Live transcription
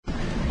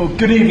Well,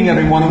 good evening,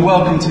 everyone, and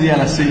welcome to the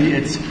LSE.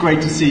 It's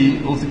great to see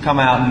you all to come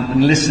out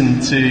and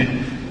listen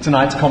to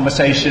tonight's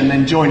conversation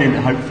and join in,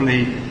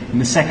 hopefully, in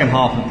the second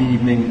half of the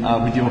evening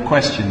with your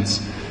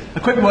questions. A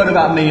quick word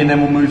about me, and then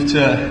we'll move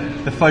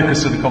to the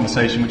focus of the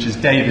conversation, which is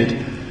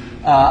David.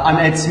 I'm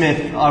Ed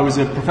Smith. I was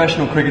a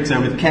professional cricketer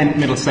with Kent,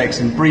 Middlesex,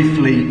 and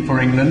briefly for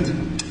England.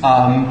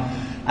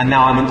 And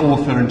now I'm an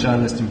author and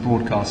journalist and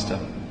broadcaster.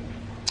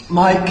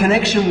 My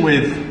connection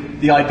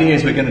with the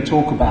ideas we're going to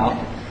talk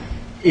about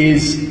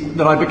is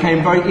that I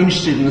became very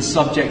interested in the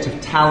subject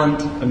of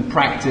talent and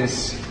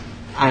practice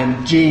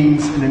and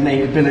genes and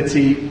innate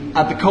ability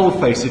at the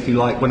coalface, if you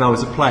like, when I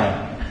was a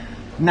player.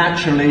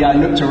 Naturally, I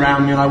looked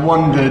around me and I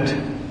wondered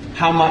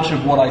how much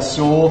of what I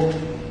saw,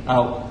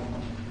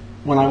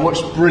 when I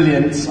watched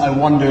brilliance, I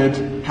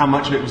wondered how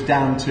much of it was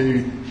down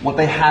to what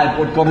they had,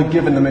 what God had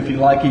given them, if you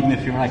like, even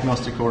if you're an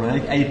agnostic or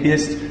an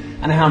atheist,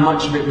 and how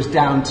much of it was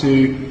down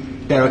to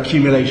their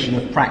accumulation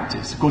of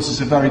practice. Of course,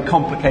 it's a very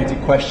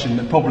complicated question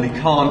that probably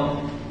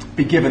can't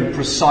be given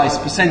precise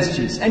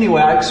percentages.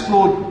 Anyway, I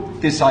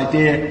explored this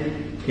idea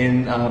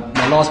in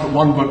my last book,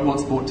 one book, What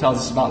Sport Tells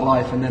Us About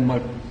Life, and then my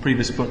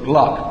previous book,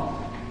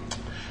 Luck.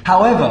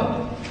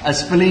 However,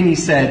 as Fellini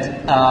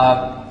said,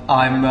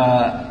 I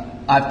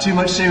have too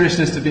much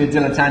seriousness to be a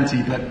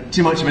dilettante, but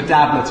too much of a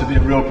dabbler to be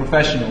a real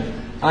professional.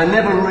 I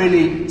never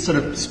really sort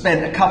of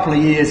spent a couple of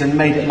years and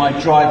made it my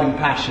driving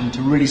passion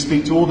to really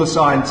speak to all the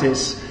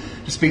scientists,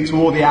 to speak to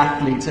all the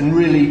athletes, and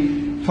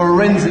really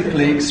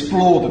forensically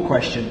explore the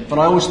question. But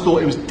I always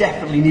thought it was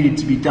definitely needed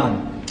to be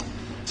done.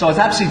 So I was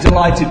absolutely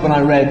delighted when I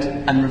read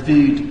and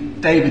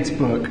reviewed David's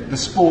book, The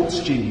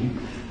Sports Gene,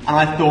 and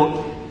I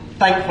thought,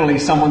 thankfully,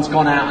 someone's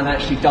gone out and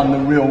actually done the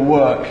real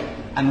work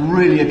and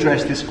really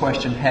addressed this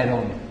question head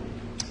on.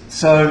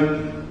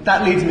 So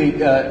that leads me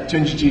to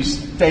introduce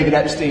David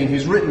Epstein,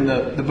 who's written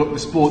the book The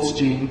Sports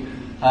Gene,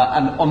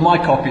 and on my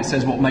copy it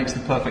says What Makes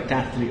the Perfect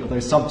Athlete, although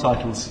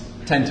subtitles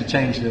tend to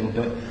change a little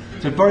bit.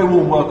 So a very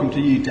warm welcome to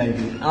you,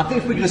 David. And I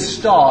think if we could just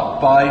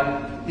start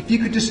by, if you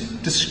could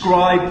just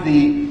describe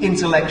the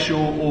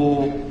intellectual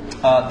or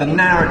the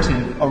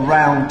narrative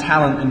around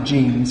talent and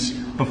genes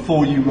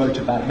before you wrote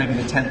about it, maybe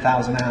the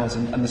 10,000 hours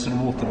and the sort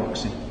of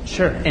orthodoxy.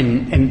 Sure.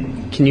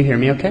 And can you hear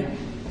me okay?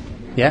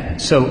 Yeah?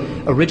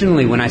 So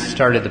originally when I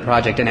started the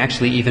project, and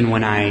actually even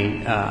when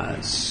I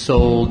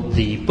sold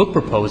the book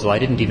proposal, I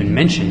didn't even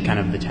mention kind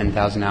of the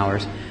 10,000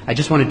 hours. I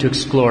just wanted to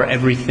explore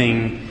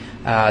everything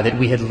that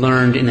we had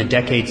learned in the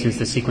decades since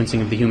the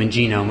sequencing of the human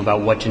genome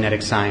about what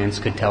genetic science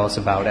could tell us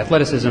about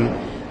athleticism,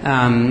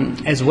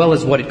 as well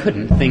as what it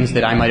couldn't, things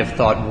that I might have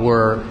thought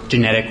were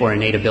genetic or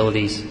innate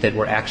abilities that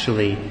were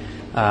actually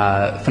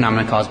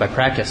phenomena caused by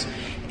practice.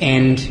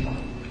 And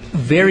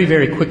very,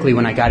 very quickly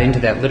when I got into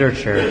that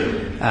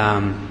literature,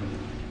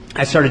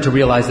 I started to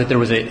realize that there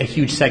was a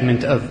huge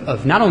segment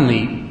of not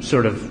only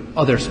sort of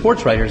other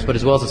sports writers, but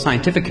as well as the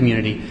scientific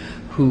community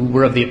who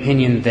were of the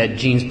opinion that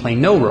genes play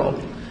no role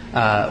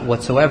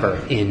whatsoever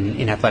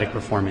in athletic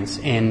performance.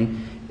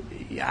 And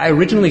I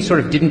originally sort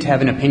of didn't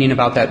have an opinion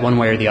about that one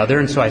way or the other,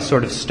 and so I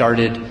sort of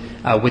started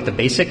with the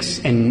basics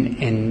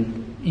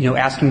and you know,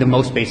 asking the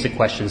most basic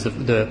questions.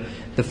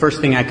 The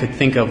first thing I could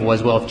think of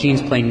was, well, if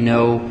genes play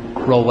no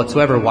role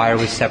whatsoever, why are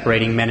we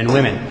separating men and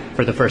women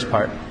for the first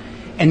part?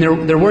 And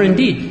there were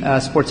indeed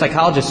sports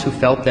psychologists who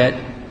felt that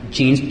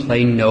genes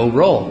play no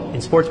role in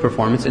sports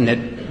performance and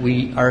that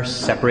we are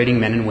separating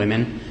men and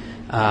women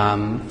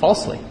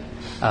falsely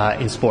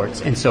in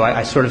sports. And so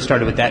I sort of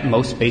started with that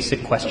most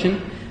basic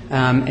question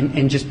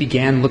and just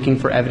began looking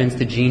for evidence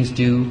that genes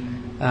do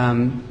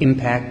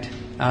impact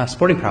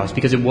sporting prowess,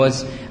 because it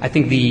was, I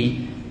think,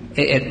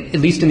 at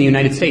least in the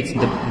United States,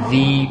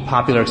 the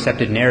popular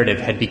accepted narrative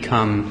had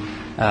become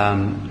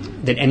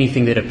that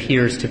anything that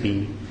appears to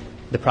be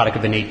the product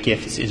of innate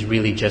gifts is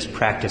really just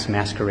practice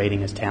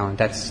masquerading as talent.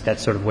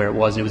 That's sort of where it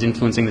was. It was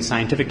influencing the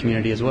scientific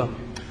community as well.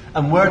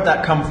 And where did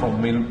that come from? I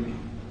mean,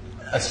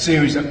 a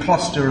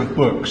cluster of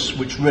books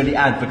which really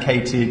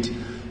advocated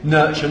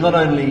nurture not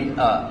only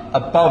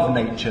above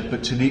nature,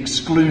 but to the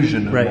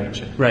exclusion of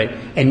nature. Right,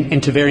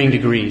 and to varying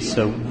degrees,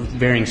 so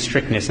varying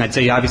strictness. And I'd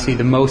say obviously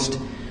the most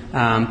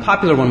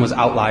popular one was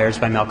Outliers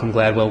by Malcolm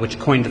Gladwell, which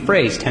coined the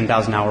phrase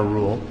 10,000 hour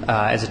rule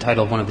as a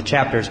title of one of the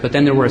chapters. But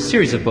then there were a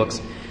series of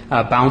books,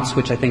 Bounce,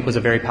 which I think was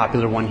a very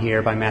popular one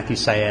here by Matthew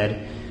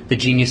Syed, The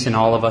Genius in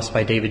All of Us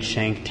by David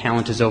Schenck,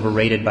 Talent is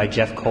Overrated by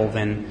Jeff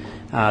Colvin,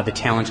 The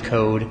Talent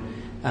Code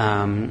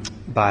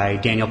by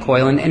Daniel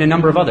Coyle, and a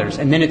number of others.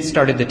 And then it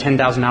started, the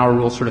 10,000 hour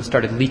rule sort of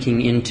started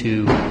leaking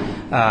into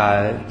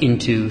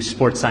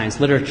sports science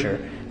literature,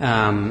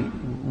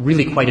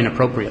 really quite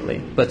inappropriately.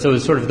 But so it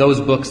was sort of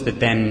those books that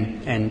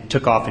then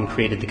took off and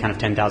created the kind of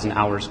 10,000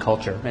 hours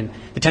culture. And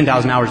the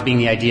 10,000 hours being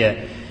the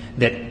idea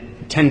that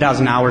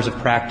 10,000 hours of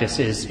practice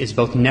is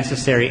both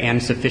necessary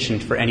and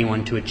sufficient for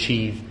anyone to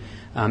achieve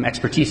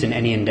expertise in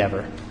any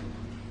endeavor.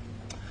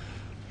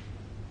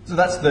 So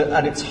that's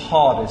at its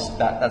hardest,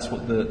 that's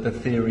what the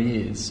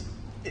theory is.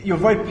 You're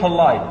very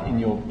polite in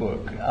your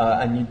book,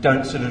 and you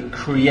don't sort of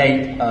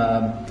create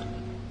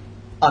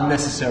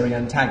unnecessary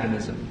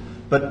antagonism.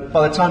 But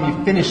by the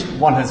time by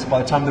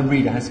the time the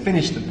reader has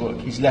finished the book,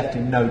 he's left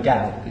in no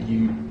doubt that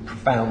you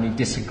profoundly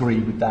disagree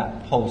with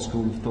that whole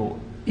school of thought.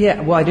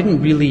 Yeah, well, I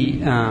didn't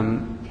really,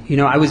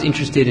 I was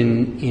interested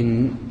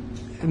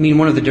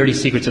one of the dirty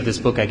secrets of this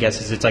book, I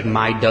guess, is it's like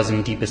my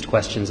dozen deepest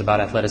questions about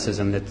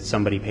athleticism that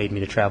somebody paid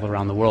me to travel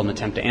around the world and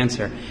attempt to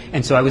answer.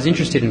 And so I was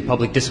interested in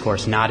public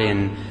discourse, not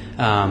in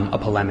a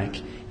polemic.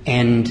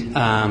 And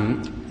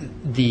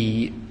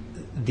the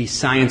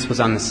science was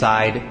on the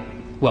side.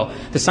 Well,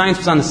 the science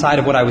was on the side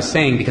of what I was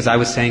saying because I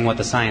was saying what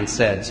the science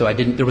said. So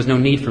there was no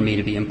need for me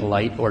to be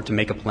impolite or to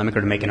make a polemic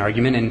or to make an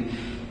argument. And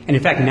in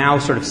fact, now,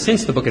 sort of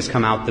since the book has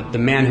come out, the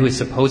man who is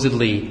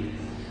supposedly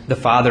the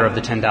father of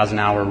the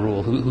 10,000-hour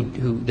rule,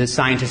 who the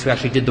scientist who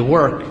actually did the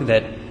work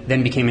that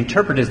then became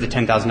interpreted as the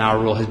 10,000-hour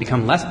rule, has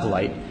become less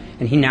polite.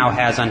 And he now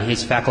has on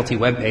his faculty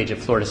webpage at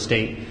Florida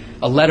State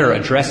a letter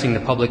addressing the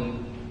public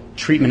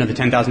treatment of the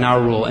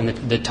 10,000-hour rule, and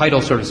the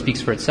title sort of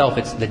speaks for itself.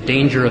 It's The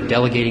Danger of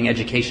Delegating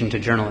Education to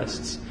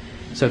Journalists.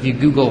 So if you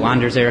Google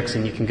Anders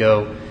Ericsson, you can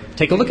go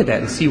take a look at that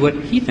and see what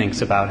he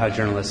thinks about how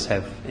journalists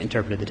have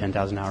interpreted the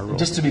 10,000-hour rule.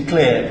 Just to be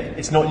clear,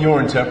 it's not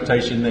your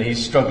interpretation that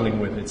he's struggling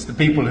with. It's the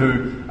people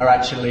who are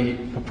actually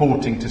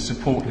purporting to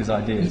support his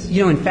ideas.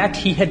 In fact,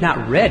 he had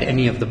not read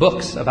any of the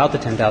books about the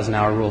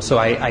 10,000-hour rule. So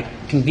I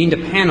convened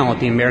a panel at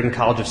the American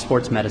College of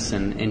Sports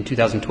Medicine in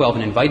 2012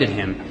 and invited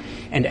him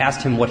and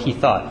asked him what he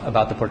thought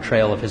about the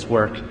portrayal of his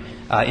work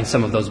in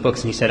some of those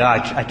books. And he said,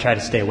 I try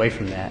to stay away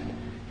from that.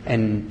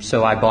 And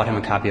so I bought him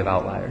a copy of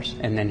Outliers,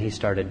 and then he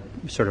started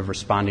sort of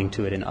responding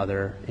to it in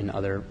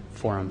other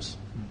forums,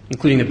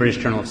 including the British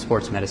Journal of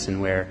Sports Medicine,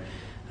 where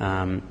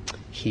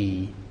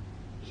he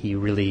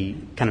really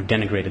kind of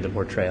denigrated the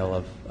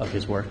portrayal of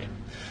his work.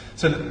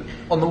 So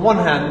on the one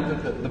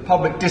hand, the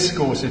public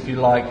discourse, if you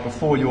like,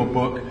 before your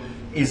book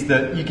is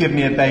that you give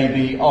me a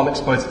baby, I'll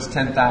expose it to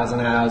 10,000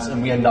 hours,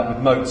 and we end up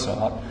with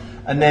Mozart.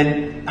 And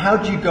then how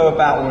do you go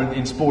about, or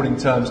in sporting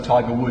terms,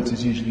 Tiger Woods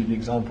is usually the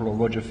example, or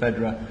Roger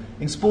Federer.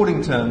 In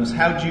sporting terms,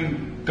 how do you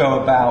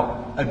go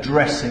about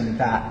addressing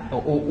that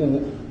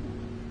or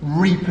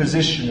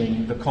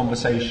repositioning the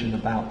conversation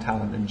about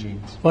talent and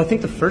genes? Well, I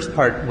think the first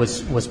part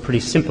was pretty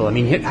simple. I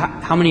mean,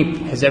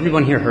 has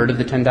everyone here heard of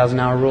the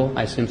 10,000-hour rule?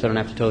 I assume so I don't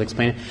have to totally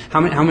explain it. How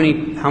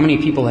many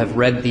people have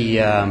read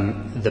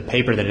the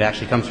paper that it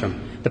actually comes from,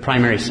 the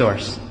primary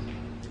source?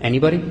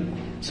 Anybody?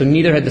 So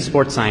neither had the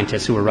sports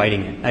scientists who were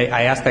writing it.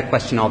 I ask that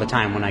question all the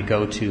time when I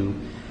go to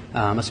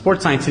a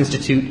sports science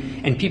institute,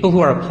 and people who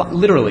are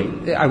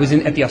literally, I was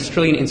at the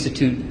Australian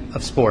Institute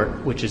of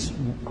Sport, which is,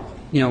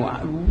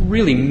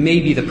 really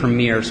maybe the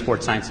premier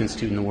sports science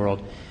institute in the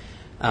world,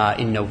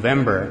 in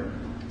November.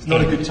 It's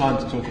not a good time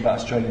to talk about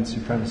Australian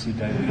supremacy,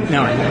 David.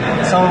 No.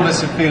 Some of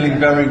us are feeling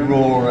very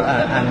raw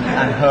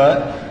and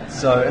hurt.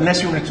 So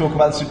unless you want to talk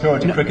about the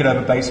superiority of cricket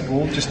over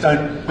baseball, just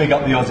don't big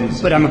up the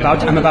Aussies. But I'm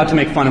about to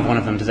make fun of one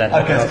of them. Does that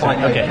help? Okay, that's fine.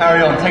 Yeah. Okay.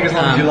 Carry on. Take as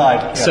long as you like.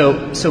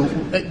 Yeah. So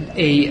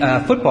a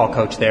football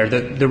coach there,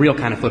 the real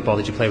kind of football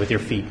that you play with your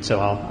feet.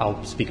 So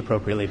I'll speak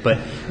appropriately. But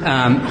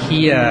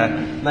he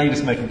now you're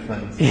just making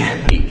friends. Yeah.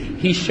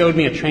 He showed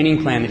me a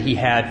training plan that he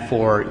had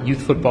for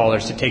youth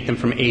footballers to take them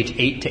from age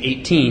 8 to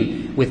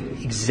 18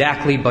 with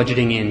exactly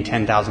budgeting in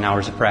 10,000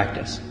 hours of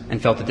practice, and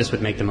felt that this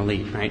would make them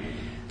elite, right?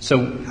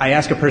 So I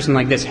ask a person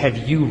like this,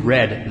 have you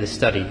read the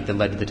study that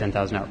led to the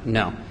 10,000 hours?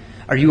 No.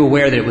 Are you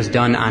aware that it was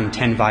done on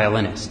 10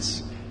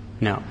 violinists?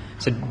 No.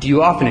 So do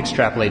you often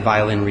extrapolate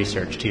violin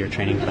research to your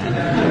training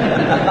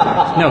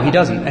plan? No, he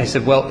doesn't. I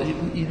said, well,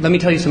 let me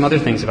tell you some other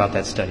things about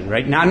that study,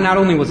 right? Not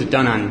only was it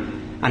done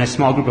on a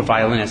small group of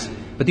violinists,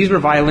 but these were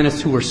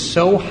violinists who were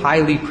so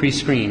highly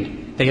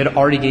pre-screened, they had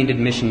already gained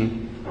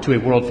admission to a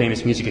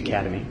world-famous music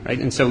academy, right?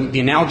 And so the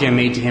analogy I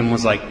made to him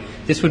was like,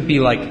 this would be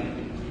like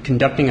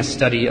conducting a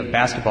study of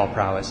basketball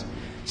prowess,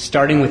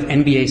 starting with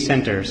NBA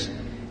centers,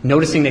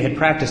 noticing they had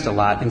practiced a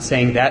lot, and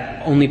saying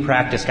that only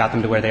practice got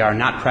them to where they are,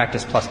 not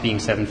practice plus being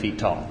 7 feet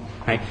tall.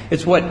 Right?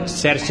 It's what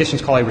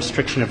statisticians call a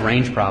restriction of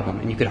range problem,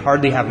 and you could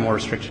hardly have more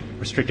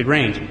restricted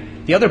range.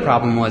 The other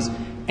problem was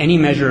any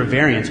measure of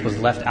variance was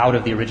left out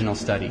of the original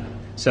study.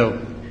 So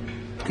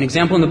an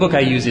example in the book I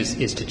use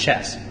is to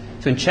chess.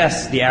 So in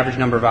chess, the average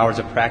number of hours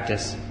of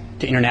practice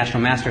to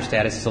international master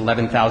status is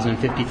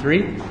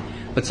 11,053.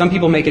 But some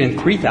people make it in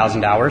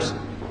 3,000 hours,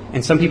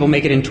 and some people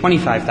make it in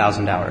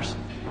 25,000 hours.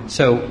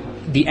 So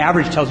the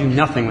average tells you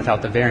nothing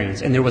without the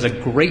variance, and there was a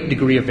great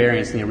degree of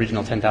variance in the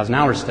original 10,000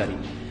 hours study.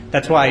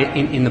 That's why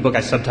in the book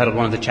I subtitled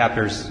one of the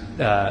chapters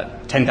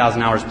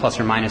 10,000 hours plus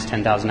or minus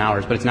 10,000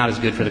 hours, but it's not as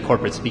good for the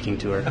corporate speaking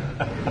tour.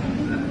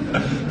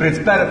 But it's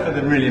better for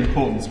the really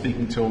important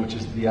speaking tour, which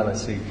is the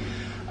LSE.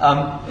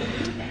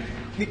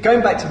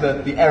 Going back to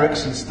the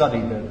Ericsson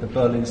study, the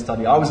Berlin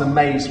study, I was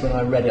amazed when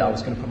I read it. I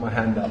was going to put my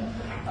hand up.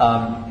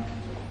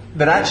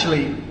 That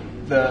actually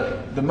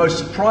the most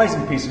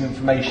surprising piece of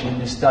information in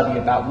this study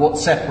about what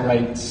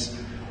separates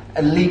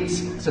elite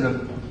sort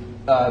of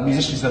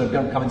musicians that have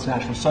become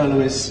international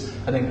soloists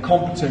and then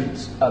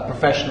competent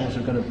professionals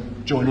who are going to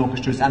join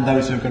orchestras and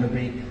those who are going to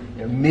be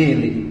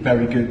merely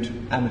very good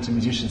amateur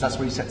musicians. That's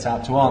what he sets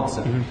out to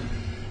answer. Mm-hmm.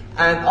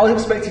 And I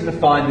was expecting to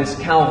find this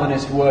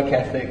Calvinist work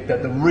ethic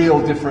that the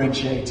real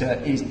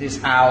differentiator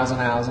is hours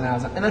and hours and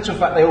hours. In actual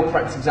fact, they all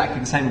practice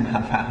exactly the same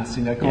amount of hours,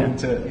 according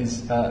to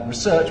his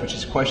research, which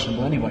is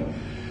questionable anyway.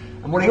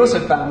 And what he also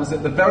found was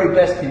that the very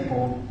best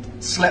people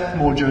slept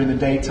more during the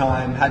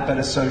daytime, had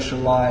better social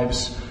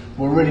lives,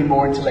 were really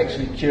more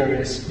intellectually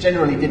curious,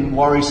 generally didn't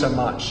worry so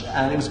much.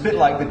 And it was a bit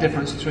like the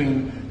difference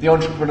between the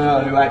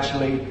entrepreneur who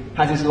actually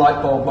has his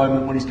light bulb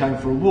moment when he's going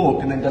for a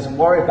walk and then doesn't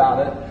worry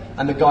about it,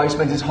 and the guy who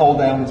spends his whole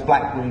day on his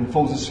BlackBerry and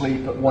falls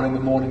asleep at 1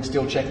 a.m.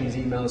 still checking his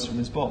emails from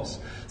his boss.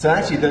 So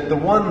actually the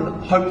one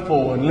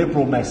hopeful and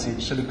liberal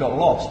message sort of got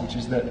lost, which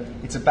is that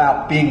it's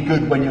about being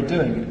good when you're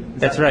doing it.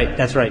 That's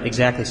right,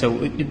 exactly.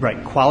 So,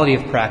 quality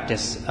of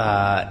practice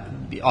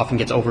often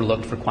gets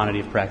overlooked for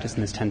quantity of practice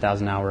in this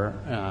 10,000 hour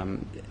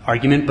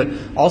argument, but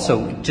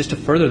also, just to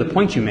further the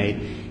point you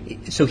made,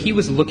 so he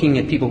was looking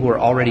at people who are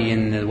already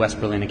in the West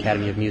Berlin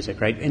Academy of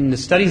Music, right? And the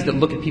studies that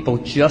look at people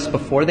just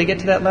before they get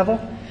to that level,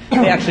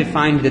 they actually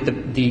find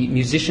that the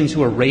musicians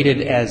who are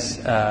rated as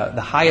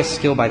the highest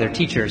skill by their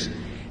teachers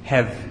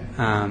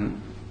are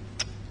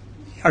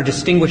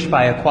distinguished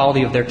by a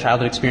quality of their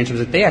childhood experiences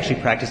that they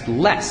actually practiced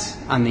less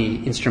on the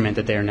instrument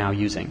that they are now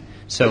using.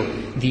 So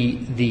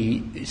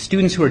the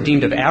students who are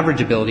deemed of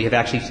average ability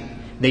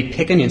they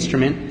pick an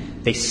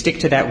instrument, they stick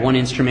to that one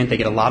instrument, they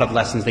get a lot of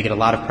lessons, they get a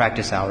lot of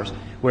practice hours,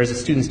 whereas the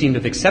students deemed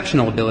of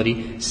exceptional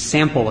ability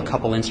sample a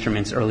couple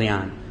instruments early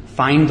on,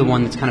 find the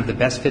one that's kind of the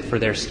best fit for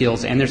their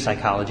skills and their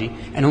psychology,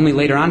 and only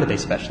later on do they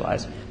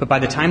specialize. But by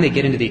the time they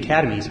get into the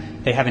academies,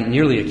 they haven't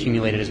nearly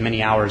accumulated as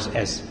many hours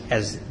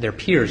as their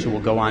peers who will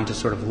go on to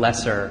sort of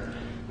lesser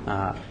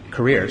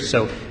careers.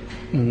 So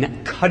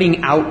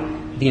cutting out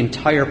the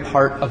entire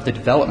part of the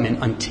development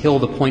until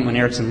the point when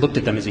Erickson looked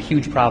at them is a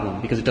huge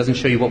problem, because it doesn't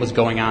show you what was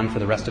going on for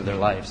the rest of their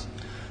lives.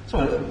 So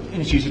I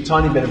introduce a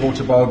tiny bit of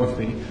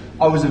autobiography.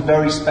 I was a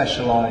very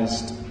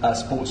specialised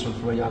sportsman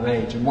from a young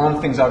age, and one of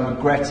the things I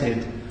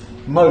regretted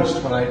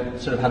most when I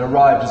sort of had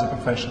arrived as a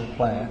professional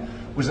player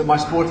was that my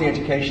sporting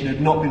education had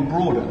not been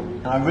broader.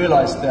 And I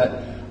realised that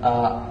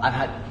I'd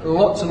had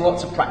lots and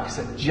lots of practice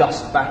at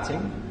just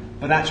batting,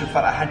 but in actual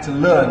fact I had to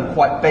learn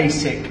quite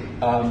basic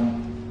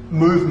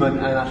movement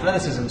and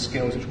athleticism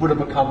skills, which would have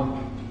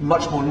become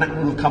much more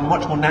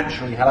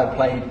naturally had I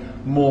played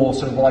more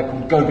sort of what I call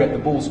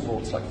go-get-the-ball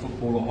sports like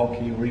football or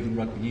hockey or even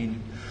rugby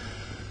union.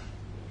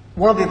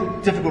 One of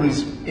the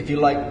difficulties, if you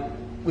like,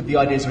 with the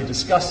ideas we're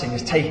discussing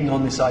is taking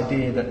on this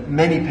idea that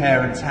many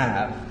parents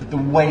have, that the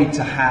way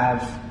to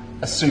have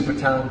a super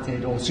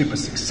talented or super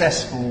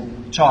successful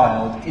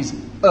child is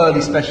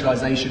early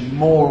specialisation,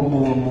 more and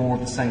more and more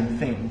of the same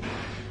thing.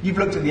 You've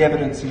looked at the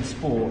evidence in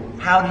sport.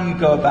 How do you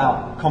go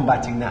about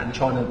combating that and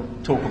trying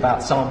to talk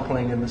about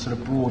sampling and the sort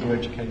of broader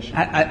education?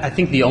 I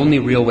think the only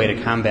real way to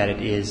combat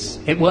it is,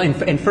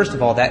 and first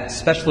of all, that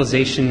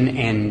specialization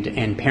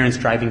and parents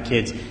driving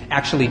kids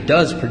actually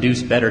does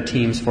produce better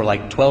teams for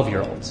like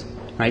 12-year-olds.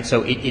 Right?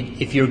 So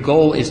if your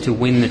goal is to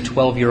win the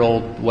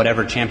 12-year-old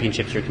whatever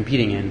championships you're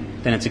competing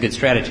in, then it's a good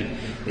strategy.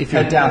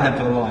 Head down, head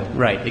to the line.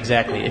 Right,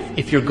 exactly.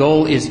 If your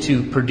goal is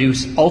to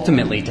produce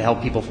ultimately to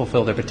help people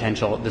fulfill their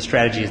potential, the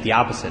strategy is the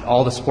opposite.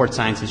 All the sports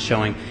science is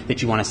showing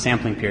that you want a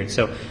sampling period.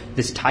 So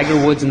this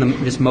Tiger Woods and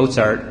this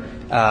Mozart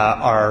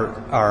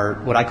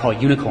are what I call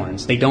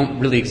unicorns. They don't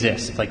really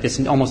exist. Like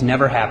this almost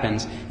never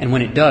happens, and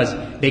when it does,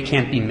 they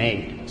can't be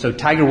made. So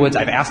Tiger Woods,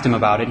 I've asked him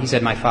about it. He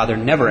said, my father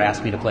never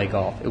asked me to play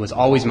golf. It was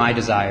always my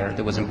desire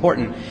that was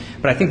important.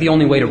 But I think the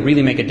only way to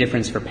really make a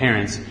difference for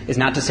parents is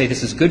not to say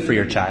this is good for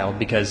your child,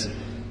 because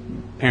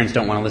parents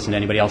don't want to listen to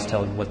anybody else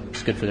tell them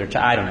what's good for their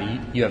child. I don't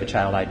know. You have a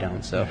child, I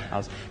don't. So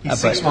he's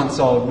 6 months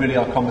old. Really,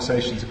 our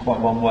conversations are quite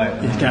one way.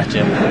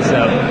 Gotcha.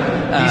 So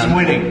he's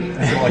winning.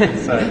 That's all I can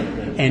say.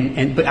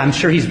 But I'm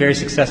sure he's very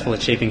successful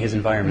at shaping his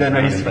environment.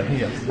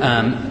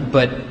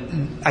 But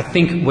I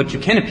think what you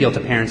can appeal to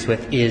parents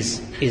with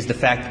is the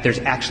fact that there's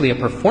actually a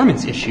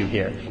performance issue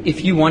here.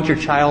 If you want your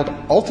child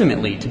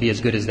ultimately to be as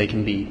good as they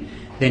can be,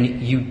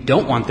 then you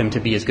don't want them to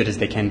be as good as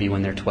they can be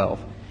when they're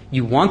 12.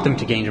 You want them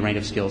to gain a range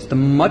of skills. The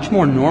much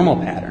more normal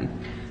pattern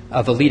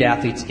of elite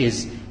athletes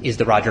is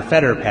the Roger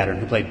Federer pattern,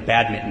 who played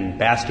badminton,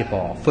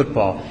 basketball,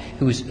 football,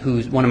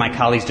 who's one of my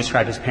colleagues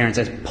described his parents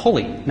as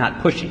pulley, not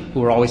pushy, who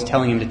were always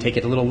telling him to take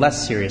it a little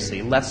less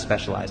seriously, less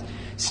specialized.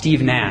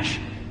 Steve Nash,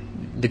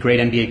 the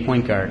great NBA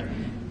point guard,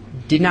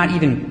 did not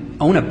even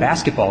own a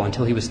basketball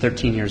until he was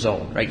 13 years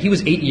old, right? He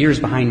was 8 years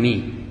behind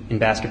me in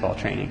basketball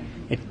training.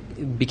 It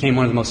became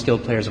one of the most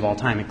skilled players of all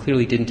time. It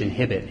clearly didn't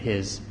inhibit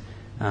his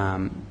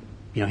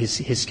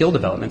skill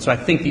development. So I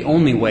think the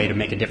only way to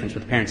make a difference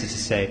with parents is to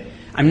say,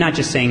 I'm not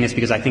just saying this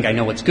because I think I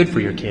know what's good for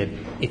your kid.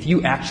 If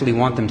you actually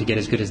want them to get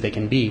as good as they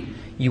can be,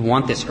 you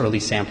want this early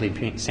sampling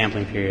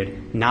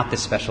period, not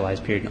this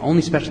specialized period, and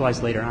only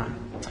specialize later on.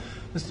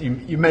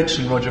 You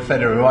mentioned Roger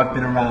Federer, who I've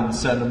been around a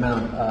certain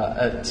amount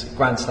at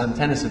Grand Slam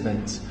tennis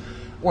events.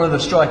 One of the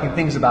striking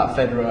things about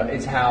Federer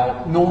is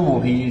how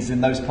normal he is in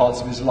those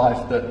parts of his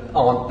life that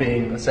aren't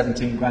being a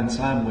 17 Grand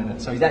Slam winner.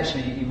 So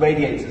he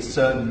radiates a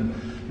certain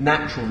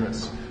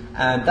naturalness.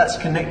 And that's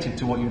connected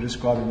to what you're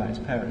describing about his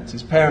parents.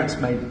 His parents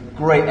made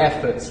great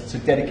efforts to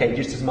dedicate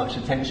just as much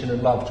attention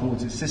and love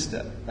towards his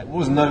sister. There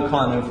was no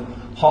kind of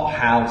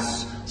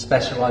hothouse,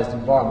 specialised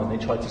environment.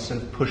 They tried to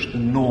sort of push the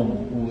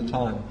normal all the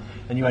time.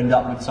 And you end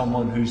up with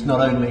someone who's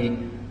not only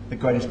the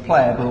greatest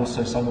player, but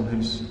also someone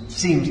who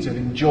seems to have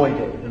enjoyed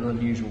it in an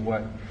unusual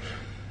way.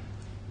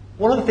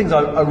 One of the things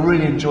I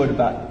really enjoyed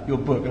about your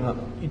book,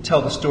 and you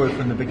tell the story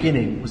from the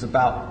beginning, was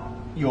about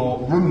your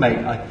roommate,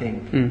 I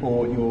think,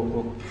 or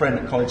your friend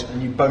at college,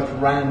 and you both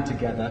ran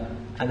together,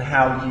 and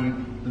how you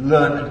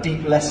learned a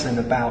deep lesson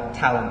about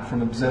talent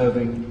from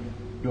observing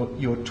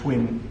your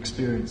twin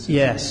experiences.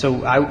 Yeah,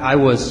 so I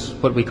was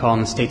what we call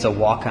in the States a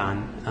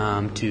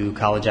walk-on to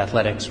college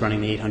athletics,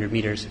 running the 800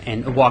 meters.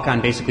 And a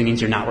walk-on basically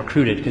means you're not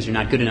recruited because you're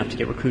not good enough to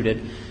get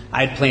recruited.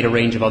 I had played a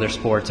range of other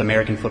sports,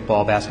 American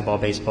football, basketball,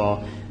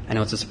 baseball. I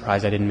know it's a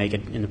surprise I didn't make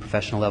it in the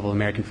professional level,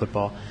 American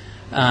football.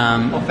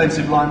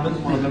 Offensive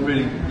lineman, one of the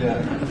really,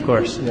 Of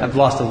course. Yeah. I've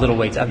lost a little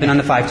weight. I've been on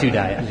the 5'2"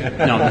 diet.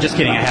 No, I'm just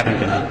kidding. I haven't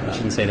been. I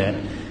shouldn't say that.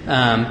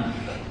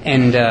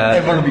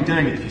 Everyone will be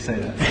doing it if you say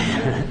that.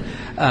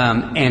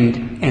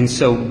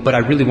 But I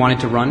really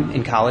wanted to run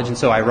in college, and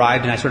so I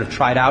arrived and I sort of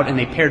tried out, and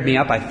they paired me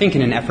up, I think,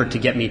 in an effort to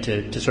get me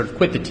to sort of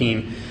quit the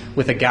team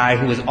with a guy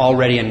who was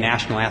already a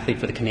national athlete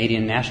for the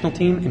Canadian national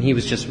team, and he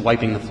was just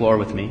wiping the floor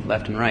with me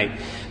left and right.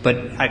 But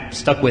I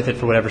stuck with it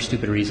for whatever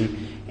stupid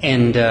reason,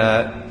 and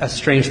a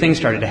strange thing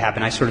started to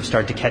happen. I sort of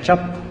started to catch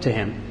up to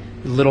him,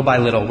 little by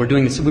little. We're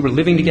doing this. We were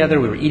living together,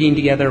 we were eating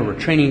together, we were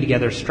training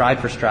together, stride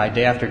for stride,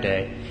 day after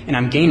day, and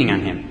I'm gaining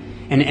on him.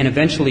 And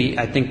eventually,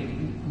 I think,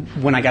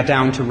 when I got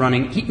down to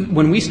running,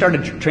 when we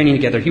started training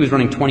together, he was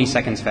running 20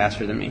 seconds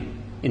faster than me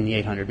in the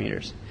 800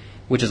 meters,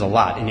 which is a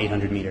lot in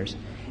 800 meters.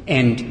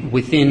 And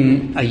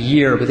within a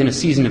year, within a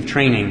season of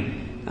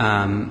training,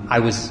 I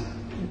was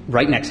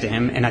right next to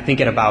him, and I think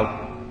at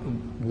about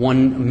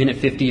 1 minute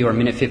 50 or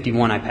minute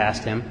 51 I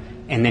passed him,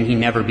 and then he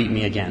never beat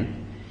me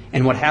again.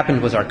 And what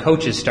happened was our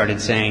coaches started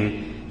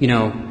saying,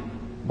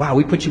 wow,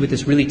 we put you with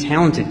this really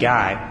talented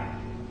guy.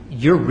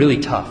 You're really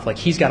tough. Like,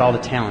 he's got all the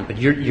talent, but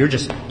you're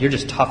just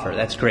tougher.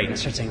 That's great. And I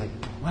started saying, like,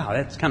 wow,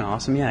 that's kind of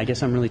awesome. Yeah, I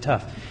guess I'm really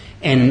tough.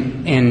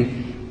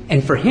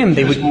 And for him,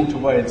 they just walked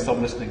away and stopped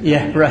listening.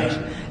 Yeah, right.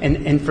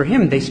 And for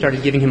him, they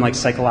started giving him like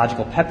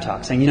psychological pep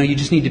talks, saying, you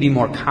just need to be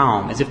more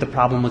calm, as if the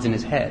problem was in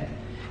his head.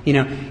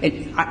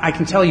 I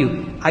can tell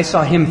you, I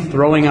saw him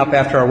throwing up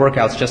after our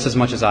workouts just as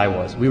much as I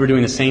was. We were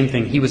doing the same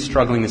thing. He was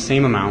struggling the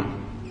same amount.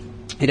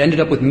 It ended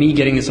up with me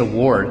getting this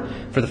award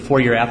for the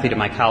 4-year athlete at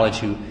my college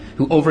who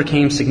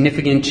overcame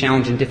significant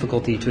challenge and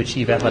difficulty to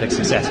achieve athletic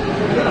success,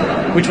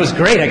 which was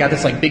great. I got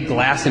this like big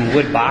glass and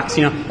wood box.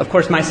 Of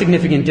course, my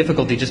significant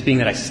difficulty just being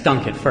that I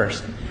stunk at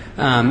first.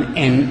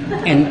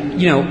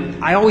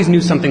 I always knew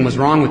something was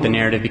wrong with the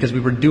narrative because we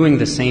were doing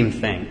the same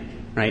thing,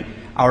 right?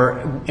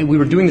 We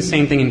were doing the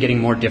same thing and getting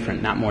more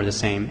different, not more the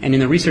same. And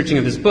in the researching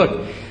of this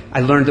book,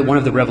 I learned that one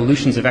of the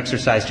revolutions of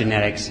exercise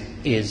genetics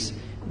is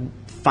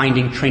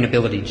finding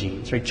trainability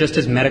genes, right? Just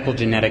as medical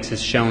genetics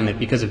has shown that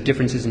because of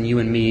differences in you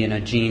and me in a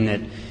gene that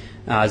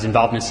is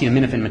involved in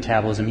acetaminophen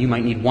metabolism, you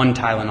might need 1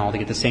 Tylenol to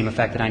get the same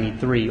effect that I need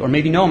 3, or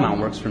maybe no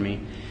amount works for me.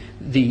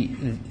 The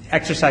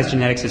exercise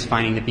genetics is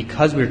finding that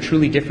because we're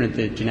truly different at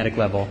the genetic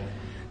level,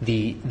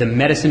 the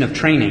medicine of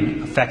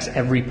training affects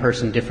every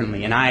person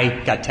differently. And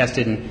I got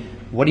tested, and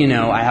what do you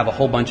know? I have a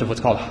whole bunch of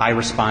what's called high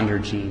responder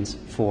genes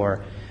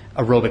for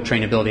aerobic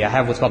trainability. I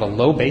have what's called a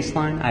low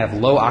baseline. I have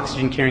low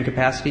oxygen carrying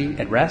capacity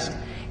at rest,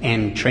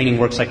 and training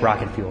works like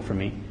rocket fuel for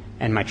me.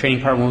 And my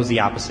training partner was the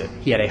opposite.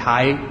 He had a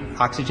high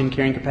oxygen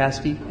carrying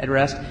capacity at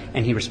rest,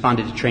 and he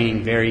responded to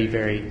training very,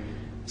 very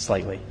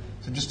slightly.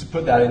 So just to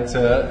put that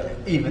into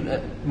even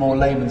more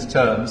layman's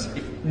terms,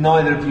 if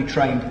neither of you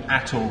trained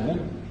at all,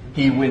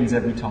 he wins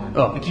every time.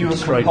 If you were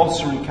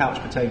compulsory couch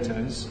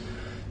potatoes,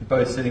 you're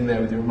both sitting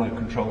there with your remote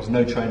controls,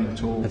 no training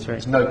at all. That's right.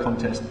 There's no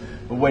contest.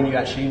 But when you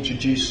actually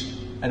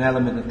introduce an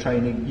element of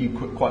training, you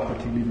quite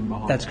quickly leave them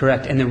behind. That's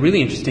correct. And the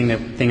really interesting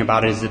thing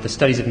about it is that the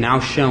studies have now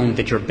shown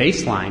that your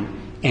baseline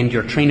and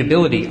your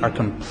trainability are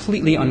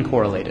completely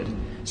uncorrelated.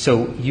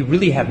 So you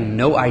really have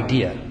no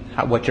idea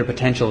what your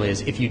potential is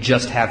if you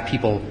just have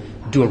people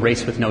do a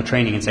race with no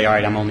training and say, all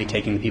right, I'm only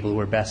taking the people who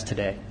are best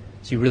today.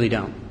 So you really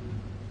don't.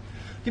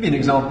 I'll give you an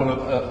example of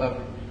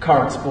a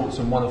current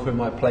sportsman, one of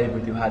whom I played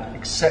with, who had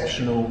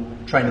exceptional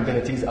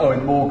trainability. He's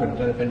Owen Morgan. I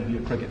don't know if any of you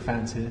are cricket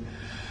fans here.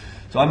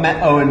 So I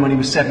met Owen when he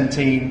was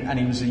 17, and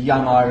he was a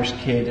young Irish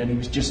kid, and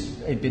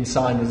he'd been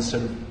signed as a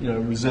sort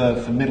of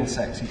reserve for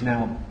Middlesex. He's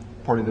now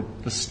probably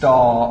the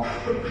star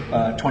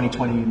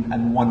 2020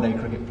 and one-day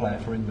cricket player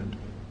for England.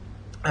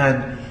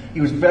 And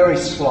he was very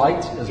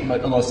slight, as a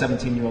lot of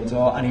 17-year-olds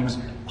are, and he was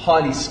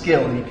highly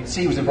skilled. And you could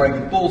see he was a very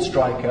good ball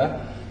striker,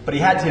 but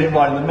he had to hit it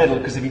right in the middle,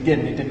 because if he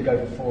didn't, it didn't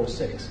go for 4 or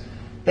 6.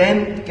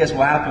 Then, guess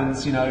what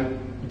happens? He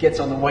gets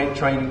on the weight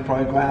training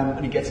program,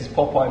 and he gets his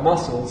Popeye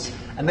muscles.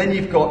 And then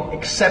you've got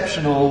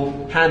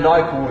exceptional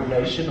hand-eye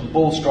coordination and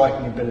ball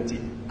striking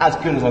ability, as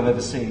good as I've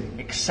ever seen,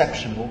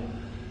 exceptional,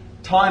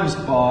 times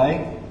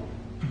by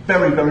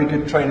very, very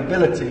good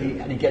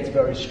trainability, and he gets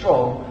very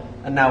strong.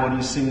 and now when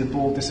you see the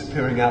ball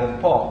disappearing out of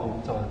the park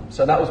all the time.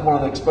 So that was one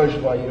of the exposure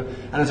value.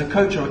 And as a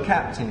coach or a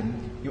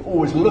captain, you're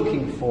always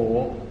looking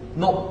for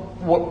not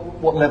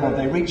what level have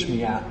they reached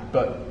me at,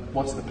 but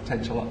what's the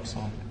potential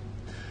upside.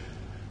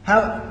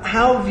 How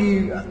have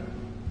you,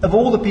 of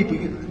all the people,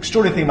 the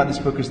extraordinary thing about this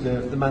book is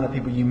the amount of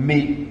people you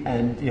meet,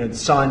 and the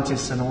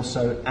scientists and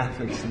also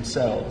athletes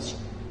themselves.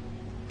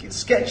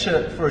 Sketch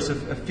for us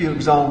a few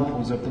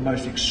examples of the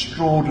most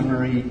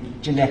extraordinary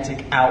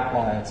genetic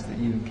outliers that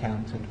you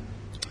encountered.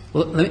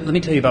 Well, let me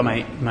tell you about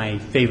my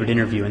favorite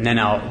interview, and then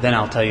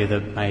I'll tell you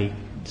my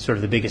sort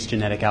of the biggest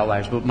genetic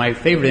outliers. But my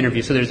favorite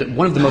interview, so there's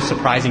one of the most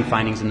surprising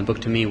findings in the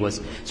book to me was,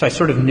 so I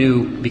sort of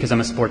knew, because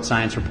I'm a sports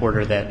science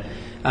reporter, that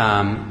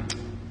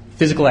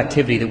physical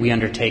activity that we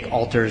undertake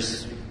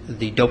alters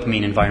the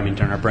dopamine environment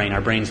in our brain,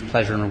 our brain's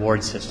pleasure and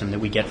reward system that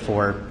we get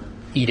for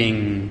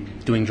eating,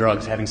 doing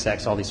drugs, having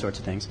sex, all these sorts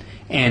of things.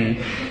 And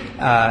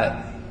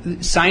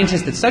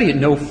scientists that study it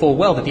know full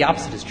well that the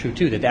opposite is true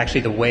too, that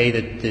actually the way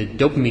that the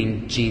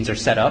dopamine genes are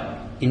set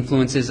up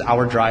influences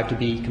our drive to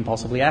be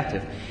compulsively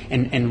active.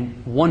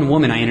 And one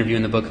woman I interview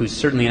in the book who's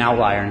certainly an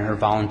outlier in her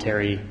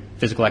voluntary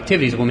physical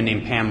activity is a woman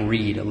named Pam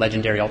Reed, a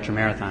legendary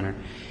ultramarathoner.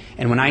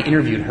 And when I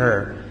interviewed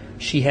her,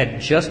 she had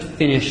just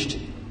finished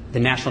the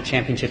national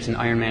championships in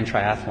Ironman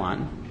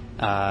triathlon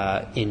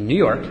in New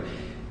York,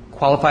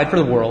 qualified for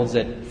the Worlds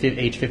at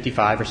age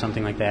 55 or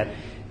something like that.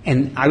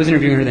 And I was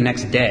interviewing her the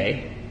next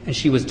day, and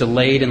she was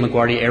delayed in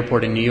LaGuardia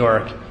Airport in New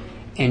York,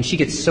 and she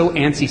gets so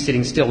antsy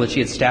sitting still that she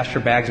had stashed her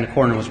bags in a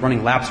corner and was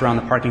running laps around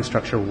the parking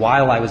structure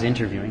while I was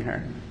interviewing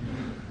her,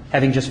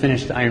 having just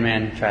finished the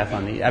Ironman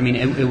triathlon. I mean,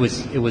 it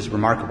was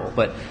remarkable.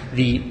 But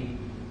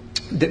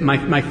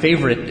my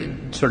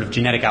favorite sort of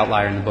genetic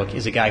outlier in the book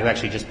is a guy who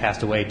actually just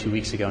passed away 2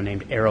 weeks ago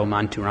named Eero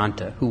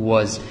Manturanta, who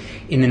was,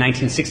 in the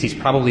 1960s,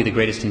 probably the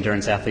greatest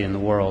endurance athlete in the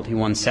world. He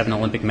won 7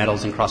 Olympic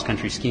medals in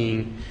cross-country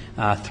skiing,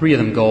 3 of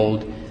them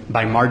gold,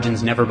 by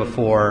margins never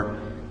before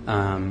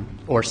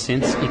or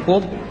since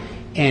equaled.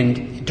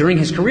 And during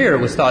his career, it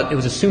was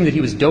assumed that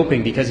he was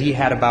doping because he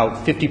had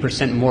about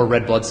 50% more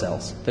red blood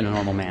cells than a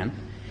normal man.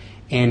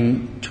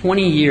 And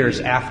 20 years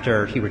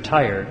after he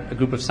retired, a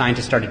group of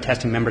scientists started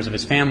testing members of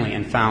his family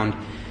and found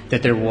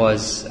that there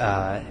was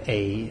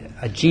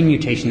a gene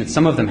mutation that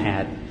some of them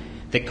had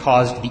that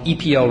caused the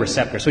EPO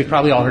receptor. So we've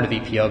probably all heard of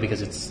EPO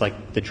because it's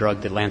like the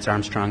drug that Lance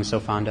Armstrong is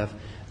so fond of.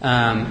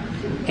 And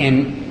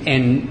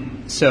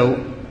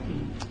so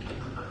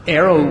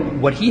Eero,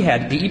 what he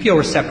had, the EPO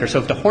receptor, so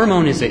if the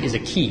hormone is a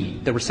key,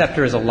 the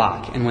receptor is a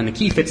lock. And when the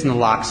key fits in the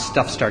lock,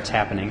 stuff starts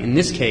happening. In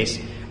this case,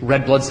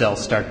 red blood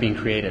cells start being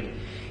created.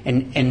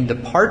 And the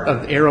part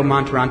of Eero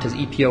Manturanta's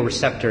EPO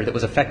receptor that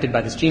was affected by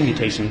this gene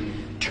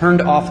mutation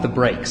turned off the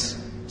brakes.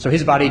 So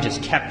his body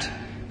just kept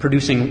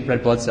producing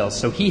red blood cells.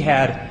 So he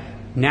had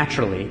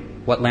naturally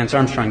what Lance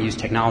Armstrong used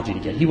technology to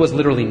get. He was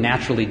literally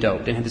naturally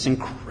doped and had this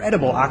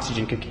incredible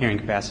oxygen carrying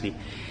capacity.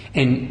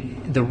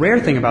 And the rare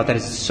thing about that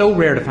is it's so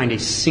rare to find a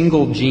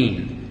single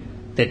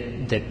gene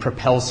that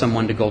propels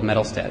someone to gold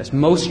medal status.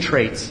 Most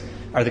traits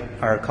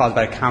are caused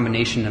by a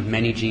combination of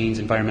many genes,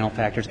 environmental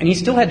factors, and he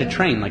still had to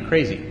train like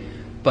crazy.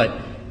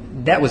 But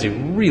that was a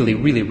really,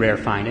 really rare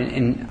find,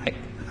 and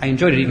I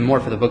enjoyed it even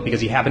more for the book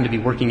because he happened to be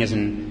working as a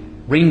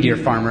reindeer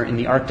farmer in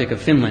the Arctic of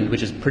Finland,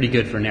 which is pretty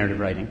good for narrative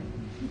writing.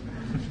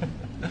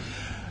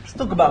 Let's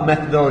talk about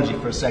methodology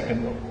for a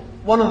second.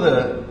 One of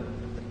the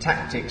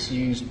tactics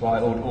used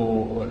by,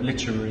 or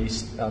literary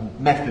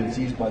methods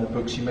used by the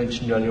books you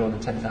mentioned earlier on, the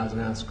 10,000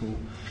 Hour School,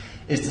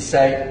 is to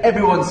say,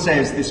 everyone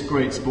says this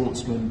great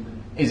sportsman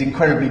is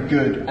incredibly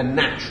good and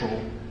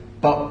natural,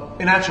 but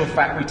in actual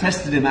fact we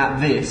tested him at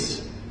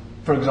this,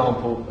 for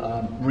example,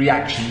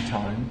 reaction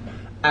time,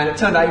 and it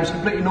turned out he was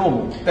completely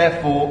normal.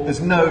 Therefore, there's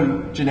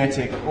no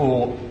genetic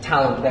or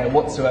talent there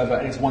whatsoever,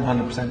 and it's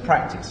 100%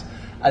 practice.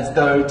 As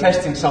though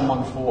testing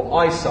someone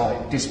for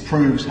eyesight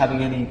disproves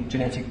having any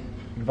genetic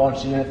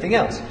advantage in anything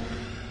else.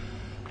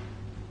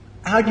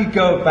 How do you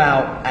go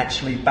about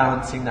actually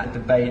balancing that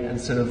debate,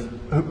 and sort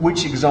of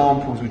which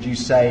examples would you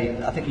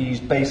say? I think you use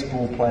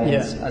baseball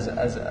players as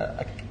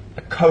a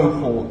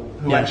cohort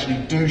who actually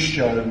do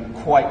show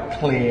quite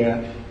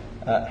clear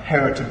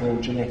heritable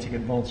genetic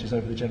advantages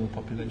over the general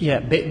population. Yeah,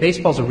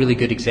 baseball's a really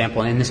good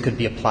example, and this could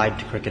be applied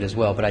to cricket as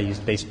well, but I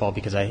used baseball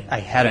because I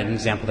had an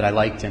example that I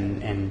liked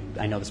and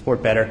I know the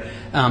sport better.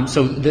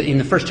 In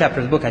the first chapter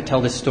of the book, I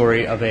tell this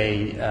story of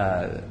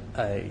a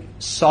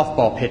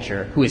softball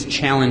pitcher who is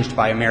challenged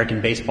by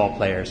American baseball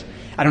players.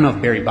 I don't know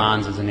if Barry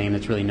Bonds is a name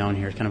that's really known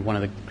here. It's kind of one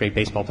of the great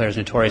baseball players,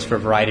 notorious for a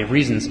variety of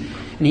reasons.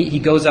 And he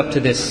goes up to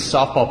this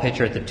softball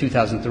pitcher at the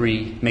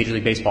 2003 Major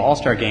League Baseball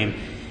All-Star Game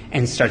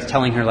and starts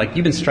telling her, like,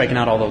 you've been striking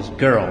out all those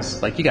girls.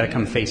 Like, you got to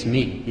come face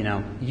me, you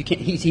know. You can't.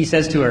 He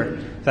says to her,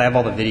 I have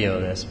all the video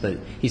of this, but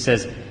he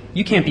says,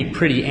 you can't be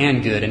pretty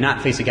and good and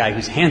not face a guy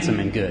who's handsome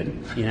and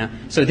good, you know.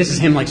 So this is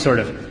him, like, sort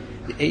of.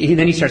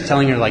 Then he starts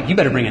telling her, like, you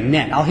better bring a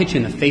net. I'll hit you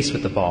in the face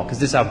with the ball, because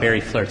this is how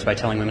Barry flirts, by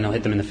telling women he'll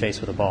hit them in the face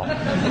with a ball.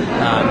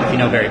 If you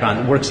know Barry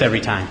Bonds, it works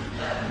every time.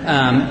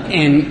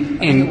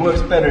 And it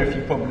works better if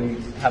you probably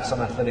have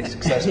some athletic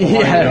success.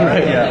 Yeah,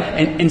 right. Yeah.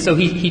 And so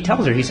he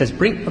tells her, he says,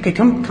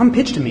 come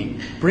pitch to me.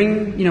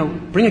 Bring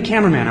a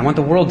cameraman. I want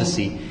the world to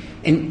see.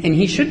 And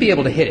he should be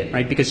able to hit it,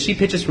 right? Because she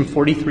pitches from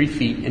 43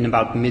 feet in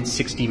about mid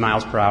 60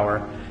 miles per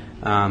hour,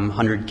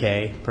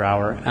 100K per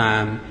hour.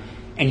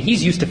 And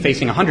he's used to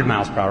facing 100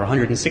 miles per hour,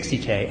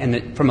 160K,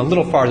 and from a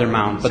little farther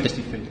mound. But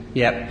 60 feet.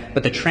 Yeah,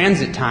 but the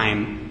transit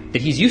time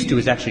that he's used to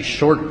is actually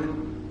shorter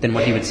than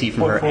what he would see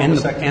from her,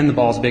 and the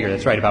ball's bigger.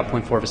 That's right, about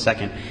 0.4 of a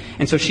second.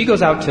 And so she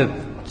goes out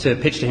to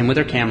pitch to him with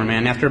her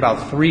cameraman. After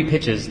about 3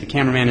 pitches, the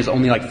cameraman is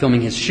only like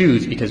filming his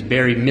shoes because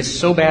Barry missed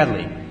so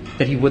badly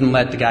that he wouldn't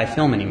let the guy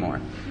film anymore.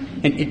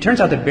 And it turns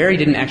out that Barry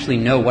didn't actually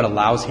know what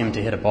allows him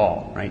to hit a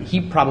ball, right?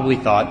 He probably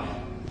thought,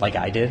 like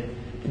I did,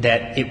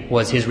 that it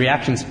was his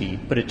reaction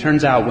speed. But it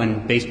turns out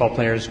when baseball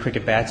players,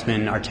 cricket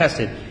batsmen are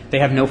tested, they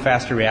have no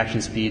faster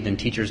reaction speed than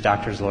teachers,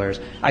 doctors,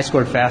 lawyers. I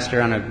scored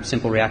faster on a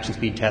simple reaction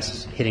speed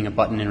test hitting a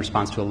button in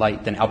response to a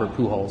light than Albert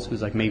Pujols,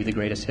 who's like maybe the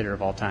greatest hitter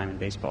of all time in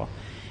baseball.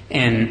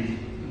 And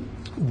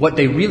what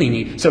they really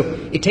need, so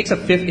it takes a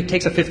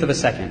fifth of a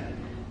second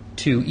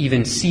to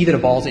even see that a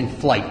ball's in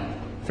flight,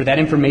 for that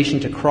information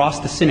to cross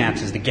the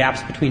synapses, the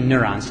gaps between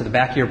neurons to the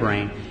back of your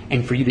brain,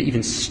 and for you to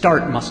even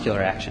start muscular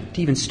action,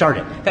 to even start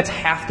it. That's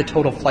half the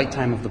total flight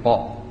time of the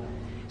ball.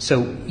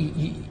 So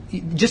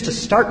just to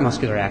start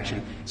muscular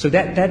action. So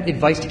that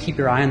advice to keep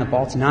your eye on the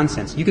ball, it's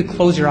nonsense. You could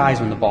close your eyes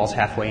when the ball's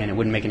halfway in. It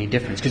wouldn't make any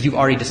difference because you've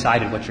already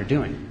decided what you're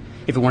doing.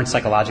 If it weren't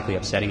psychologically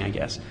upsetting, I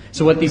guess.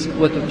 So what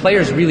the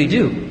players really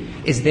do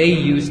is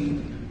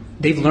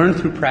they've learned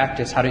through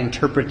practice how to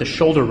interpret the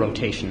shoulder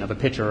rotation of a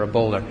pitcher or a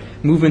bowler,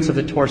 movements of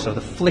the torso,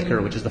 the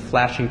flicker, which is the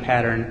flashing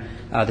pattern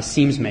the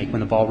seams make when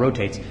the ball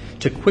rotates,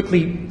 to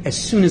quickly, as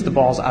soon as the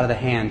ball's out of the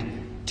hand,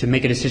 to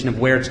make a decision of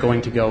where it's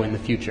going to go in the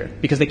future,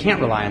 because they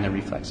can't rely on their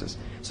reflexes.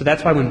 So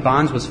that's why when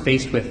Bonds was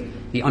faced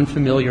with the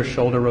unfamiliar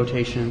shoulder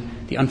rotation,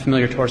 the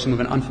unfamiliar torso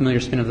movement, unfamiliar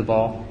spin of the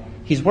ball,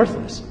 he's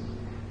worthless.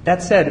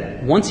 That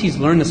said, once he's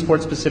learned the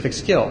sport-specific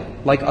skill,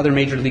 like other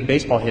Major League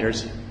Baseball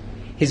hitters,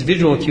 his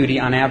visual acuity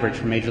on average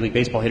for Major League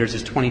Baseball hitters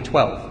is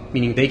 20/12,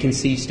 meaning they can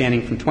see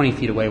standing from 20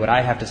 feet away what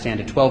I have to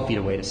stand at 12 feet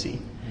away to see.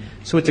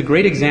 So it's a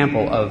great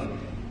example of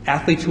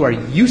athletes who are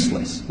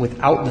useless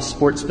without the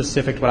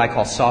sport-specific, what I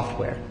call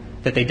software,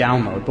 that they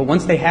download. But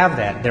once they have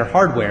that, their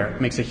hardware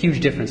makes a huge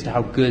difference to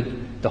how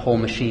good the whole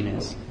machine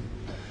is.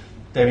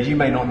 David, you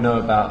may not know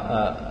about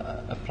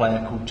a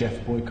player called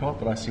Jeff Boycott,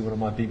 but I see one of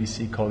my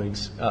BBC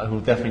colleagues who will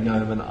definitely know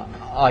him, and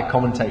I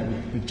commentate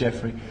with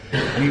Jeffrey.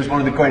 And he was one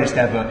of the greatest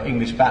ever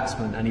English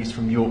batsmen, and he's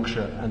from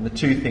Yorkshire. And the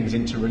two things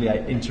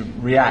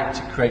react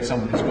to create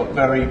someone who's got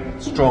very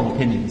strong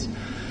opinions.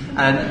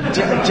 And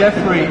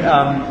Jeffrey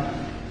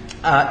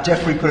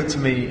put it to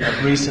me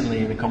recently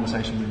in a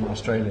conversation with him in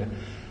Australia.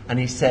 And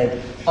he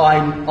said,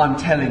 I'm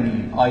telling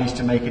you, I used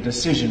to make a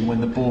decision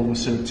when the ball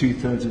was sort of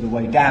 2/3 of the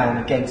way down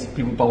against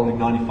people bowling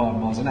 95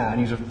 miles an hour. And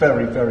he was a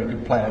very, very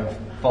good player of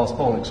fast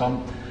bowling. So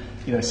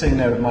I'm, sitting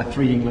there with my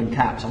 3 England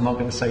caps. I'm not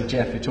going to say,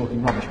 Jeff, you're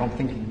talking rubbish. But I'm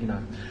thinking,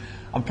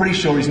 I'm pretty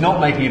sure he's not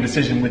making a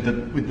decision with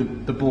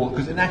the ball,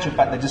 because in actual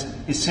fact there just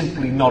is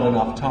simply not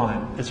enough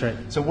time. That's right.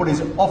 So what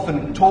is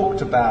often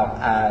talked about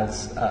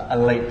as a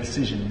late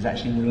decision is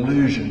actually an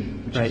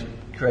illusion, which is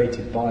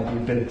created by the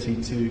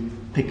ability to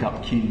pick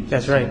up cues.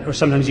 That's right. Or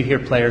sometimes you hear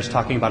players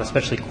talking about,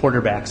 especially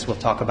quarterbacks, will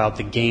talk about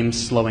the game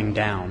slowing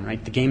down,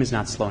 right? The game is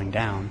not slowing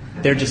down.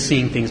 They're just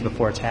seeing things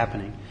before it's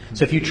happening.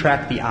 So if you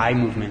track the eye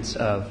movements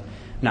of,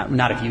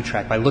 not if you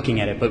track by looking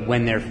at it, but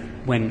when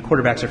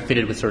quarterbacks are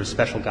fitted with sort of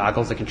special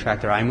goggles that can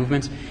track their eye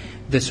movements,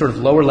 the sort of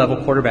lower level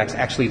quarterbacks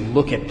actually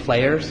look at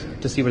players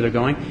to see where they're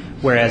going,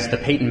 whereas the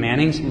Peyton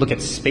Mannings look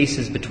at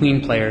spaces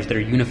between players that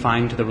are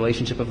unifying to the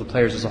relationship of the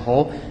players as a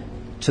whole,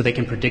 so they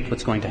can predict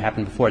what's going to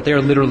happen before it. They're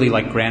literally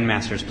like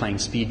grandmasters playing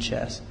speed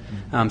chess,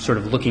 sort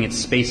of looking at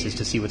spaces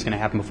to see what's going to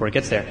happen before it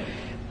gets there.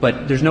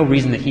 But there's no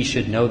reason that he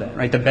should know that,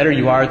 right? The better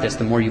you are at this,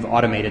 the more you've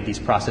automated these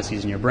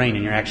processes in your brain,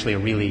 and you're actually a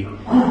really,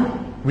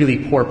 really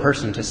poor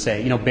person to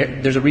say,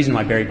 there's a reason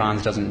why Barry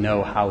Bonds doesn't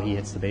know how he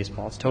hits the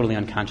baseball. It's a totally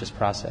unconscious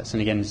process.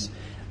 And again,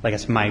 like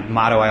it's my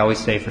motto I always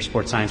say for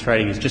sports science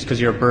writing is just because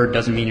you're a bird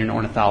doesn't mean you're an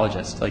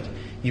ornithologist. Like,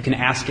 you can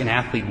ask an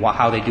athlete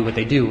how they do what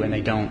they do, and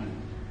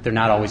they're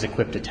not always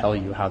equipped to tell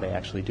you how they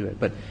actually do it.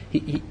 But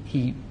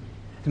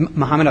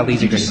Muhammad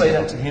Ali's a great example. Could you say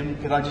that to him?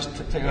 Could I just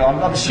take it?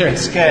 I'm sure.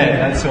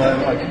 Scared.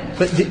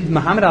 But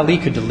Muhammad Ali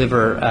could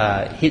deliver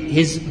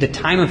the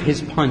time of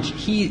his punch.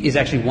 He is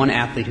actually one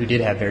athlete who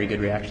did have very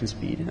good reaction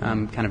speed,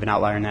 kind of an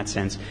outlier in that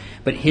sense.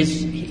 But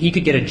he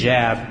could get a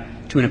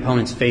jab to an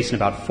opponent's face in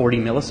about 40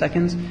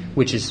 milliseconds,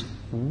 which is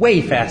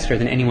way faster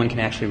than anyone can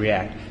actually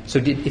react. So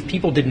if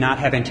people did not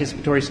have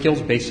anticipatory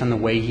skills based on the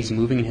way he's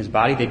moving in his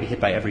body, they'd be hit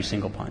by every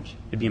single punch.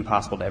 It'd be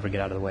impossible to ever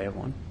get out of the way of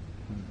one.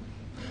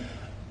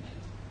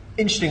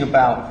 Interesting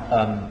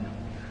about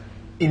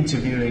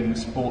interviewing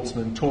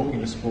sportsmen, talking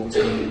to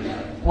sportsmen.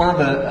 One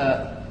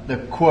of the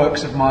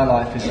quirks of my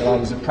life is that I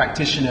was a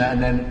practitioner,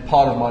 and then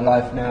part of my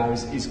life now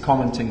is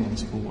commenting on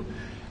sport.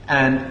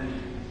 And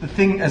the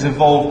thing has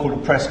evolved called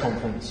a press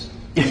conference.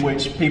 in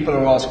which people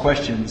are asked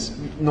questions,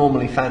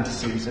 normally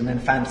fantasies, and then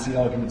fantasy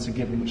arguments are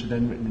given, which are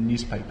then written in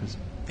newspapers.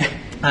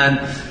 And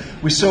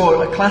we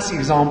saw a classic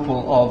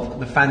example of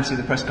the fantasy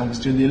of the press conference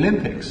during the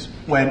Olympics,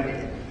 when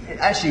it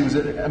actually was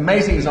an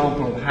amazing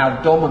example of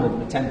how dominant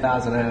the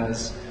 10,000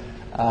 hours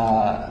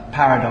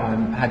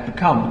paradigm had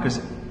become,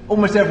 because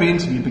almost every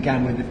interview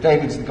began with, if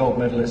David's the gold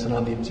medalist and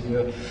I'm the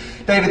interviewer,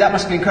 David, that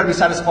must be incredibly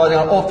satisfying.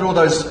 After all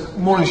those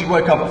mornings you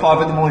woke up at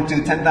 5 in the morning to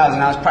do 10,000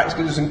 hours practice,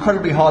 because it was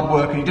incredibly hard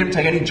work and you didn't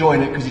take any joy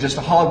in it because you're just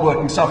a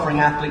hard-working, suffering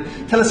athlete.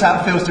 Tell us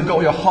how it feels to have got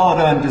all your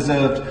hard-earned,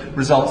 deserved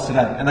results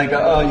today. And they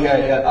go, oh,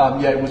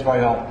 yeah, it was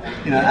very hard.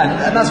 You know,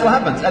 and that's what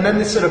happens. And then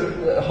this sort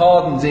of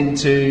hardens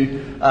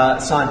into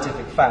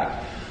scientific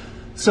fact.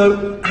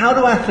 So how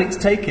do athletes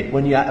take it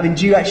when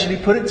do you actually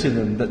put it to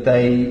them that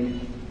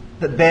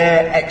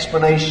their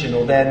explanation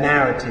or their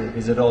narrative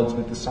is at odds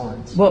with the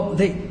science? Well,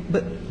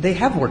 they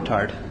have worked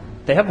hard.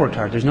 They have worked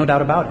hard. There's no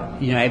doubt about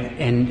it. You know,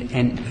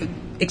 and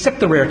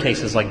except the rare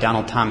cases like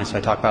Donald Thomas, who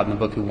I talk about in the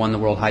book, who won the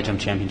World High Jump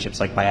Championships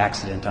like by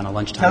accident on a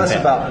lunchtime. Tell us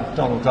about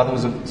Donald. That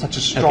was such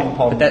a strong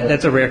part. But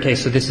that's a rare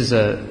case. So this is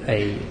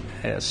a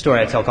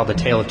story I tell called The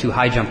Tale of Two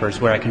High Jumpers,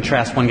 where I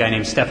contrast one guy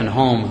named Stephen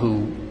Holm,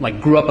 who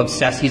grew up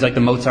obsessed. He's like the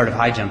Mozart of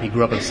high jump. He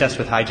grew up obsessed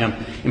with high jump,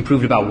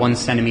 improved about 1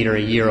 centimeter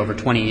a year over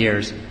 20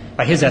 years.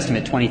 By his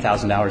estimate,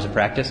 20,000 hours of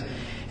practice.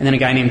 And then a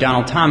guy named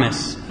Donald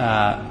Thomas,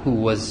 who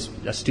was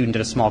a student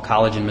at a small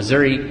college in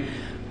Missouri,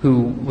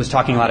 who was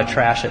talking a lot of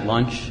trash at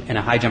lunch, and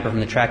a high jumper from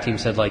the track team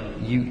said,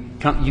 you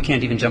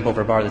can't even jump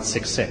over a bar that's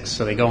 6'6".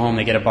 So they go home,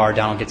 they get a bar,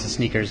 Donald gets his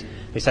sneakers,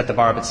 they set the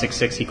bar up at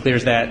 6'6", he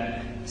clears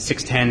that,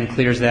 6'10",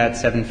 clears that,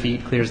 7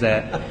 feet, clears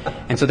that.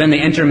 And so then they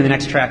enter him in the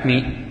next track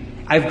meet.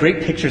 I have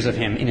great pictures of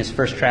him in his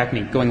first track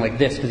meet going like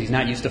this, because he's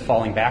not used to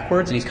falling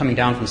backwards, and he's coming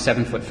down from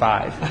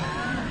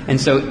 7'5". And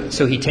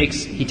so he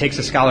takes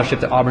a scholarship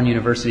to Auburn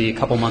University. A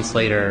couple months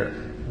later,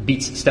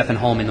 beats Stephen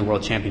Holm in the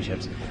World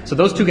Championships. So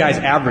those two guys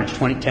averaged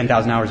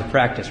 10,000 hours of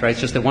practice, right?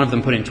 It's just that one of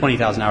them put in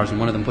 20,000 hours and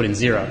one of them put in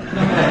 0.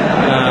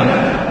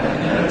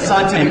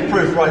 Scientific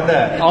proof right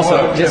there. Also,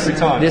 every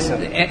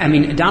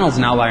time. Donald's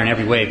an outlier in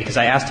every way, because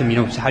I asked him,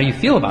 how do you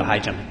feel about high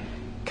jumping?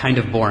 Kind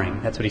of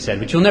boring. That's what he said,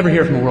 which you'll never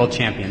hear from a world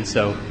champion.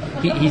 So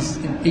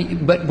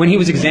but when he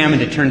was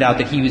examined, it turned out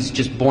that he was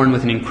just born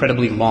with an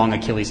incredibly long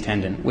Achilles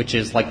tendon, which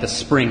is like the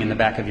spring in the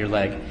back of your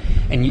leg,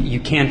 and you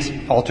can't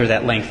alter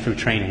that length through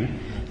training.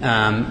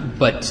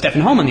 But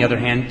Stephen Holm, on the other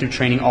hand, through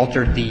training,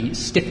 altered the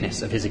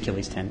stiffness of his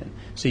Achilles tendon.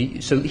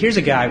 So here's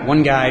a guy,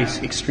 one guy's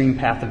extreme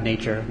path of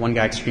nature, one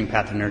guy extreme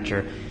path of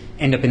nurture,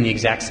 end up in the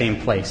exact same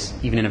place,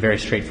 even in a very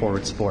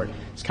straightforward sport.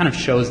 This kind of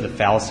shows the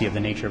fallacy of the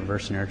nature of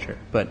versus nurture.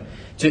 But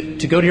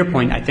to go to your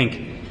point, I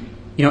think,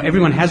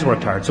 everyone has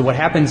worked hard. So what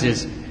happens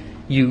is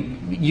you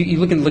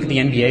look at the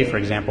NBA, for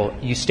example.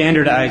 You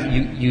standardize,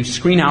 you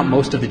screen out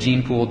most of the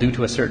gene pool due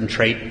to a certain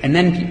trait, and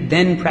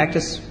then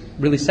practice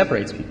really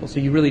separates people. So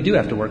you really do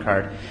have to work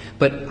hard.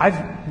 But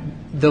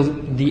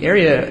the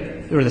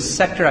area or the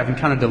sector I've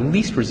encountered the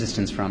least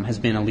resistance from has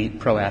been elite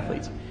pro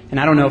athletes. And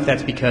I don't know if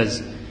that's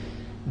because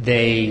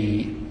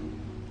they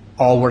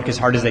all work as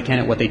hard as they can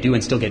at what they do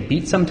and still get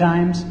beat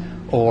sometimes,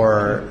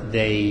 or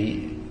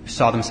they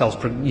saw themselves,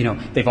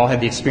 they've all had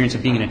the experience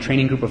of being in a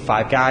training group of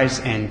 5 guys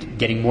and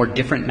getting more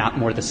different, not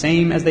more the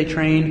same as they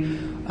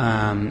train.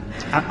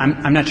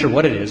 I'm not sure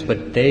what it is,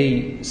 but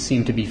they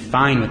seem to be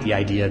fine with the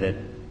idea that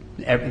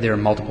there are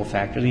multiple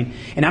factors.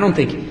 And I don't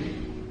think,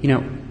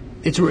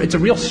 it's a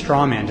real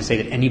straw man to say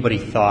that anybody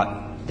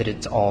thought that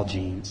it's all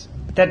genes.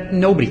 That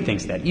nobody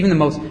thinks that.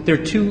 There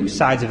are two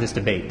sides of this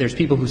debate. There's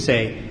people who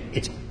say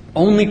it's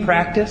only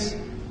practice.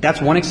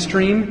 That's one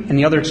extreme, and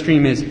the other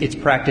extreme is it's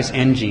practice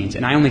and genes.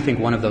 And I only think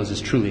one of those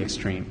is truly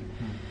extreme.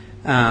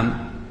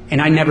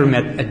 And I never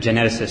met a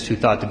geneticist who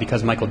thought that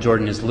because Michael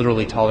Jordan is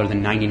literally taller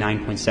than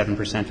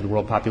 99.7% of the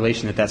world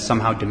population, that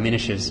somehow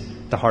diminishes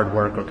the hard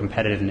work or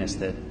competitiveness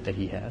that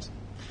he has.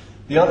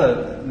 The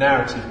other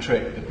narrative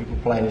trick that people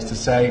play is to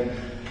say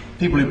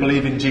people who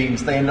believe in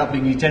genes, they end up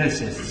being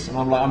eugenicists. And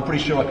I'm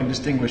pretty sure I can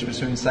distinguish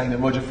between saying that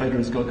Roger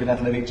Federer's got good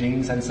athletic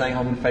genes and saying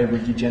I'm in favour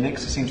of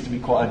eugenics. It seems to be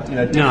quite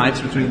a difference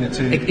between the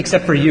two.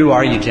 Except for you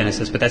are a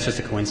eugenicist, but that's just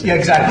a coincidence. Yeah,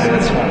 exactly.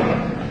 That's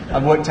right.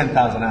 I've worked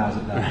 10,000 hours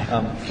at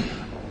that.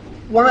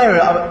 One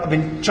area I've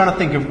been trying to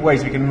think of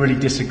ways we can really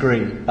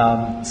disagree.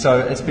 So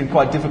it's been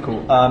quite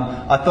difficult.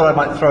 I thought I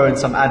might throw in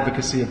some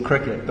advocacy of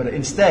cricket, but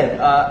instead,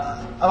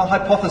 a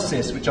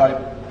hypothesis which I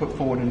put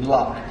forward in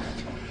luck.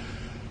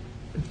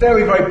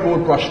 Very, very broad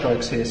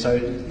brushstrokes here, so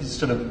it's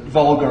sort of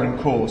vulgar and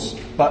coarse.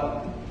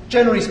 But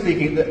generally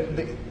speaking,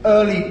 the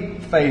early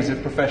phase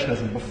of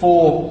professionalism,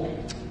 before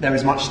there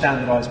is much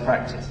standardised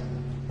practice,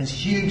 there's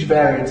huge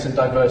variance and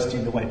diversity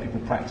in the way people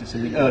practice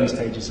in the early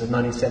stages of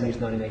 1970s,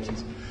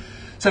 1980s.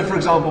 So, for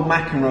example,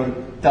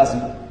 McEnroe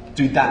doesn't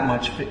do that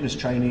much fitness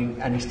training,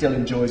 and he still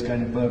enjoys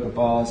going to burger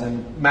bars.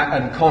 And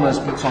Connors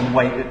puts on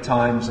weight at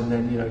times, and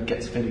then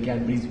gets fit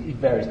again. But he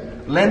varies.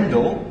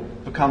 Lendl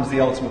becomes the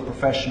ultimate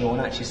professional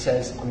and actually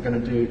says, "I'm going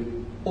to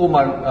do all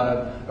my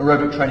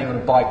aerobic training on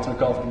a bike to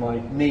look after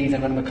my knees. I'm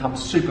going to become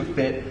super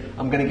fit.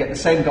 I'm going to get the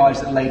same guys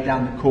that laid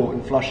down the court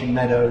in Flushing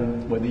Meadow,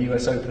 where the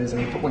US Open is,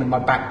 and put one in my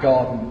back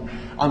garden.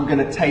 I'm going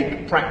to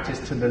take practice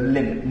to the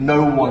limit.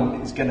 No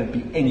one is going to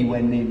be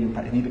anywhere near me in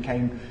practice. He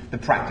became the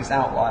practice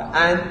outlier.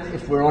 And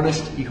if we're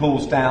honest, he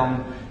hauls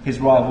down his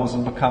rivals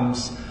and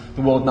becomes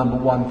the world number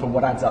one for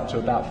what adds up to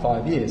about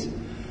 5 years.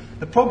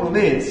 The problem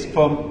is,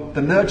 from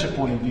the nurture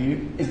point of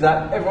view, is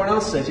that everyone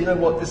else says, you know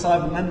what, this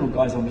Ivan Lendl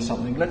guy's onto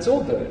something, let's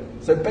all do it.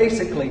 So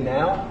basically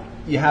now,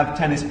 you have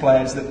tennis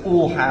players that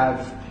all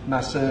have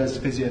masseurs,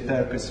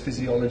 physiotherapists,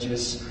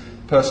 physiologists,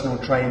 personal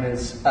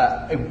trainers,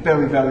 a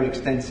very, very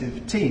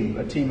extensive team,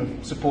 a team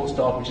of support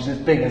staff which is as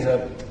big as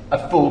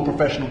a full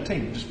professional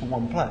team, just for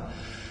one player.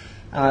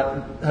 I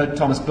heard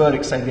Thomas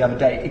Burdick say the other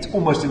day, it's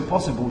almost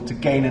impossible to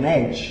gain an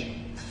edge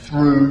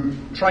through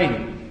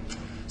training.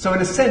 So in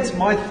a sense,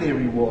 my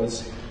theory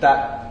was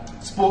that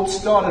sports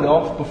started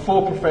off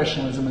before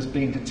professionalism as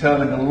being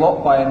determined a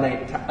lot by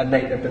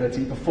innate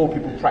ability, before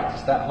people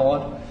practiced that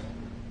hard.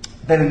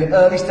 Then in the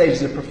early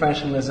stages of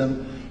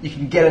professionalism, you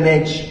can get an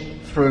edge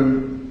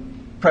through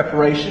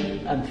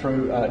preparation and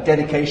through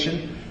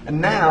dedication. And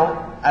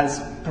now,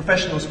 as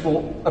professional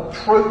sport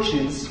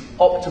approaches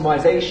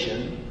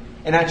optimization,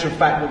 in actual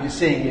fact what you're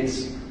seeing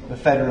is the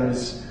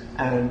Federers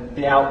and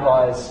the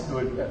outliers who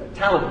are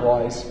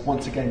talent-wise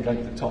once again going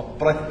to the top.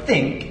 But I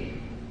think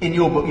in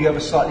your book you have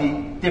a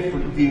slightly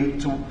different view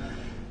to,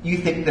 you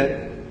think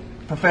that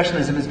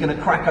professionalism is going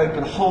to crack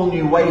open whole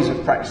new ways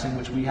of practicing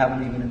which we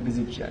haven't even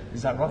envisaged yet.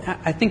 Is that right?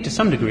 I think to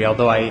some degree,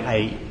 although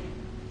I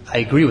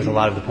agree with a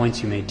lot of the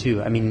points you made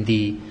too. I mean,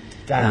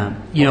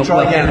 We'll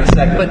try again in a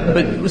second.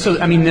 But so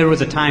I mean, there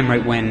was a time,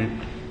 right,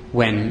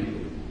 when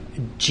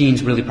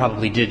genes really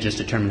probably did just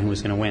determine who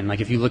was going to win. Like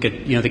if you look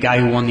at the guy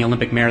who won the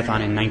Olympic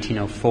marathon in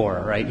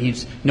 1904,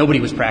 right? Nobody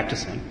was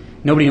practicing.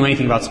 Nobody knew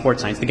anything about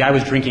sports science. The guy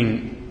was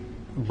drinking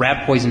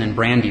rat poison and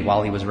brandy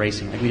while he was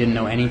racing. Like we didn't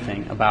know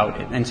anything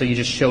about it, and so you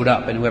just showed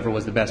up, and whoever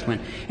was the best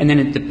went. And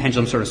then the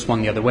pendulum sort of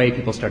swung the other way.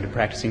 People started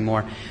practicing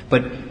more.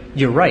 But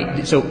you're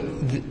right. So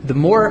the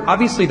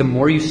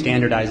more you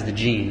standardize the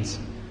genes,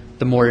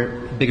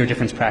 the bigger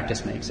difference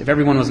practice makes. If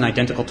everyone was an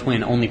identical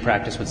twin, only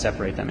practice would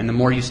separate them. And the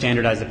more you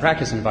standardize the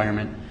practice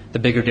environment, the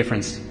bigger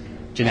difference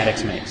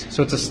genetics makes.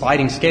 So it's a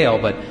sliding scale,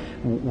 but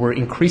we're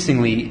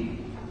increasingly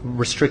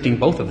restricting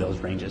both of those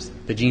ranges,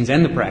 the genes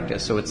and the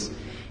practice. So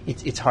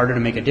it's harder to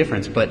make a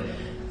difference. But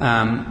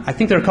I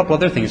think there are a couple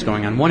other things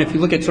going on. One, if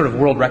you look at sort of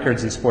world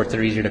records in sports that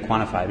are easier to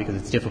quantify because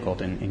it's difficult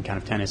in kind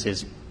of tennis,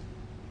 is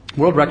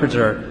world records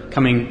are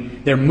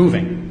coming, they're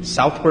moving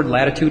southward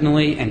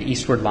latitudinally and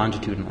eastward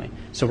longitudinally.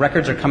 So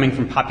records are coming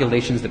from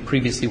populations that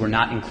previously were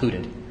not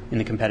included in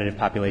the competitive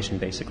population,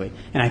 basically.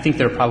 And I think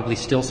there are probably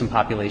still some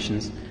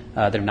populations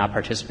that have not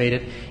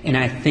participated. And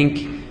I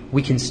think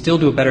we can still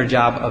do a better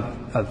job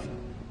of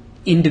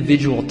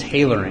individual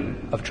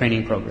tailoring of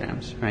training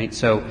programs, right?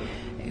 So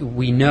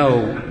we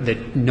know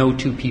that no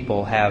two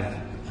people have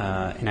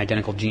an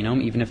identical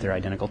genome, even if they're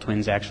identical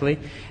twins, actually.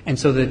 And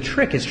so the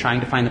trick is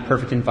trying to find the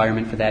perfect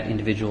environment for that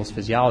individual's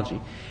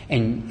physiology.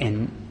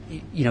 And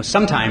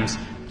sometimes,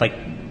 like,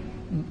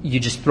 you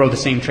just throw the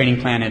same training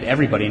plan at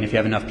everybody, and if you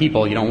have enough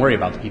people, you don't worry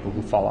about the people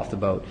who fall off the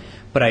boat.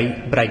 But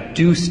I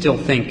do still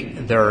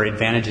think there are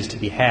advantages to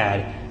be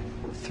had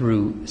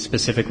through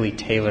specifically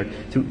tailored,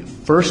 through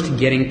first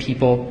getting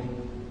people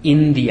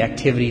in the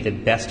activity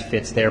that best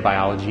fits their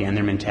biology and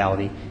their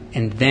mentality,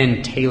 and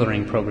then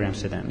tailoring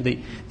programs to them.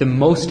 The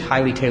most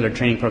highly tailored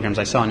training programs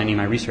I saw in any of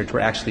my research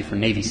were actually for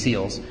Navy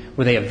SEALs,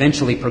 where they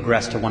eventually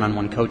progressed to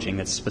one-on-one coaching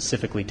that's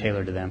specifically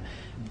tailored to them.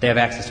 They have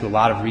access to a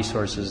lot of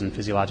resources and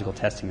physiological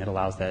testing that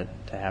allows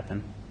that to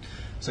happen.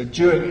 So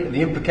during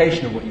the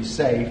implication of what you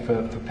say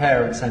for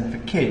parents and for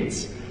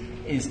kids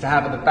is to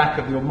have at the back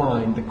of your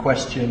mind the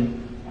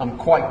question, I'm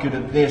quite good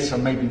at this, I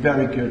may be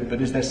very good, but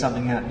is there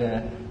something out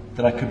there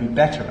that I could be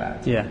better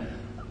at? Yeah.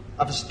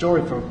 I have a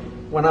story from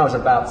when I was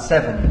about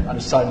 7. I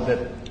decided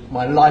that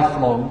my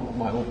lifelong,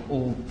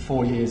 all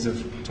 4 years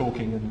of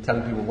talking and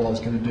telling people what I was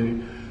going to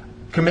do,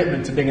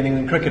 commitment to being an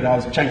England cricketer, I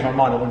was changing my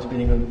mind, I wanted to be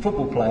an England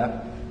football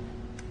player.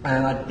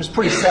 And I was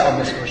pretty set on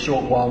this for a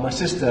short while. My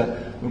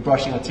sister, we were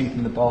brushing our teeth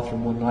in the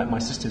bathroom one night, my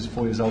sister's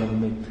 4 years older than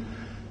me,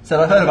 said,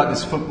 I heard about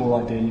this football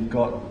idea you've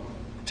got,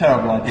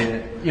 terrible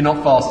idea, you're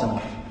not fast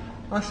enough.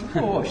 And I said,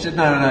 oh, she said,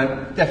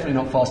 no, definitely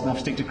not fast enough,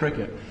 stick to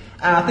cricket.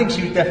 And I think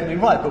she was definitely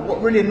right, but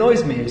what really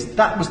annoys me is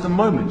that was the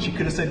moment. She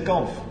could have said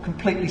golf,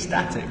 completely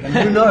static. And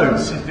who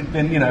knows, if it'd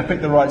been,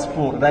 picked the right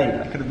sport at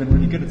 8, I could have been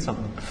really good at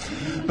something.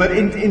 But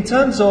in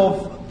terms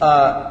of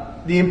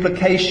the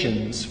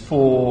implications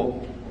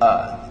for,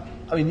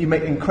 you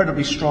make an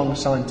incredibly strong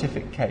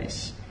scientific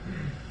case.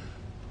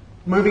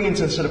 Moving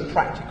into the sort of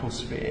practical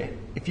sphere,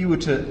 if you were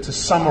to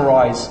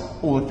summarise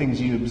all the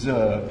things you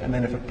observed, and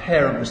then if a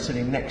parent was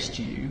sitting next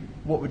to you,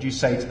 what would you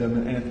say to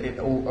them,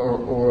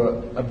 or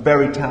a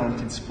very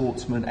talented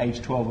sportsman,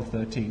 age 12 or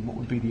 13, what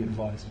would be the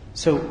advice?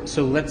 So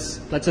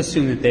let's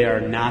assume that they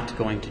are not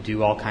going to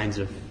do all kinds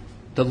of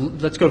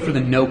let's go for the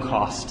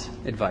no-cost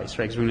advice,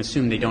 right? Because we're going to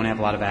assume they don't have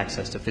a lot of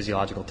access to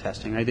physiological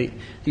testing, right? The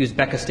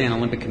Uzbekistan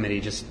Olympic Committee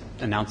just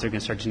announced they're going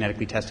to start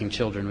genetically testing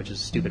children, which is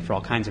stupid for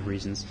all kinds of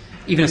reasons,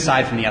 even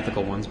aside from the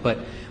ethical ones. But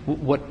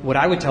what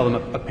I would tell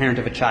them, a parent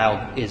of a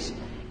child,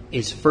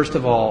 is first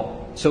of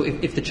all, so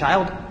if the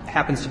child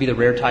happens to be the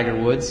rare Tiger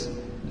Woods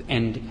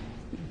and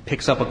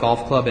picks up a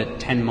golf club at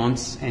 10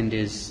 months and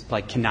is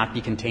cannot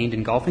be contained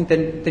in golfing,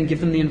 then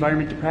give them the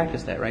environment to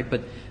practice that, right?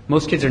 But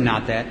most kids are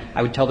not that.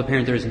 I would tell the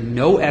parent there is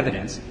no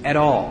evidence at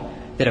all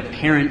that a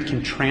parent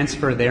can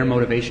transfer their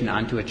motivation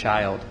onto a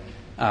child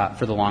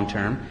for the long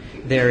term.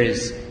 There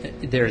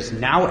is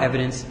now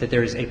evidence that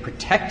there is a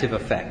protective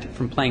effect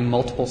from playing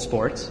multiple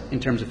sports in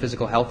terms of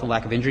physical health and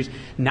lack of injuries,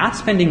 not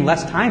spending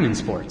less time in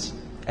sports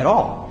at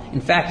all.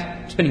 In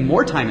fact, spending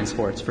more time in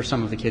sports for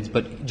some of the kids,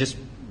 but just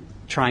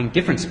trying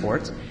different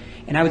sports.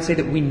 And I would say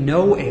that we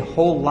know a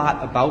whole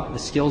lot about the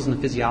skills and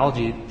the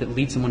physiology that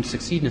lead someone to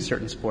succeed in a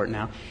certain sport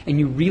now, and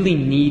you really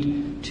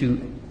need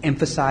to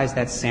emphasize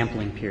that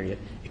sampling period.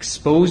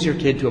 Expose your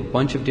kid to a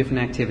bunch of different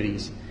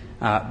activities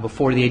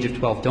before the age of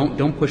 12.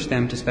 Don't push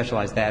them to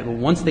specialize that. But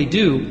once they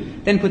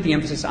do, then put the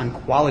emphasis on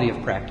quality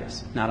of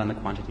practice, not on the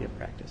quantity of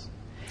practice.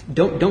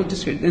 Don't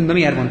discourage. And let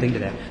me add one thing to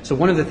that. So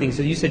one of the things,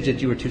 so you said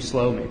that you were too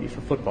slow maybe for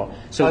football.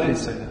 So I didn't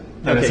say that.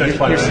 No, okay,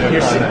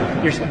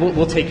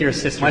 we'll take your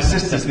assistant. My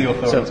sister's the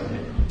authority. So,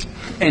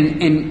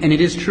 and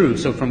it is true.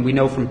 So we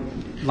know from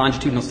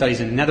longitudinal studies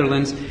in the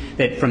Netherlands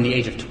that from the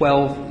age of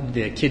 12,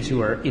 the kids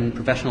who are in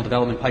professional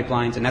development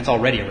pipelines, and that's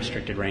already a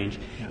restricted range,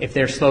 if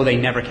they're slow, they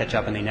never catch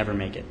up and they never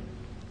make it.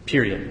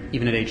 Period.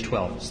 Even at age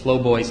 12.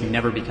 Slow boys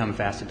never become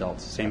fast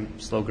adults. Same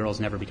slow girls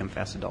never become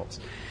fast adults.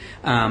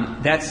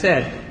 That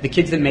said, the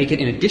kids that make it,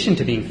 in addition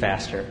to being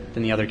faster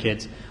than the other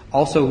kids,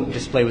 also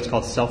display what's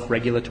called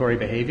self-regulatory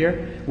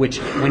behavior, which,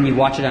 when you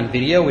watch it on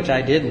video, which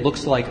I did,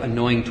 looks like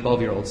annoying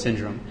 12-year-old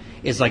syndrome.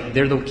 It's like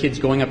they're the kids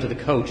going up to the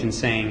coach and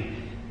saying,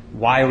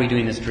 why are we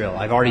doing this drill?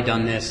 I've already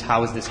done this.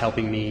 How is this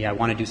helping me? I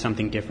want to do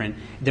something different.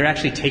 They're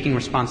actually taking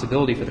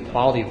responsibility for the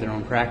quality of their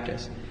own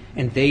practice.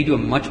 And they do a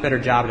much better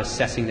job at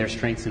assessing their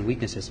strengths and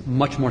weaknesses,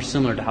 much more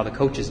similar to how the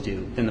coaches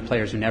do than the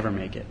players who never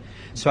make it.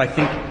 So I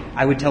think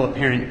I would tell a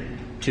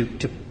parent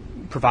to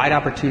provide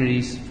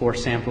opportunities for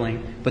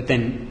sampling, but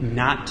then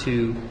not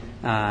to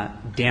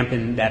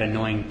dampen that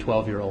annoying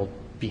 12-year-old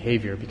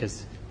behavior,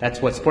 because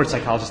that's what sports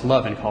psychologists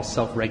love and call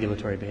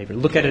self-regulatory behavior.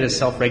 Look at it as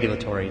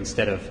self-regulatory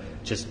instead of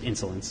just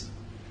insolence.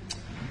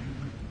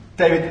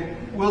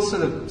 David, we'll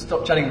sort of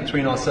stop chatting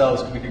between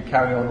ourselves because we could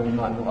carry on all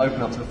night and we'll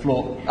open up to the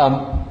floor.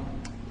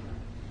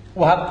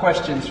 We'll have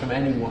questions from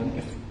anyone.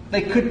 If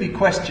they could be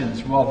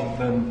questions rather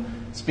than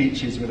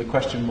speeches with a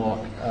question mark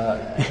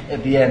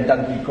at the end, that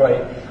would be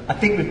great. I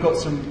think we've got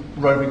some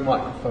roving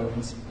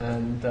microphones,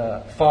 and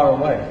far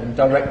away, and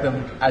direct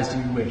them as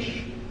you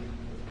wish.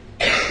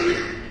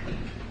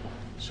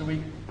 Shall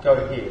we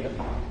go here?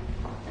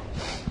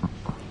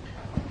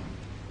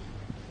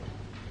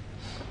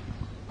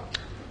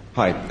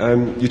 Hi.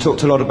 You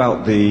talked a lot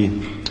about the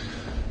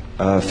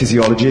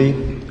physiology,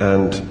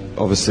 and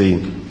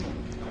obviously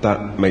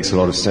that makes a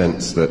lot of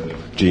sense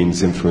that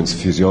genes influence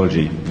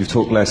physiology. You've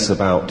talked less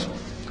about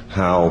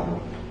how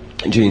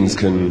genes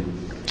can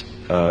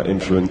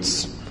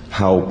influence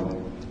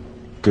how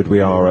good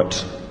we are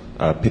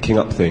at picking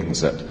up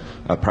things, at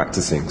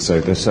practicing. So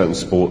there's certain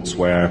sports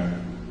where,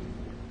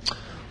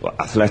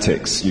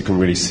 athletics, you can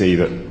really see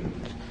that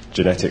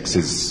genetics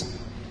is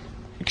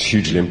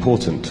hugely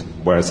important,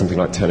 whereas something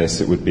like tennis,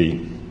 it would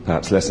be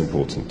perhaps less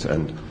important,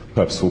 and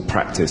purposeful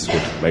practice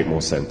would make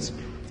more sense.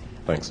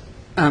 Thanks.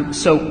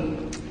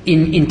 So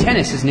in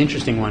tennis is an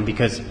interesting one,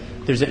 because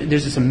there's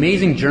this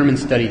amazing German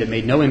study that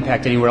made no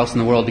impact anywhere else in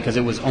the world because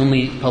it was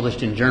only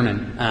published in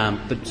German.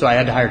 So I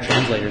had to hire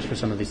translators for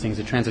some of these things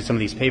to translate some of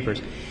these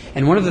papers.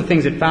 And one of the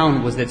things it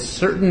found was that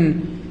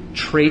certain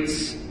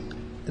traits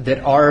that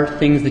are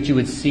things that you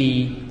would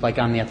see like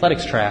on the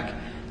athletics track,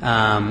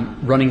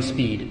 running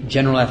speed,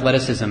 general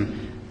athleticism,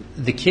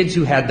 the kids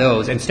who had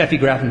those, and Steffi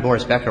Graf and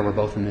Boris Becker were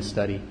both in this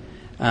study,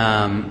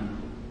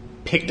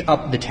 picked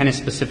up the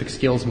tennis-specific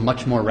skills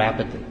much more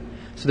rapidly.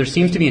 So there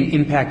seems to be an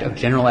impact of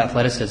general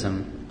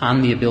athleticism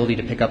on the ability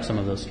to pick up some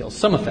of those skills.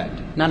 Some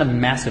effect, not a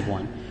massive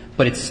one,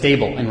 but it's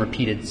stable and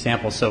repeated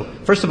samples. So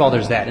first of all,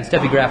 there's that. And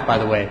Steffi Graf, by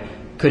the way,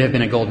 could have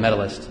been a gold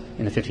medalist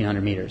in the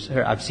 1,500 meters.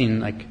 I've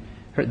seen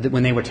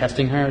when they were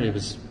testing her, it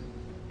was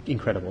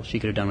incredible. She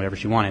could have done whatever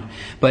she wanted.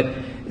 But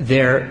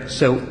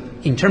so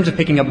in terms of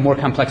picking up more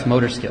complex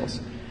motor skills,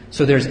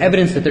 so there's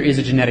evidence that there is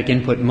a genetic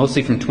input,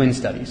 mostly from twin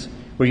studies,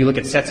 where you look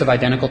at sets of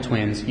identical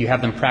twins, you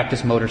have them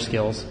practice motor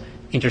skills,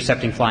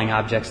 intercepting flying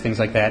objects, things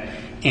like that,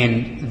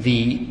 and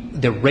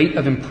the rate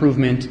of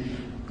improvement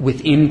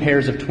within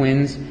pairs of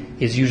twins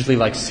is usually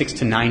like 6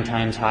 to 9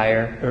 times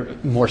higher,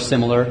 or more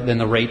similar than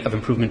the rate of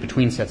improvement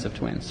between sets of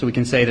twins. So we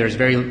can say there's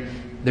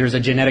a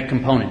genetic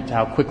component to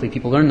how quickly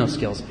people learn those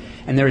skills.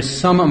 And there is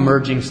some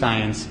emerging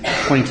science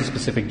pointing to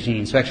specific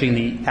genes. So actually in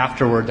the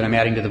afterword that I'm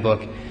adding to the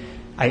book,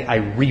 I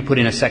re-put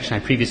in a section I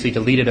previously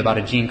deleted about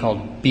a gene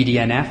called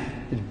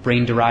BDNF,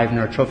 brain-derived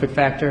neurotrophic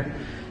factor.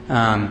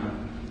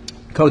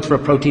 codes for a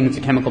protein that's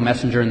a chemical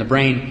messenger in the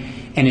brain.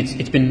 And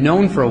it's been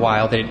known for a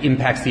while that it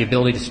impacts the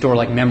ability to store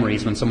like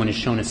memories when someone is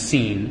shown a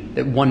scene,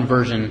 that one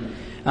version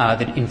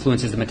that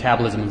influences the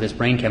metabolism of this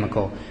brain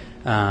chemical.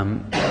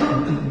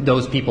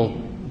 Those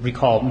people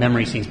recall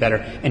memory scenes better.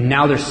 And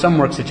now there's some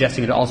work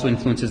suggesting it also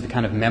influences the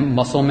kind of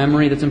muscle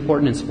memory that's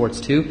important in sports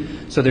too.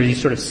 So there's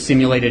these sort of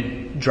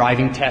simulated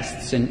driving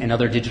tests and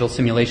other digital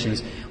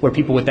simulations where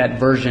people with that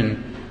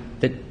version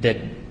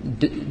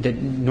that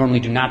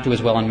normally do not do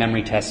as well on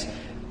memory tests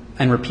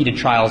and repeated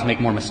trials make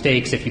more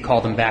mistakes. If you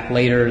call them back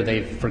later,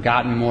 they've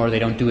forgotten more, they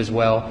don't do as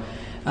well.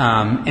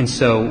 And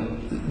so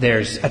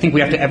I think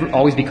we have to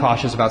always be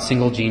cautious about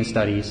single gene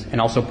studies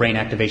and also brain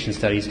activation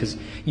studies, because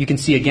you can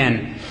see,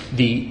 again,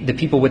 the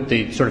people with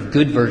the sort of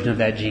good version of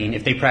that gene,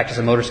 if they practice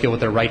a motor skill with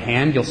their right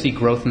hand, you'll see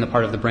growth in the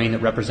part of the brain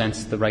that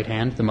represents the right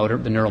hand,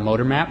 the neural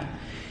motor map,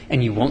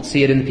 and you won't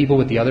see it in the people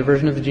with the other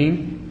version of the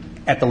gene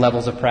at the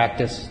levels of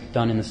practice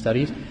done in the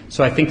studies.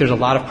 So I think there's a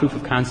lot of proof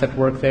of concept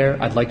work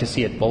there. I'd like to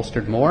see it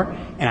bolstered more,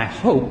 and I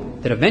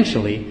hope that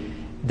eventually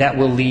that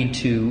will lead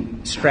to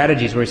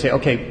strategies where we say,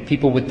 okay,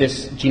 people with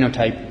this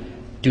genotype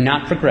do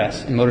not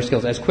progress in motor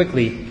skills as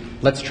quickly.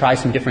 Let's try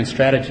some different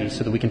strategies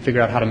so that we can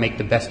figure out how to make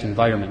the best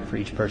environment for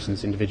each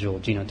person's individual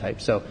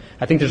genotype. So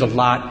I think there's a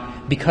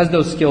lot, because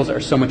those skills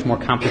are so much more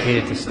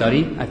complicated to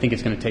study, I think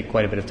it's going to take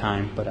quite a bit of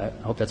time, but I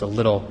hope that's a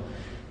little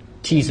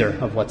teaser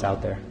of what's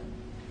out there.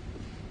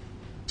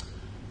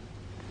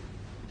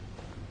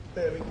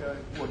 There we go.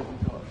 What have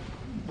we got?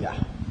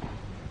 Yeah.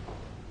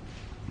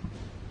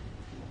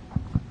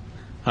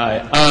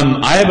 Hi.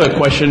 I have a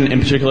question in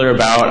particular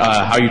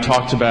about how you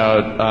talked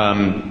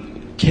about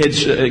kids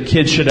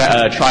should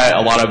try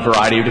a lot of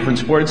variety of different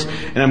sports,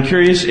 and I'm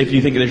curious if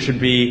you think there should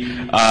be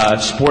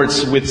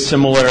sports with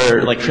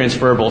similar like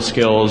transferable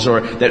skills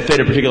or that fit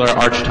a particular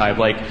archetype.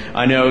 Like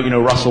I know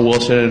Russell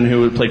Wilson,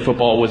 who played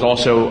football, was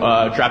also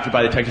drafted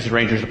by the Texas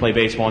Rangers to play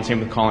baseball, and same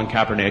with Colin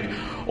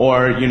Kaepernick.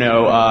 Or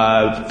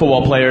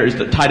football players,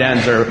 the tight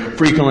ends are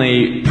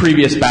frequently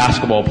previous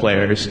basketball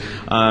players,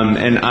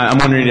 and I'm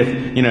wondering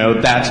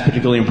if that's a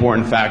particularly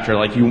important factor.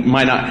 Like you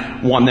might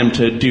not want them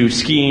to do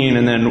skiing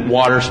and then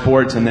water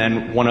sports and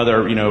then one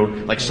other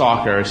like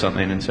soccer or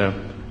something. And so,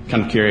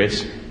 kind of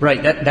curious.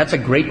 Right, that's a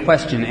great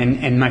question,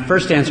 and my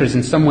first answer is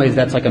in some ways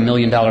that's like $1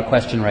 million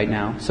question right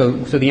now. So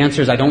the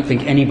answer is I don't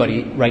think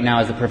anybody right now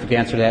has the perfect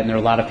answer to that, and there are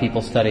a lot of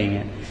people studying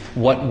it.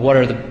 What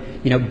are the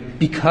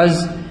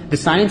because the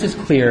science is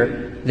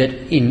clear that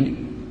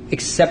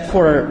except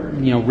for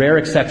rare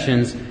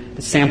exceptions,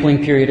 the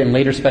sampling period and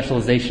later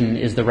specialization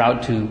is the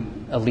route to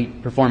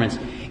elite performance.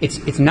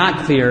 It's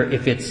not clear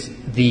if it's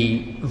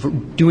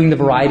doing the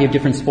variety of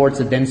different sports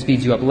that then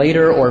speeds you up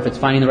later, or if it's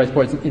finding the right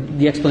sports.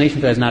 The explanation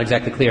for that is not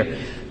exactly clear.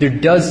 There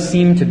does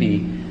seem to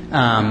be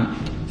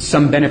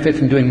some benefit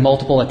from doing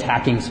multiple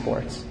attacking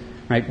sports,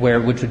 right?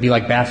 Which would be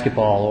like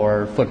basketball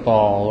or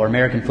football or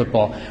American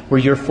football, where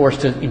you're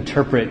forced to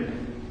interpret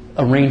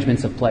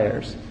arrangements of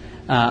players.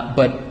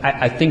 But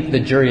I think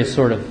the jury is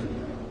sort of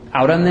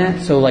out on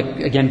that. So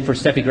like again for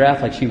Steffi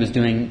Graf, like she was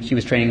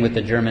training with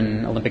the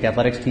German Olympic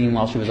athletics team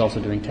while she was also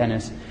doing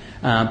tennis.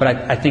 But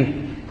I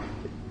think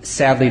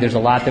sadly there's a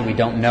lot that we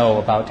don't know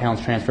about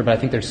talent transfer, but I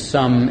think there's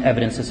some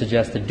evidence to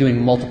suggest that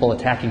doing multiple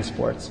attacking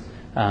sports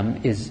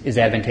is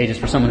advantageous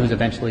for someone who's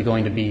eventually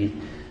going to be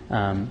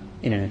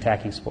in an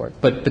attacking sport.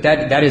 But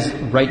that is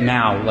right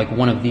now like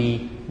one of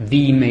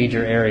the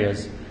major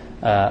areas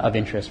of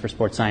interest for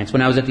sports science.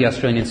 When I was at the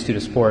Australian Institute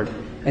of Sport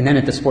and then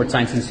at the Sports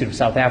Science Institute of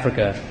South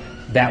Africa,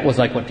 that was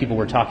like what people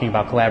were talking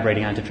about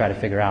collaborating on to try to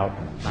figure out,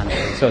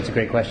 honestly. So it's a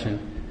great question.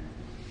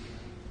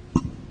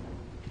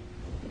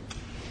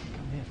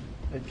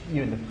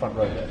 You in the front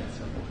row there.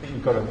 So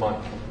you've got a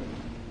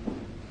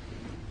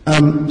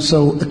mic.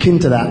 So akin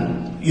to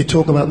that, you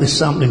talk about this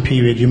sampling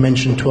period. You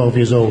mentioned 12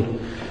 years old.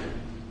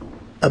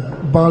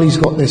 Bali's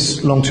got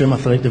this long-term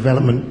athletic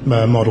development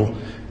model.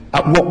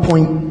 At what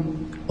point,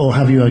 or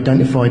have you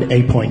identified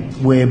a point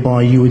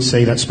whereby you would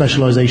say that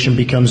specialization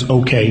becomes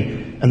okay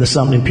and the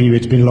sampling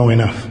period's been long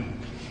enough?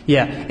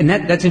 Yeah, and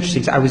that's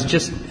interesting. So I was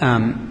just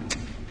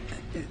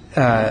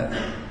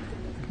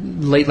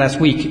late last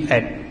week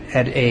at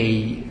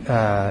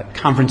a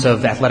conference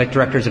of athletic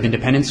directors of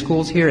independent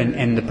schools here,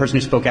 and the person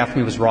who spoke after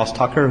me was Ross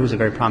Tucker, who's a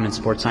very prominent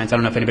sports science. I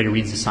don't know if anybody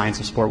reads the Science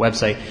of Sport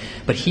website,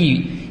 but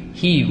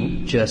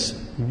he just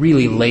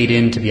really laid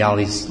into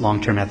Bialy's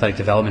long-term athletic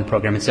development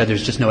program and said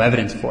there's just no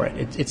evidence for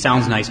it. It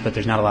sounds nice, but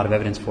there's not a lot of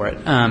evidence for it.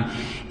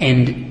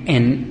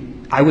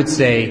 And I would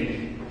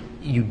say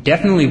you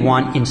definitely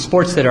want, in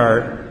sports that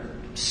are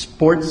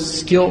sports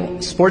skill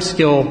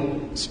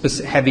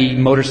heavy,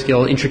 motor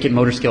skill, intricate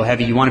motor skill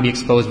heavy, you want to be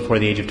exposed before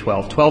the age of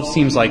 12. 12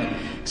 seems like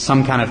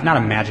some kind of, not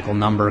a magical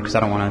number, because I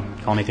don't want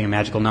to call anything a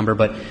magical number,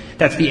 but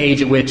that's the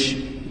age at which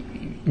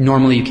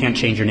normally you can't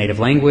change your native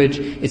language.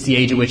 It's the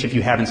age at which if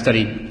you haven't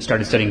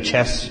started studying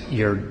chess,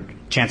 your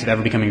chance of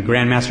ever becoming a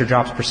grandmaster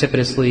drops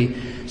precipitously.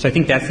 So I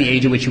think that's the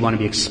age at which you want to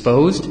be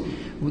exposed.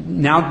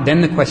 Now,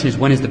 then the question is,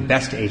 when is the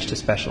best age to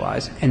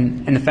specialize?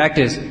 And the fact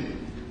is,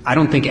 I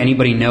don't think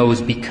anybody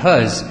knows,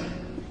 because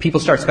people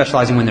start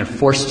specializing when they're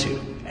forced to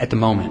at the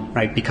moment,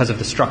 right, because of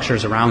the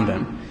structures around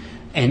them.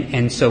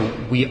 And so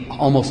we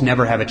almost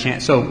never have a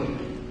chance. So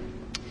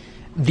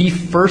the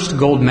first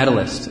gold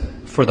medalist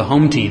for the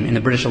home team in the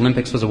British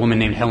Olympics was a woman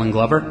named Helen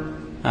Glover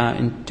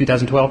in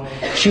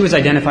 2012. She was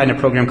identified in a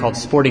program called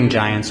Sporting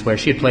Giants, where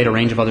she had played a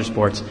range of other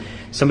sports.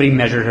 Somebody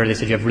measured her. They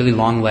said, you have really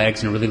long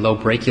legs and a really low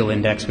brachial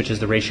index, which is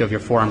the ratio of your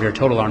forearm to your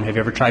total arm. Have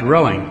you ever tried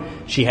rowing?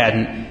 She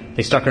hadn't.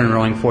 They stuck her in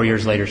rowing. 4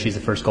 years later, she's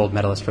the first gold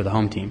medalist for the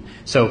home team.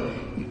 So,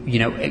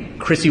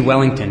 Chrissy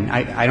Wellington,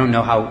 I don't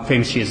know how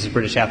famous she is as a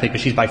British athlete,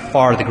 but she's by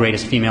far the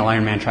greatest female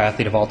Ironman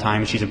triathlete of all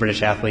time. She's a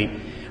British athlete,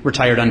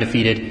 retired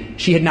undefeated.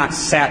 She had not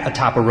sat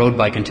atop a road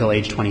bike until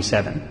age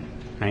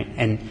 27, right?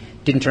 And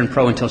didn't turn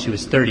pro until she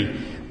was 30.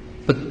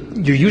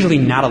 But you're usually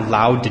not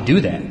allowed to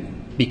do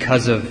that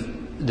because of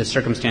the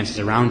circumstances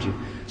around you.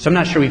 So I'm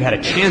not sure we've had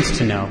a chance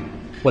to know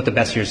what the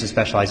best years to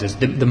specialize is.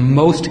 The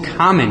most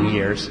common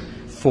years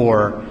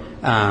for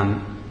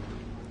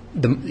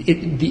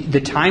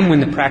the time when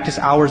the practice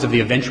hours of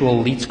the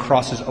eventual elites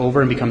crosses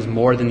over and becomes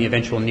more than the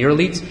eventual near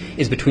elites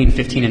is between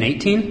 15 and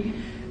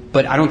 18.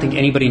 But I don't think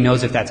anybody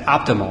knows if that's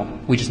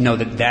optimal. We just know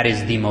that that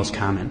is the most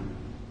common.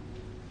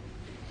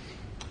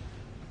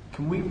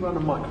 Can we run a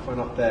microphone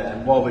up there?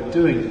 And while we're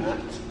doing that,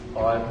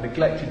 I've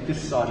neglected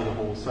this side of the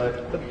hall. So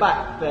at the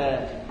back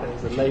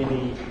there's a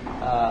lady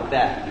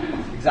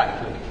there.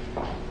 Exactly.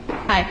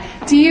 Hi.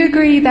 Do you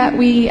agree that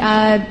we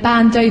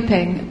ban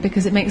doping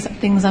because it makes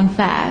things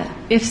unfair?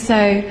 If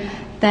so,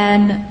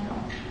 then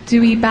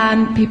do we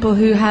ban people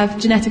who have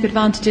genetic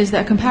advantages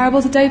that are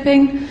comparable to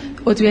doping?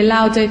 Or do we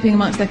allow doping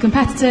amongst their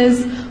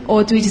competitors?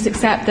 Or do we just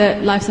accept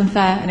that life's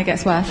unfair and it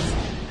gets worse?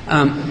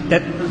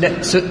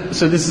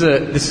 So this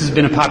has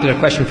been a popular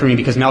question for me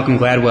because Malcolm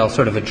Gladwell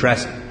sort of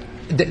addressed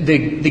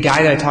the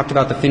guy that I talked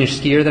about, the Finnish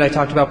skier that I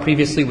talked about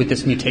previously, with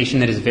this mutation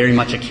that is very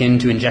much akin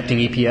to injecting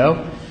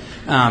EPO.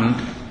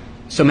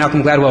 So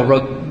Malcolm Gladwell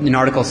wrote an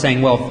article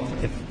saying, well,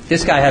 if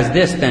this guy has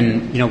this,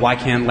 then why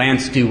can't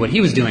Lance do what he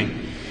was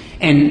doing?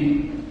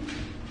 And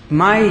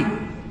my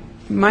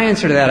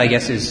answer to that, I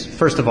guess, is,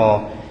 first of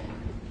all,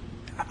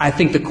 I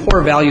think the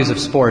core values of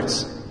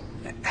sports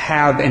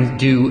have and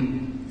do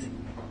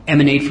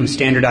emanate from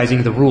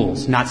standardizing the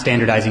rules, not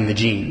standardizing the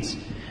genes,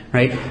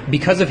 right?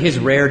 Because of his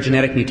rare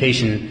genetic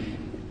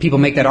mutation, people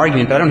make that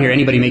argument, but I don't hear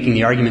anybody making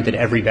the argument that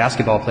every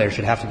basketball player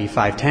should have to be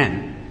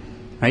 5'10",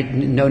 right?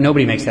 No,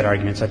 nobody makes that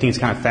argument, so I think it's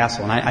kind of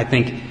facile. And I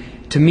think,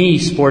 to me,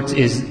 sports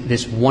is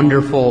this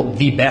wonderful,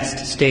 the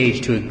best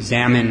stage to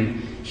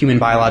examine human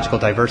biological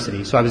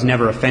diversity. So I was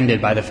never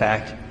offended by the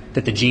fact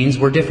that the genes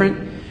were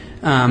different.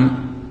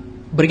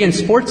 But again,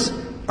 sports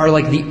are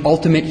like the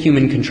ultimate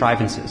human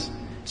contrivances.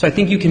 So I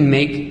think you can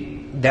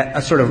make that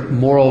a sort of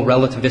moral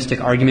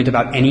relativistic argument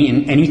about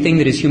anything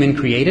that is human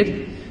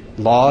created,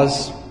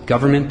 laws,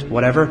 government,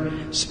 whatever,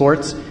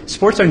 sports.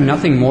 Sports are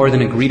nothing more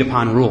than agreed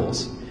upon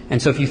rules. And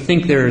so if you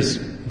think there's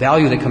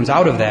value that comes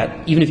out of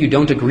that, even if you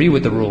don't agree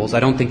with the rules, I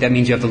don't think that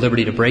means you have the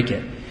liberty to break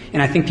it.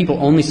 And I think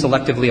people only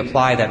selectively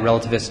apply that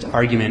relativist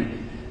argument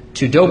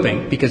to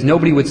doping, because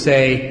nobody would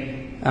say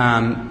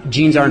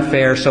genes aren't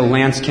fair, so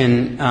Lance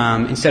can,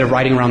 instead of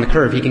riding around the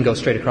curve, he can go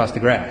straight across the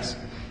grass.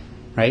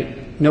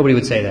 Right? Nobody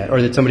would say that.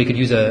 Or that somebody could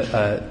use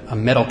a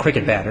metal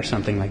cricket bat or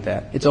something like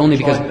that. It's only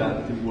because...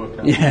 That didn't work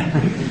out. Yeah.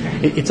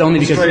 It's only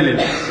because...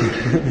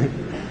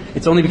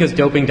 It's only because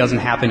doping doesn't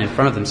happen in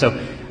front of them. So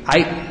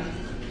I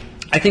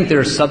think there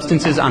are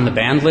substances on the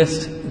banned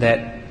list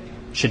that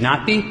should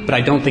not be, but I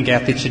don't think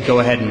athletes should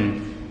go ahead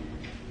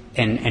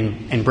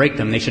and break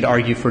them. They should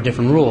argue for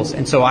different rules.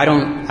 And so I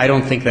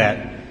don't think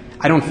that...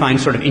 I don't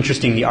find sort of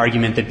interesting the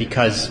argument that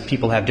because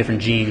people have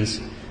different genes,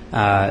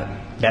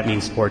 that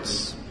means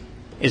sports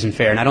isn't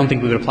fair. And I don't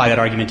think we would apply that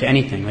argument to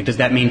anything. Like, does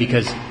that mean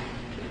because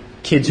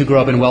kids who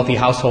grow up in wealthy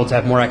households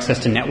have more access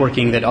to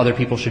networking that other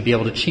people should be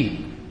able to cheat?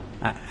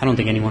 I don't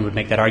think anyone would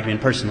make that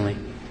argument personally.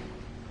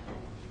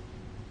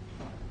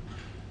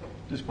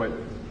 Just wait a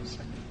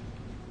second.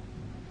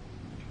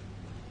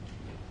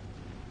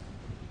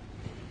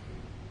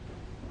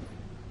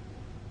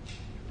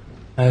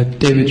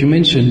 David, you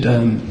mentioned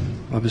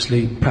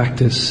obviously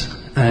practice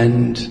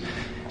and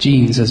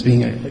genes as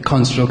being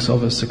constructs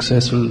of a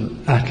successful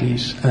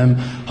athlete.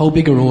 How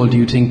big a role do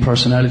you think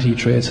personality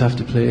traits have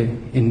to play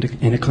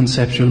in a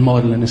conceptual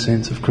model, in a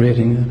sense, of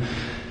creating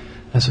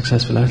a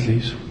successful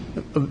athlete?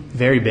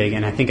 Very big,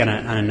 and I think on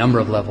a number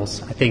of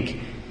levels. I think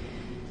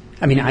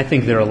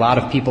there are a lot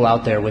of people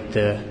out there with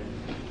the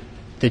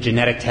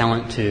genetic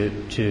talent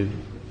to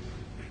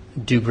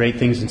do great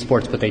things in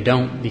sports, but they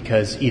don't,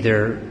 because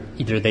either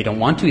they don't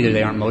want to, either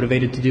they aren't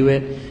motivated to do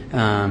it.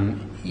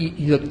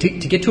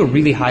 To get to a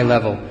really high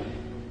level,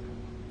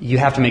 you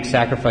have to make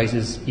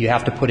sacrifices. You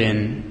have to put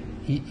in.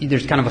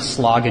 There's kind of a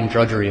slog and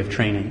drudgery of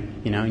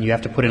training, and you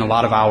have to put in a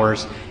lot of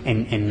hours.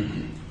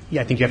 And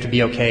I think you have to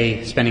be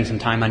okay spending some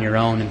time on your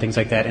own and things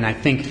like that. And I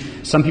think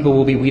some people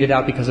will be weeded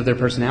out because of their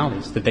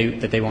personalities, that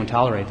they won't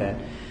tolerate that.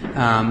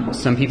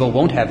 Some people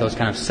won't have those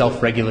kind of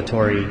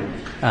self-regulatory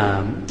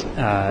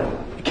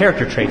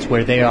character traits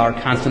where they are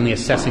constantly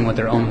assessing what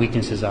their own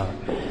weaknesses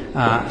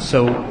are.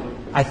 So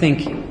I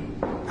think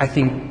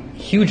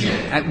hugely.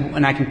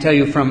 And I can tell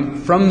you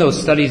from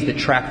those studies that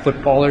track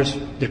footballers,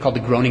 they're called the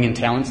Groaning and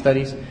Talent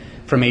studies,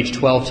 from age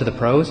 12 to the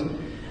pros,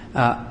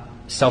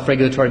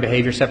 self-regulatory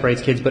behavior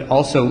separates kids, but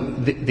also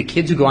the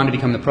kids who go on to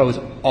become the pros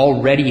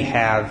already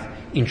have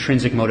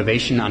intrinsic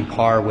motivation on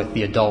par with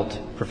the adult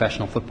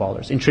professional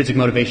footballers. Intrinsic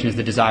motivation is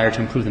the desire to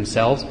improve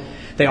themselves.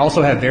 They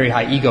also have very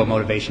high ego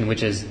motivation,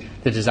 which is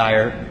the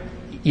desire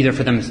either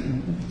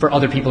for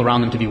other people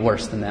around them to be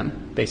worse than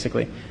them,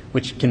 basically,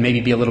 which can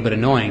maybe be a little bit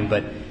annoying,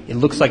 but it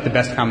looks like the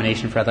best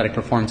combination for athletic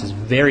performance is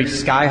very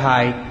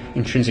sky-high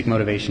intrinsic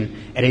motivation.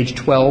 At age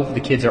 12, the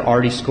kids are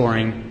already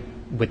scoring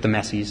with the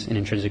Messis in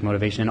intrinsic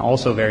motivation, and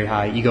also very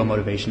high ego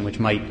motivation, which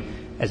might,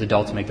 as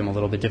adults, make them a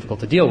little bit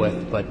difficult to deal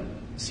with, but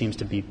seems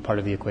to be part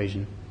of the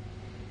equation.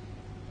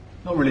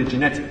 Not really a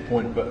genetic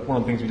point, but one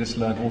of the things we just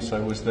learned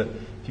also was that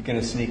if you're going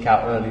to sneak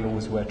out early,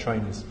 always wear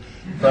trainers.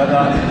 But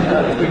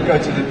if we go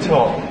to the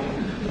top.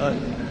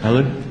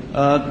 Hello.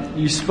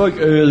 You spoke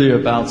earlier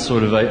about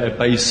sort of a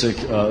basic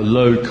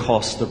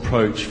low-cost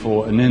approach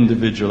for an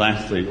individual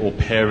athlete or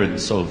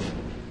parents of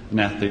an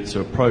athlete to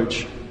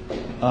approach.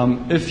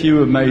 If you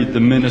were made the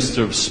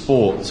Minister of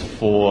Sport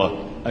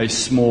for a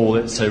small,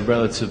 let's say,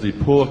 relatively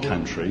poor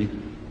country,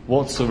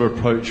 what sort of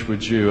approach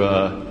would you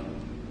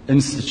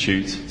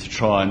institute to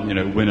try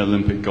and win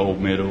Olympic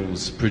gold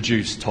medals,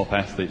 produce top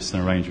athletes in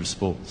a range of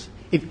sports?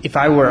 If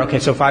I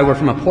were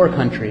from a poor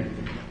country,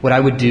 what I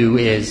would do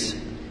is,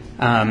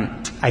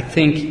 I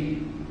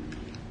think,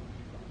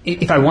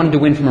 if I wanted to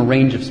win from a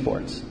range of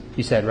sports,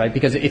 you said, right?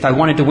 Because if I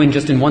wanted to win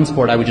just in one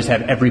sport, I would just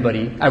have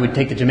everybody, I would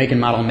take the Jamaican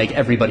model and make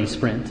everybody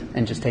sprint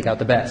and just take out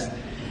the best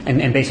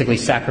and basically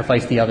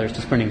sacrifice the others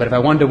to sprinting. But if I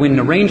wanted to win in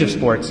a range of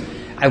sports,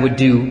 I would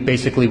do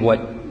basically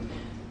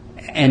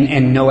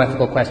and no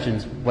ethical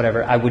questions,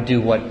 whatever, I would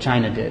do what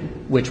China did,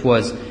 which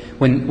was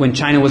when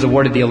China was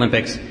awarded the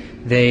Olympics,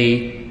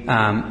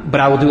 but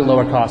I will do it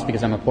lower cost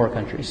because I'm a poor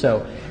country.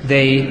 So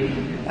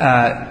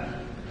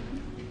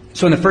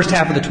so in the first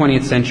half of the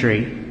 20th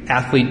century,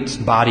 athletes'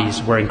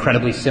 bodies were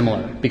incredibly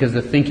similar because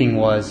the thinking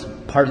was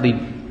partly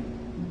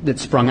that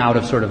sprung out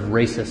of sort of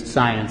racist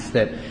science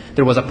that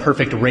there was a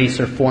perfect race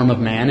or form of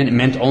man, and it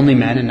meant only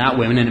men and not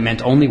women, and it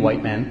meant only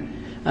white men.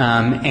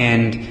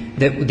 And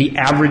that the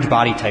average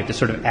body type, the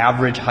sort of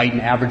average height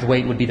and average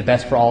weight would be the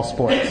best for all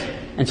sports.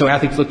 And so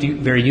athletes looked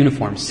very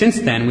uniform. Since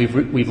then,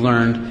 we've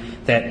learned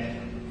that,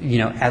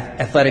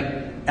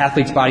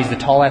 athletes' bodies, the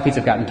tall athletes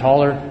have gotten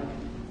taller,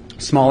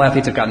 small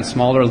athletes have gotten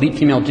smaller. Elite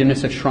female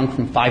gymnasts have shrunk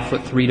from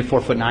 5'3" to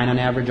 4'9" on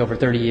average over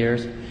 30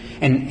 years.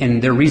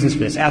 And there are reasons for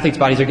this. Athletes'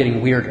 bodies are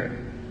getting weirder.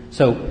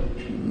 So,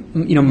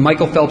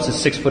 Michael Phelps is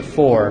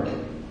 6'4",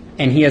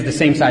 and he has the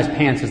same size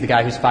pants as the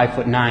guy who's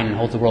 5'9" and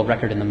holds the world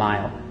record in the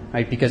mile,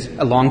 right? Because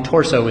a long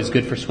torso is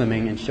good for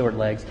swimming and short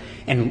legs,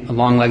 and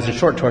long legs and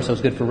short torso is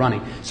good for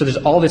running. So there's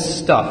all this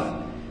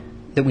stuff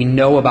that we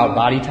know about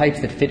body types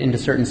that fit into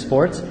certain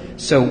sports.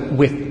 So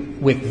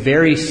with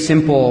very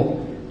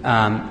simple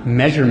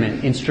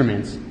measurement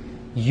instruments,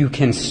 you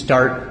can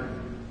start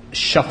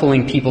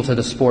shuffling people to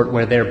the sport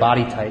where their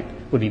body type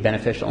would be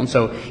beneficial. And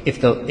so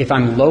if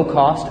I'm low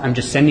cost, I'm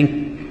just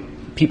sending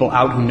people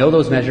out who know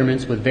those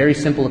measurements with very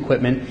simple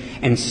equipment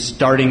and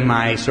starting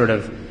my sort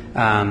of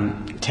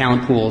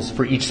talent pools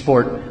for each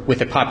sport with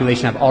a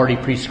population I've already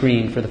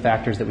pre-screened for the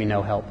factors that we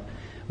know help.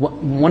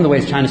 One of the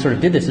ways China sort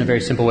of did this in a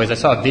very simple way is I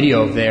saw a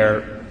video of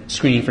their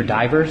screening for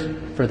divers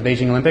for the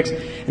Beijing Olympics,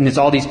 and there's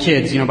all these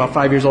kids, about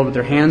 5 years old with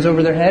their hands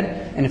over their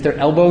head, and if their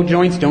elbow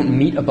joints don't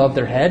meet above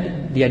their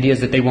head, the idea is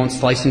that they won't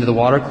slice into the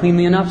water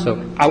cleanly enough,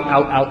 so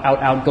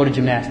out, go to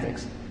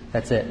gymnastics.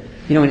 That's it.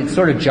 And it's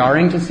sort of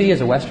jarring to see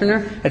as a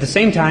Westerner. At the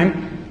same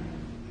time,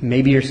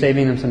 maybe you're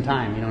saving them some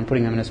time, and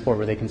putting them in a sport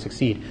where they can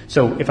succeed.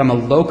 So if I'm a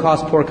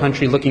low-cost, poor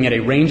country looking at a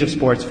range of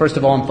sports, first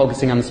of all, I'm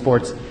focusing on the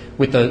sports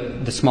with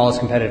the smallest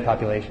competitive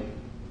population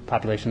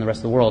in the rest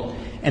of the world,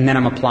 and then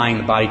I'm applying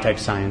the body type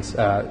science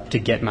to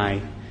get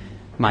my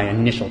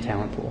initial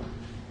talent pool.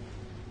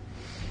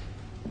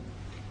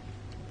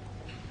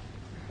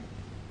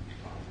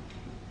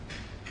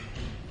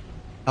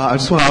 I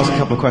just want to ask a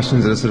couple of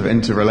questions that are sort of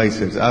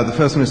interrelated. The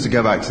first one is to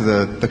go back to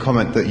the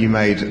comment that you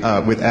made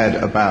with Ed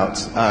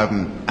about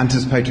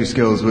anticipatory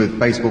skills with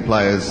baseball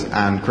players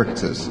and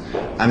cricketers,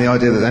 and the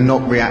idea that they're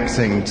not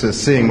reacting to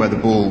seeing where the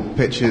ball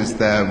pitches,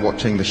 they're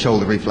watching the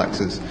shoulder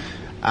reflexes.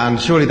 And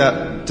surely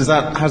how does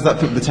that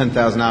fit with the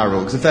 10,000 hour rule?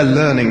 Because if they're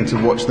learning to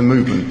watch the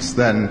movements,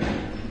 then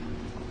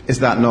is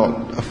that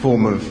not a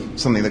form of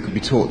something that could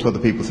be taught to other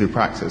people through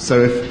practice? So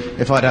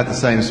if I'd had the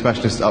same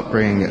specialist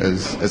upbringing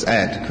as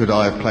Ed, could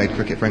I have played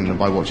cricket for England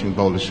by watching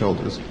bowlers'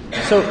 shoulders?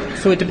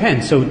 So it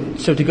depends. So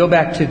to go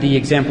back to the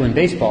example in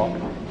baseball,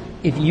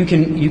 if you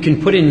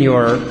can put in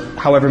your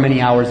however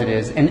many hours it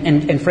is,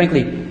 and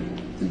frankly,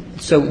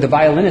 so the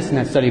violinists in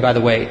that study, by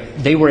the way,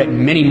 they were at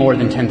many more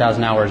than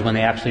 10,000 hours when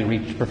they actually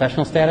reached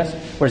professional status,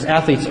 whereas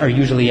athletes are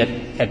usually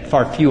at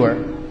far fewer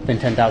than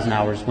 10,000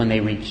 hours when they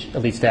reach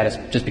elite status,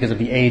 just because of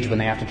the age when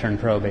they have to turn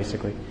pro,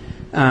 basically.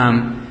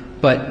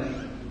 But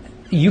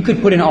you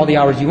could put in all the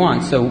hours you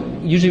want. So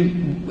usually,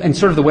 and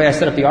sort of the way I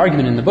set up the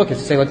argument in the book is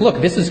to say, like,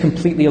 look, this is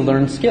completely a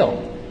learned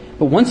skill.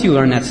 But once you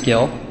learn that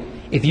skill,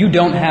 if you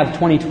don't have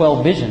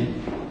 20/12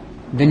 vision,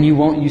 then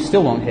you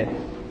still won't hit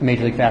a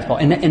Major League fastball.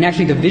 And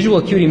actually, the visual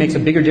acuity makes a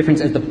bigger difference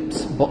as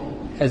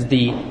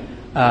the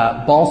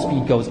ball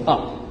speed goes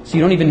up. So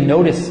you don't even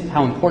notice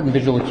how important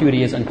visual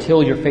acuity is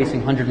until you're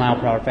facing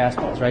 100-mile-per-hour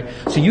fastballs, right?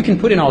 So you can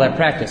put in all that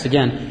practice.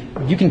 Again,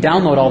 you can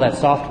download all that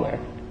software,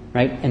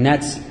 right? And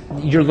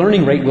your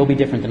learning rate will be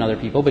different than other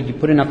people, but you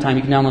put enough time,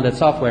 you can download that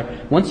software.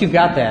 Once you've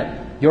got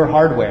that, your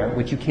hardware,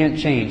 which you can't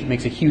change,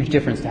 makes a huge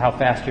difference to how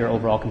fast your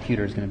overall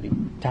computer is going to be,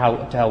 to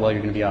how well you're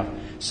going to be off.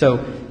 So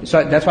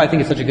that's why I think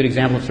it's such a good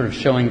example of sort of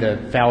showing the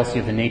fallacy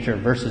of the nature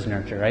versus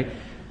nurture, right?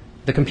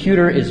 The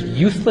computer is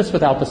useless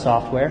without the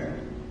software,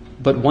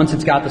 but once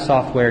it's got the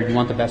software, you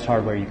want the best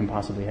hardware you can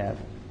possibly have.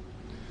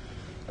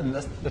 And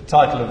that's the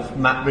title of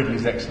Matt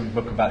Ridley's excellent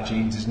book about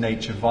genes is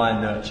Nature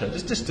via Nurture.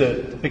 Just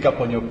to pick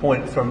up on your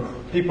point,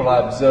 from people I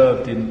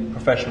observed in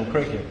professional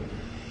cricket,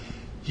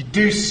 you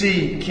do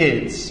see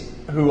kids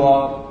who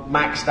are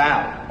maxed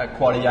out at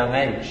quite a young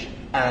age,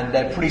 and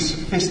they're pretty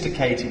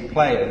sophisticated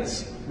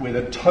players with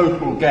a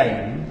total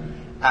game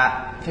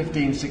at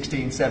 15,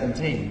 16,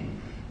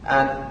 17.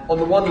 And on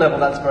the one level,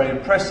 that's very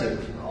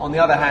impressive. On the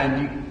other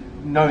hand, you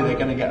know they're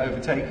going to get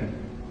overtaken.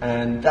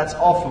 And that's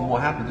often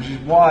what happens, which is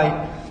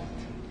why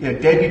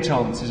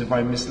debutantes is a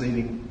very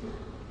misleading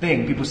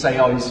thing. People say,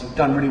 oh, he's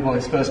done really well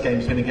his first game,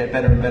 he's going to get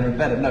better and better and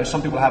better. No,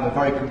 some people have a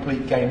very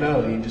complete game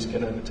early and just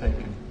get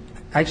overtaken.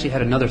 I actually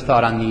had another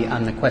thought on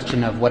the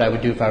question of what I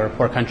would do if I were a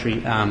poor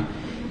country.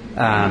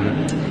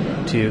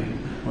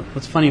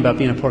 What's funny about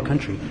being a poor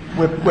country?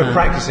 We're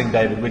practicing,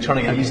 David. We're trying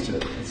to get used to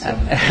it.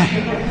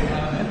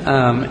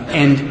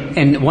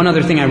 And one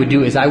other thing I would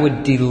do is I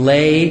would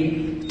delay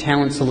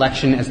talent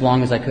selection as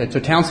long as I could. So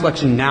talent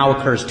selection now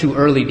occurs too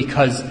early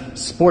because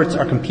sports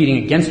are competing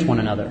against one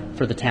another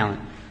for the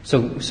talent. So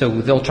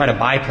they'll try to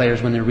buy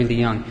players when they're really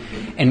young,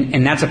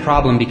 and that's a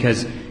problem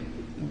because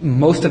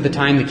most of the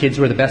time the kids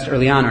who are the best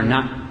early on are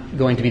not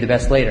going to be the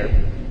best later.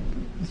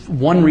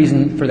 One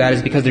reason for that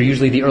is because they're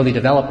usually the early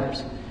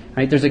developers.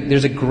 Right?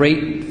 There's a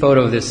great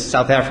photo of this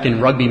South African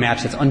rugby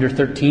match that's under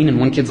 13, and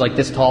one kid's like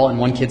this tall and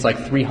one kid's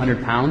like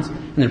 300 pounds,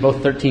 and they're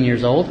both 13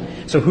 years old.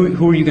 So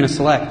who are you going to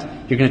select?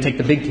 You're going to take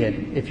the big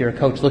kid if you're a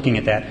coach looking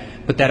at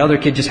that. But that other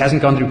kid just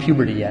hasn't gone through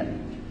puberty yet.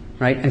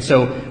 Right? And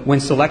so when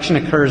selection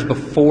occurs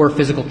before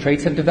physical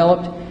traits have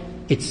developed,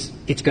 it's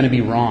going to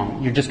be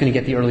wrong. You're just going to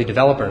get the early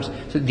developers.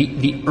 So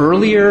the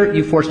earlier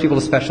you force people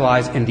to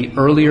specialize and the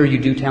earlier you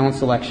do talent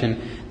selection,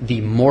 the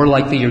more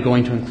likely you're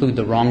going to include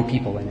the wrong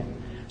people in it.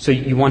 So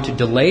you want to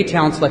delay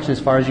talent selection as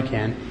far as you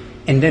can,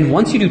 and then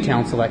once you do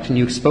talent selection,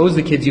 you expose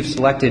the kids you've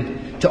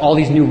selected to all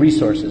these new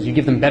resources. You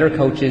give them better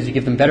coaches, you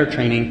give them better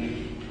training,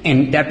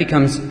 and that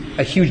becomes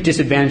a huge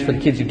disadvantage for the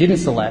kids you didn't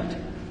select,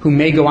 who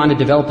may go on to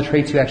develop the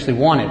traits you actually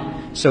wanted.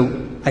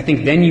 So I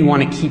think then you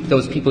want to keep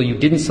those people you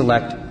didn't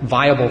select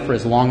viable for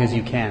as long as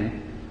you can,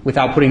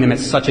 without putting them at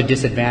such a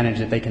disadvantage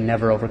that they can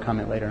never overcome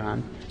it later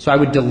on. So I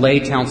would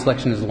delay talent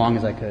selection as long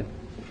as I could.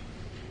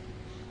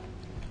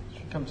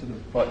 Come to the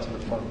front.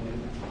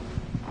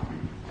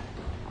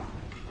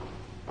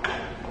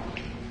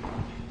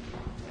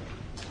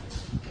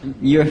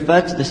 You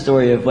referred to the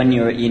story of when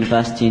you were at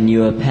university and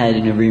you were paired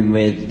in a room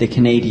with the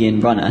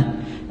Canadian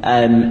runner,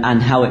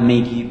 and how it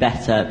made you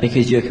better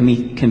because you were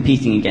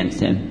competing against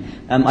him.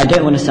 I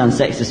don't want to sound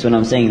sexist when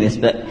I'm saying this,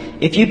 but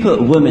if you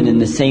put women in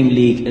the same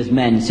league as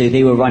men, so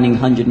they were running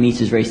 100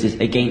 meters races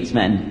against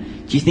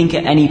men, do you think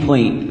at any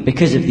point,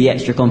 because of the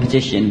extra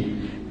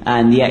competition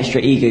and the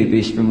extra ego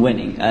boost from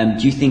winning,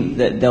 do you think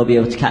that they'll be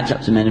able to catch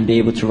up to men and be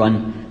able to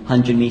run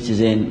 100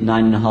 meters in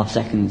 9.5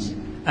 seconds?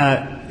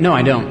 No,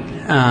 I don't.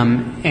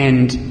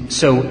 And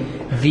so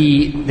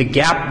the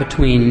gap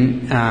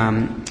between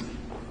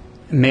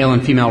male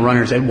and female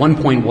runners at one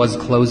point was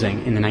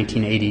closing in the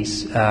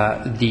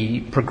 1980s.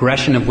 The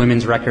progression of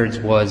women's records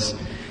was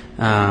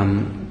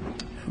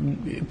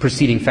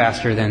proceeding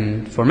faster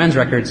than for men's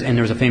records, and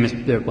there was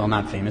there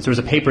was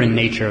a paper in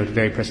Nature, a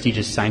very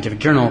prestigious scientific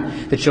journal,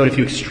 that showed if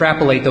you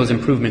extrapolate those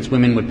improvements,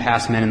 women would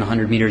pass men in the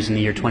 100 meters in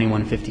the year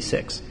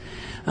 2156.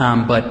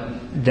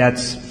 But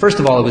that's, first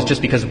of all, it was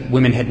just because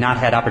women had not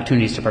had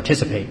opportunities to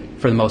participate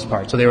for the most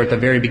part. So they were at the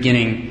very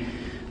beginning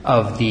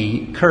of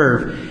the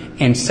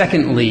curve. And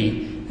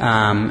secondly,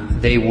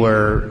 they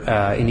were,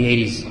 in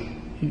the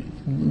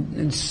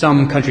 80s,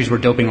 some countries were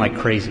doping like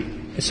crazy.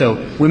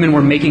 So women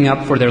were making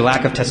up for their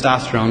lack of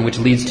testosterone, which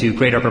leads to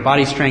greater upper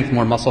body strength,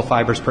 more muscle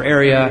fibers per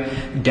area,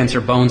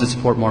 denser bones that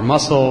support more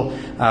muscle,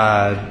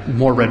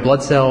 more red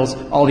blood cells,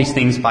 all these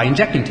things by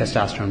injecting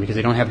testosterone because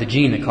they don't have the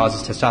gene that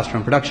causes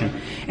testosterone production.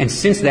 And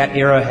since that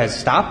era has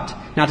stopped,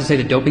 not to say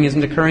that doping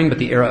isn't occurring, but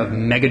the era of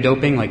mega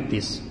doping, like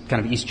this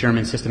kind of East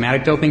German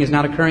systematic doping, is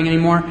not occurring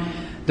anymore,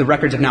 the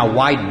records have now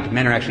widened.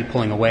 Men are actually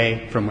pulling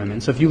away from women.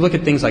 So if you look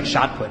at things like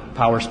shot put,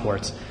 power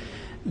sports,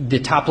 the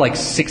top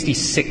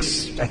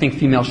 66, I think,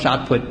 female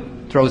shot put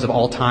throws of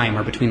all time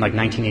are between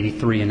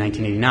 1983 and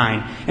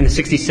 1989, and the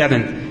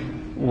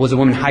 67th was a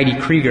woman, Heidi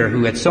Krieger,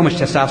 who had so much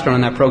testosterone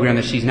in that program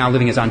that she's now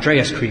living as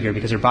Andreas Krieger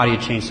because her body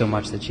had changed so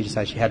much that she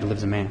decided she had to live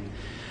as a man.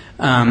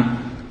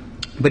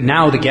 But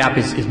now the gap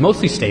is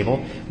mostly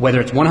stable.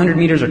 Whether it's 100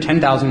 meters or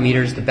 10,000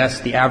 meters,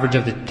 the average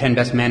of the 10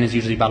 best men is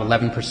usually about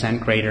 11%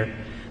 greater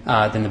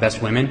than the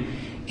best women.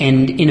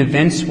 And in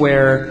events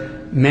where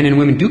men and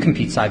women do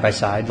compete side by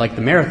side, like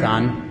the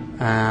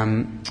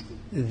marathon,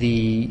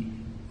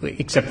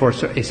 except for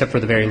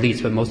the very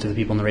elites, but most of the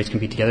people in the race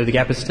compete together, the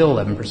gap is still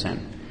 11%.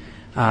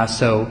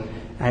 So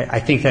I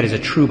think that is a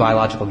true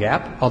biological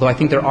gap, although I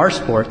think there are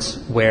sports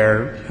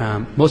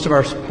where most of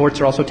our sports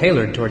are also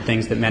tailored toward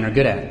things that men are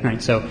good at,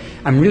 right? So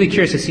I'm really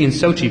curious to see in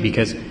Sochi,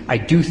 because I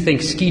do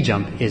think ski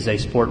jump is a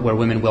sport where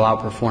women will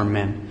outperform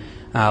men.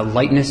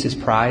 Lightness is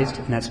prized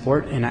in that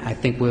sport, and I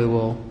think we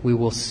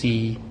will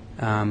see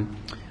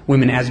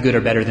women as good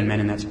or better than men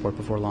in that sport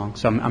before long.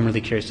 So I'm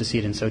really curious to see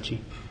it in Sochi.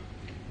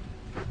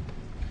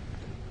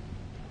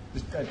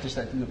 It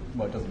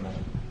doesn't matter.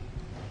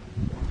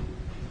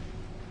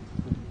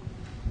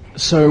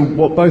 So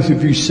what both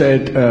of you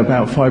said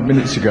about 5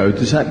 minutes ago,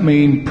 does that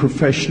mean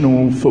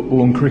professional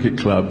football and cricket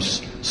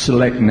clubs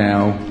select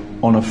now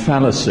on a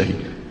fallacy?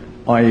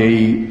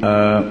 I.e.,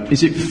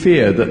 is it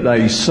fear that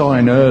they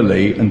sign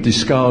early and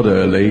discard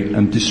early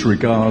and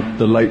disregard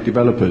the late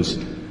developers?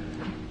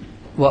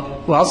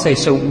 Well, I'll say,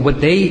 so what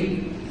they,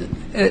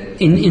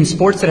 in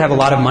sports that have a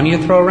lot of money to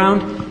throw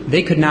around,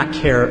 they could not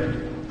care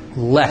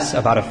less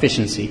about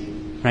efficiency.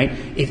 Right?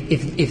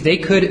 If they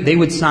could, they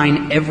would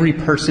sign every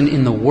person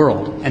in the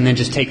world and then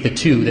just take the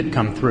 2 that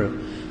come through.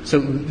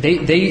 So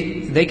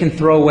they can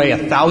throw away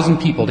 1,000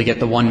 people to get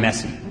the one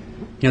Messi.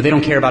 They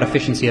don't care about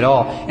efficiency at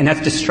all, and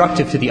that's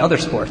destructive to the other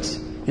sports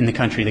in the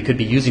country that could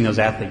be using those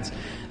athletes.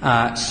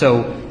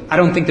 So I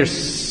don't think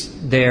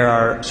they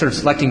are sort of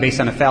selecting based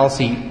on a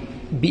fallacy,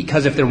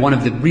 because if they're one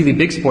of the really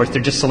big sports,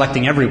 they're just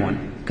selecting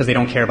everyone because they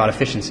don't care about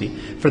efficiency.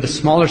 For the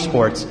smaller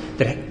sports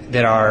that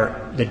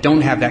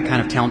don't have that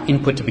kind of talent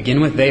input to begin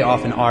with, they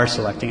often are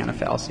selecting on a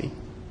fallacy.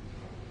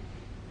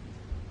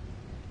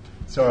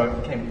 So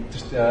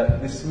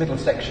this middle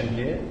section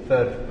here,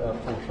 third,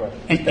 fourth row.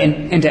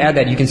 And to add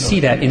that, you can see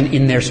that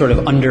in their sort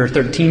of under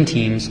 13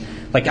 teams.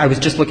 Like, I was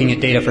just looking at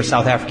data for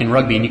South African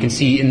rugby, and you can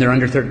see in their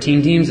under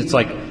 13 teams, it's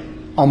like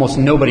almost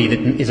nobody that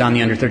is on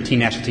the under 13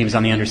 national team is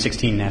on the under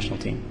 16 national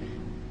team.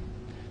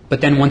 But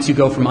then once you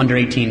go from under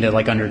 18 to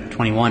like under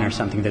 21 or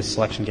something, the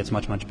selection gets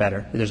much, much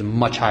better. There's a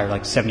much higher,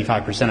 like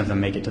 75% of them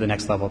make it to the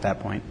next level at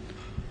that point.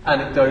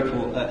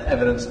 Anecdotal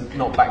evidence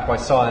not backed by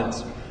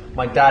science.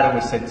 My dad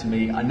always said to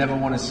me, I never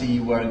want to see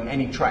you wearing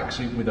any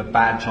tracksuit with a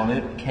badge on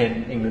it,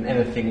 Kent, England,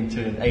 anything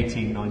until you're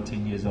 18,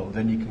 19 years old.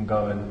 Then you can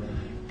go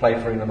and play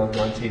for England under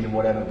 19 and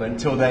whatever. But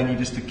until then, you're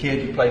just a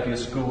kid, you play for your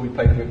school, you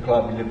play for your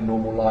club, you live a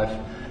normal life.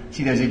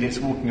 See those idiots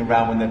walking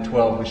around when they're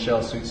 12 with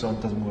shell suits on,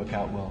 doesn't work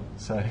out well.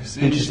 So it's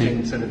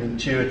interesting, sort of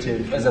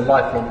intuitive. As a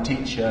lifelong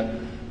teacher,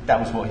 that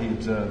was what he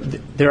observed.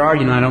 There are,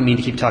 I don't mean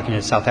to keep talking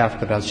to South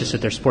Africa, but I was just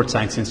at their Sports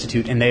Science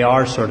Institute, and they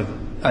are sort of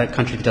a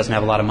country that doesn't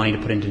have a lot of money to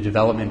put into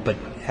development, but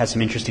has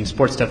some interesting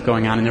sports stuff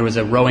going on. And there was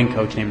a rowing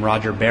coach named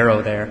Roger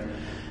Barrow there,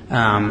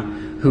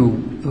 who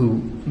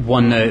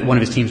one of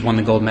his teams won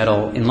the gold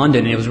medal in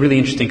London. And it was really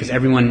interesting because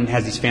everyone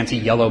has these fancy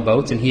yellow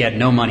boats, and he had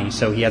no money,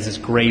 so he has this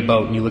gray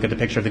boat. And you look at the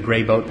picture of the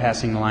gray boat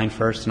passing the line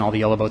first, and all the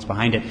yellow boats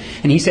behind it.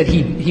 And he said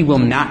he will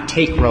not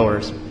take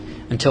rowers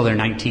until they're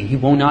 19. He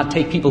will not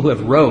take people who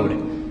have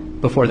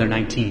rowed before they're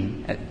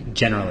 19,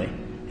 generally.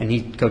 And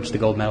he coached the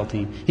gold medal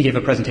team. He gave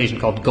a presentation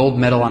called "Gold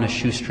Medal on a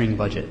Shoestring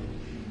Budget."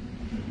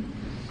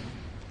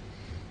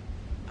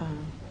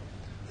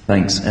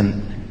 Thanks.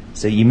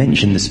 So you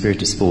mentioned the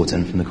spirit of sport,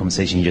 and from the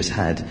conversation you just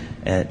had,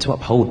 to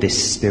uphold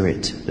this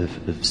spirit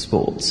of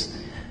sports,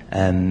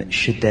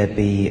 should there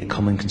be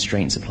common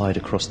constraints applied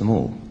across them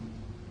all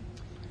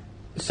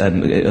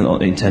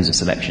in terms of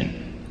selection?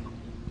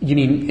 You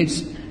mean,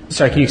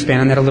 sorry, can you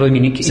expand on that a little?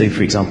 So,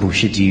 for example,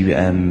 should you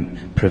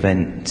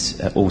prevent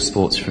all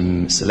sports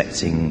from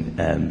selecting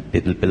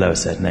below a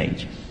certain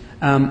age?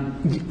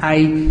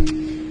 I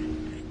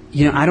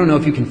don't know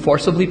if you can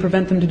forcibly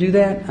prevent them to do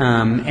that,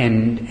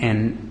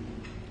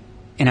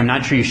 and I'm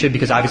not sure you should,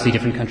 because obviously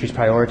different countries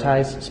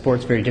prioritize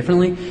sports very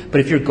differently.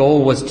 But if your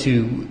goal was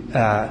to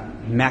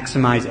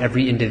maximize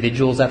every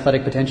individual's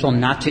athletic potential,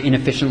 not to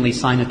inefficiently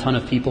sign a ton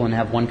of people and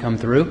have one come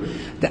through,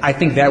 I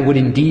think that would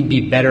indeed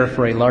be better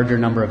for a larger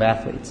number of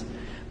athletes.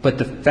 But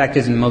the fact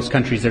is, in most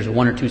countries, there's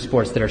one or two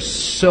sports that are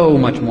so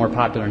much more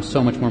popular and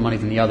so much more money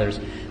than the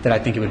others that I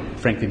think it would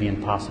frankly be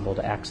impossible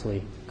to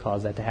actually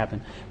cause that to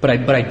happen. But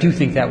I do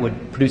think that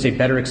would produce a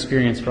better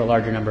experience for a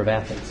larger number of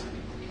athletes.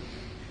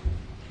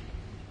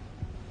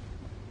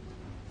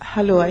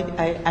 Hello,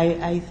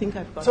 I think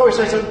I've got... Sorry.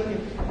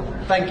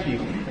 Thank you.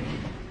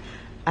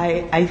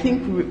 I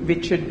think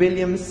Richard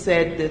Williams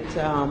said that,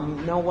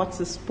 now what's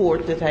a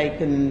sport that I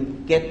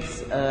can get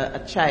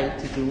a child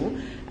to do?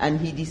 And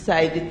he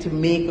decided to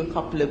make a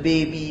couple of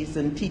babies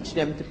and teach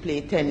them to play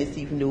tennis,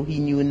 even though he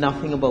knew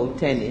nothing about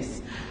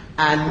tennis,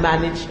 and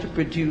managed to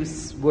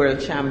produce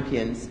world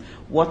champions.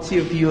 What's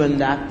your view on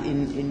that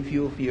in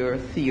view of your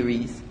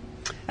theories?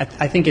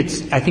 I think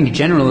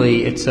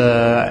generally it's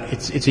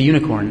a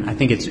unicorn. I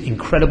think it's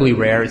incredibly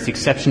rare. It's the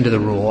exception to the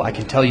rule. I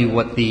can tell you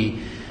what the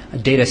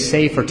data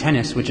say for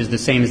tennis, which is the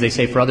same as they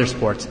say for other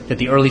sports, that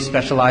the early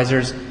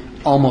specializers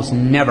almost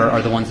never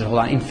are the ones that hold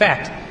on. In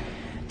fact,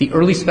 the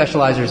early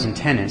specializers in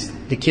tennis,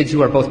 the kids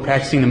who are both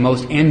practicing the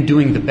most and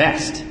doing the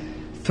best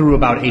through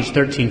about age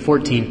 13,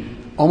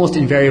 14, almost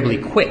invariably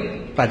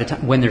quit by the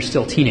time when they're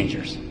still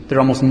teenagers. They're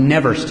almost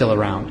never still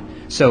around.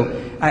 So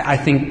I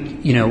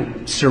think,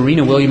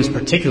 Serena Williams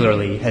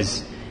particularly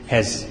has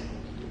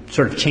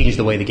sort of changed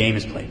the way the game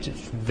is played.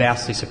 She's a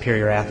vastly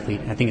superior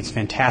athlete. I think it's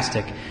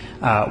fantastic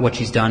what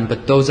she's done,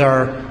 but those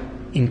are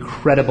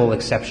incredible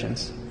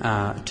exceptions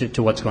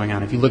to what's going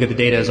on. If you look at the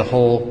data as a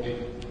whole,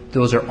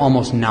 those are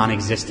almost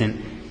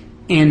non-existent,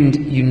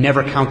 and you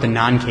never count the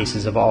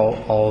non-cases of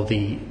all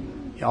the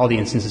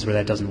instances where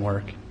that doesn't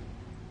work.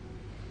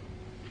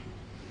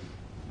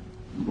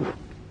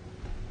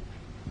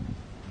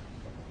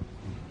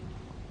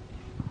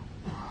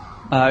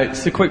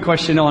 It's a quick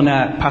question on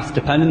path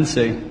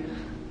dependency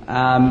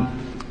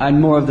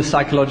and more of the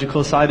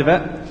psychological side of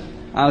it.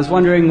 I was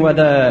wondering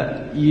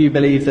whether you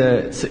believe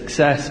that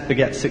success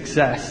begets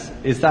success.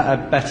 Is that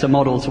a better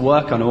model to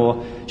work on,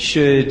 or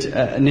should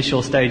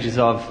initial stages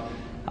of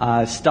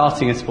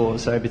starting a sport,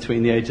 so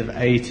between the age of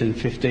 8 and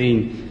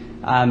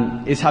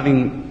 15, is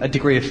having a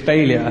degree of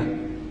failure,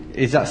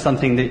 is that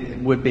something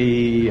that would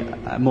be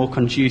more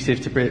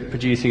conducive to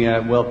producing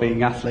a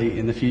well-being athlete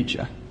in the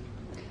future?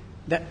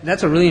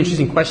 That's a really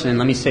interesting question, and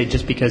let me say,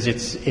 just because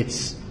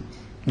it's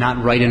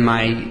not right in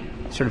my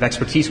sort of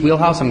expertise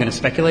wheelhouse, I'm going to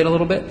speculate a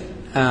little bit,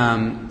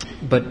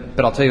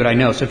 but I'll tell you what I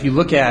know. So if you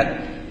look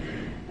at,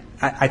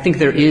 I think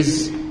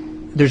there's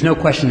no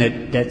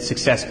question that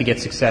success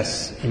begets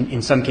success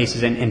in some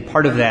cases, and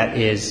part of that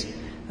is,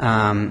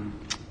 and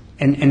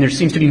there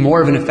seems to be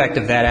more of an effect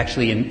of that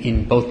actually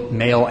in both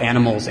male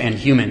animals and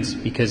humans,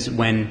 because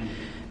when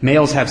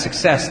males have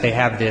success, they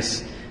have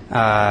this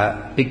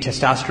big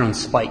testosterone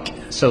spike.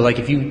 So like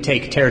if you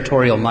take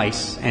territorial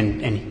mice,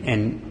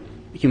 and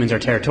humans are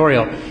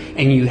territorial,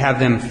 and you have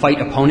them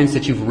fight opponents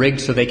that you've rigged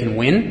so they can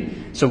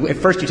win. So at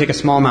first you take a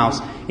small mouse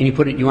and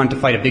you want it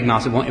to fight a big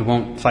mouse, it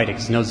won't fight it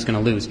because it knows it's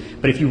going to lose.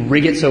 But if you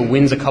rig it so it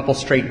wins a couple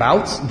straight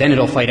bouts, then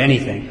it'll fight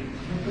anything.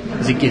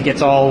 Because it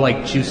gets all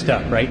like juiced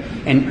up, right?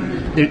 And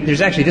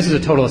there's actually, this is a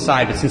total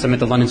aside, but since I'm at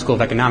the London School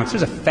of Economics,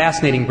 there's a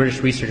fascinating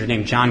British researcher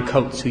named John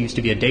Coates, who used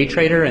to be a day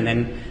trader and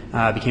then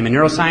became a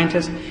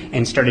neuroscientist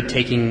and started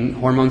taking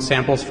hormone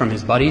samples from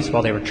his buddies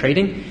while they were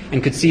trading,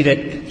 and could see that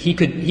he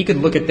could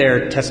look at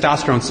their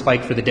testosterone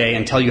spike for the day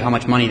and tell you how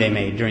much money they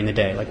made during the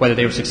day, like whether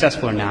they were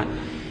successful or not.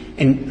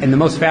 And the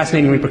most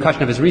fascinating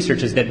repercussion of his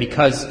research is that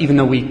because even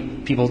though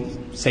people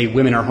say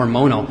women are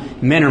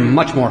hormonal, men are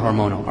much more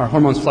hormonal. Our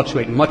hormones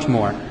fluctuate much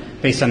more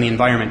based on the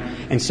environment.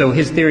 And so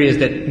his theory is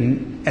that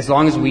as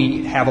long as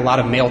we have a lot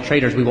of male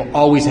traders, we will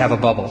always have a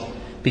bubble,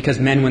 because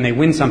men, when they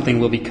win something,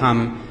 will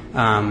become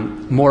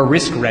more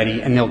risk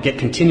ready, and they'll get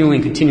continually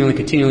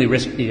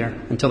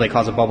riskier until they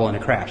cause a bubble and a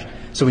crash.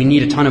 So we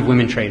need a ton of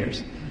women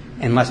traders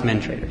and less men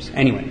traders.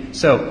 Anyway,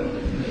 so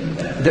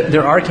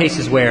there are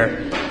cases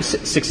where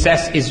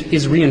success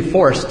is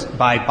reinforced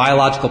by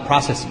biological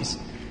processes.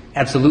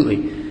 Absolutely.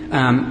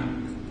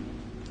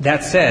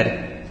 That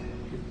said,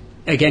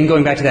 again,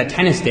 going back to that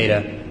tennis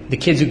data, the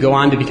kids who go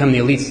on to become the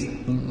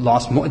elites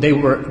lost more. They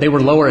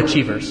were lower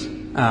achievers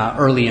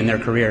early in their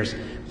careers,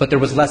 but there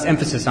was less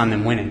emphasis on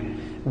them winning.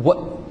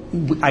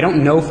 I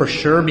don't know for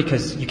sure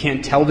because you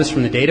can't tell this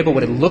from the data, but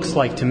what it looks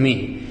like to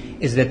me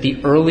is that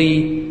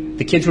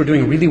the kids who are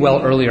doing really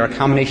well early are a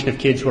combination of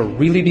kids who are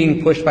really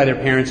being pushed by their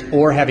parents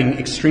or having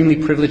extremely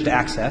privileged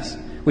access,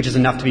 which is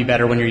enough to be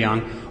better when you're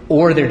young,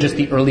 or they're just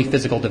the early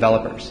physical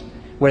developers,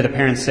 where the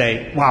parents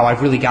say, wow,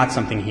 I've really got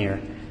something here.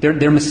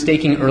 They're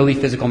mistaking early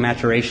physical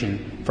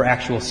maturation for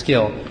actual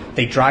skill.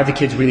 They drive the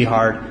kids really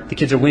hard. The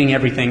kids are winning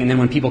everything, and then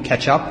when people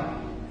catch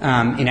up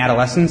in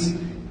adolescence,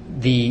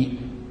 the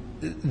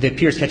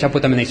peers catch up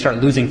with them and they start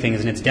losing things,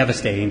 and it's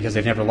devastating because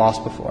they've never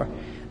lost before.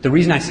 The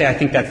reason I say I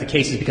think that's the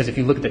case is because if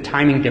you look at the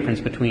timing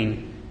difference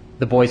between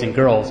the boys and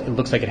girls, it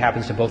looks like it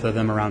happens to both of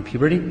them around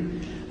puberty.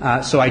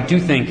 So I do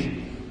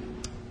think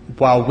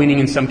while winning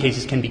in some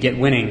cases can beget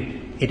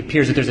winning, it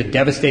appears that there's a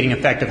devastating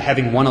effect of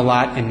having won a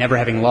lot and never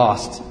having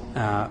lost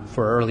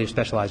for earlier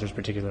specializers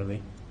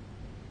particularly.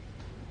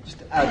 Just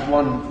to add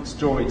one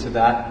story to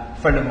that,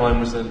 a friend of mine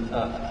was an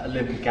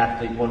Olympic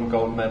athlete, won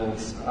gold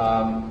medals,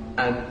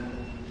 and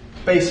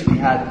basically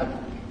had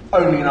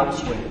only an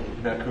upswing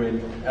in her career.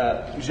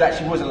 She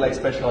actually was a late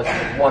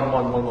specializer,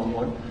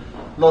 won.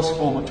 Lost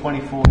form at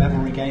 24, never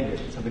regained it.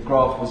 So the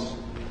graph was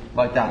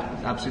like that,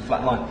 an absolute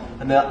flat line.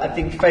 And I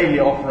think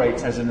failure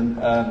operates as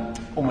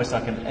almost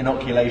like an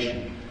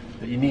inoculation,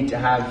 that you need to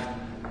have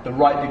the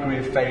right degree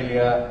of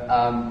failure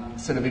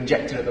sort of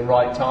injected at the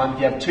right time.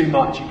 If you have too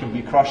much, it can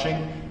be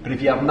crushing, but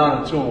if you have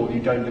none at all, you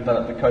don't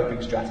develop the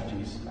coping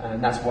strategies.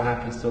 And that's what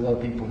happens to a lot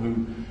of people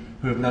who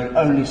have known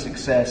only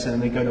success,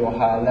 and they go to a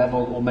higher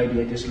level, or maybe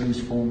they just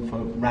lose form for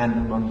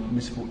random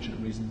misfortunate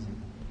reasons.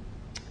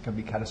 It can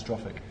be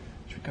catastrophic.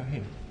 Should we go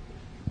here?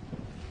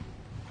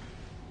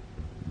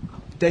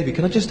 David,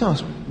 can I just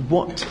ask,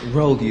 what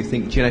role do you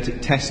think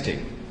genetic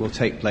testing will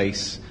take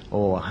place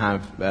or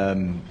have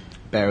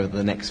bear over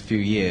the next few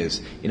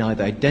years in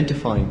either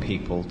identifying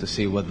people to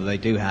see whether they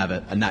do have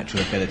a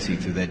natural ability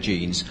through their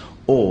genes,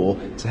 or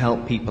to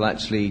help people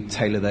actually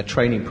tailor their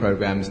training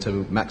programs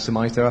to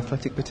maximise their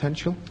athletic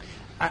potential?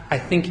 I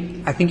think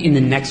in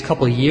the next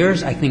couple of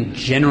years, I think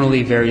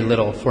generally very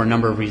little for a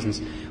number of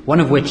reasons. One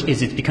of which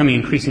is it's becoming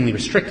increasingly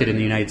restricted in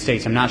the United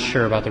States. I'm not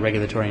sure about the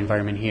regulatory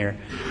environment here,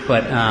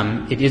 but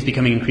it is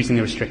becoming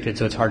increasingly restricted,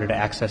 so it's harder to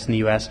access in the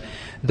U.S.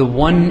 The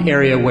one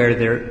area where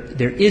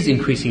there is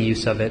increasing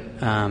use of it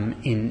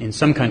in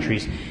some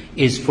countries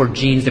is for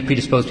genes that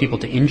predispose people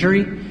to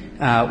injury,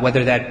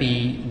 whether that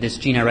be this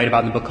gene I write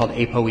about in the book called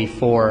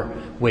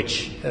ApoE4,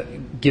 which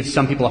gives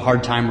some people a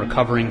hard time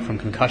recovering from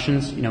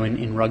concussions,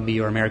 in rugby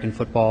or American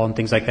football and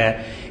things like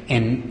that.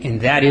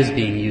 And that is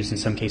being used in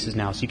some cases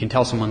now. So you can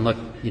tell someone, look,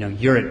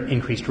 you're at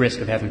increased risk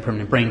of having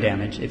permanent brain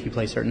damage if you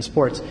play certain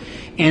sports.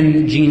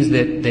 And genes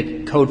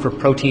that code for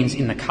proteins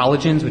in the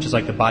collagens, which is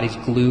like the body's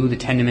glue, the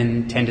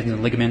tendons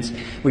and ligaments,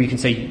 where you can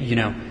say,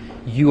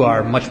 you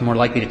are much more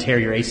likely to tear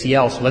your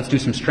ACL, so let's do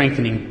some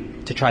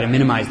strengthening to try to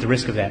minimize the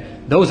risk of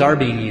that. Those are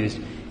being used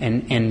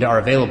and are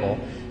available.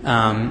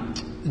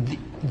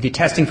 The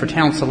testing for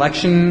talent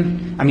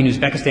selection,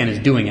 Uzbekistan is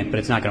doing it, but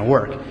it's not going to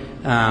work.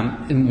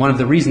 And one of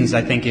the reasons,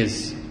 I think,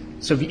 is,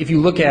 so if you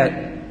look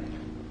at,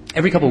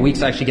 every couple of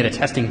weeks I actually get a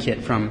testing kit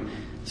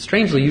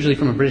strangely, usually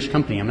from a British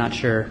company, I'm not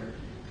sure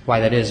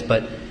why that is,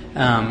 but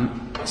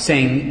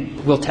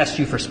saying, we'll test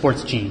you for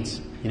sports genes,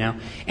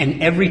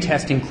 And every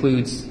test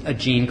includes a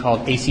gene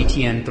called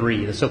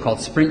ACTN3, the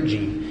so-called sprint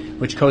gene,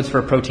 which codes for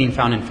a protein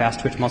found in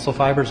fast-twitch muscle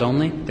fibers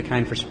only, the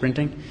kind for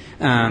sprinting.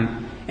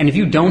 And if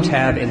you don't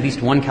have at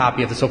least one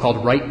copy of the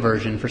so-called right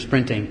version for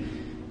sprinting,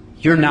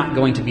 you're not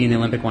going to be in the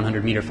Olympic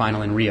 100-meter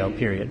final in Rio,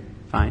 period.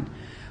 Fine.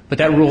 But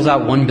that rules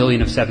out 1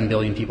 billion of 7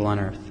 billion people on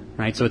Earth,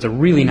 right? So it's a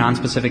really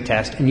non-specific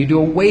test, and you do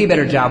a way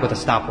better job with a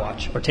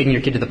stopwatch or taking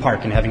your kid to the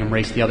park and having him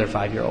race the other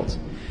 5-year-olds.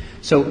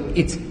 So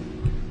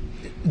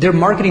they're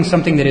marketing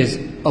something that is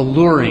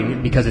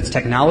alluring because it's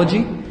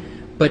technology,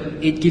 but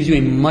it gives you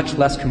a much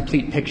less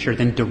complete picture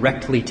than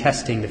directly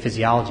testing the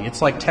physiology.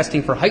 It's like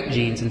testing for height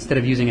genes instead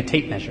of using a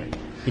tape measure.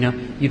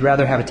 You'd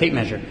rather have a tape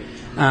measure.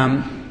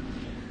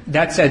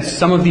 That said,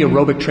 some of the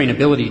aerobic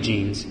trainability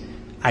genes,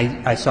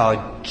 I saw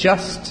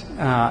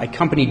a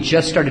company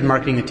just started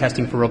marketing the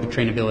testing for aerobic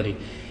trainability,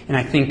 and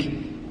I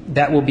think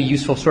that will be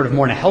useful sort of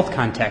more in a health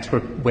context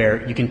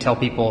where you can tell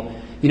people,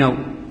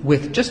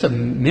 with just a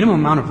minimum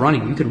amount of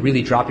running, you could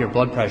really drop your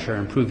blood pressure,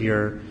 improve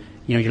your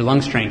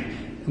lung strength.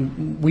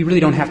 We really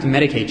don't have to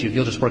medicate you if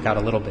you'll just work out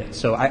a little bit.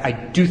 So I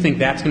do think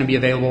that's going to be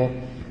available.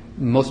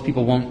 Most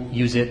people won't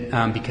use it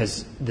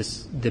because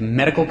the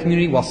medical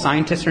community, while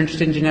scientists are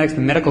interested in genetics,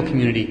 the medical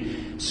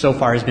community so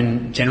far has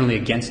been generally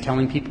against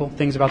telling people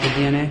things about their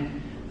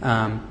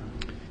DNA.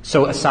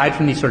 So aside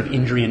from these sort of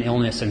injury and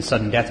illness and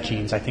sudden death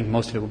genes, I think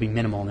most of it will be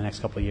minimal in the next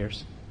couple of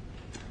years.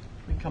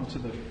 We come to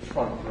the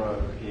front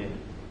row here.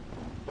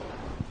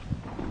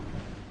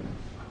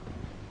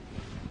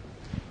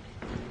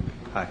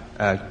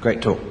 Hi,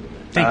 great talk.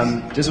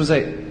 Thanks. Just want to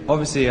say,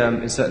 obviously,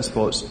 in certain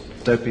sports,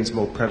 doping is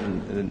more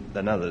prevalent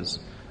than others.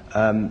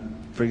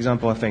 For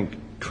example, I think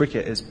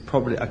cricket is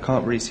probably, I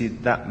can't really see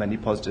that many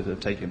positives of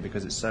taken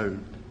because it's so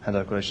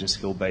hand-eye coordination,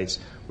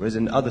 skill-based, whereas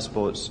in other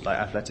sports, like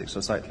athletics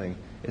or cycling,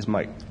 it's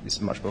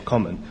much more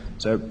common.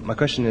 So my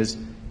question is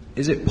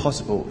it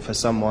possible for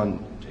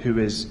someone who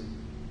is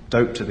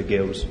doped to the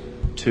gills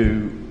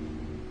to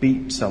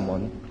lose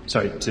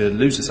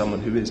to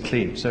someone who is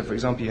clean? So, for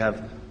example, you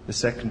have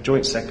the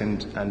joint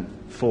second and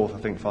fourth, I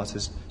think,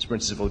 fastest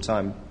sprinters of all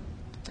time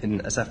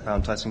in a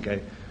 7-pound Tyson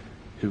Gay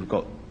who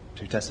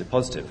tested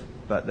positive,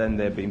 but then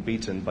they're being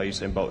beaten by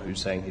Usain Bolt, who's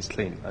saying he's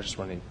clean. I was just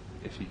wondering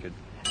if you could.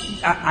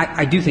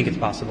 I do think it's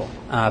possible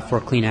for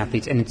clean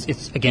athletes, and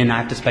it's again, I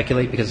have to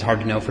speculate because it's hard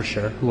to know for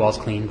sure who all's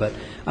clean, but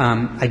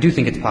I do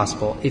think it's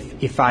possible.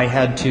 If I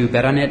had to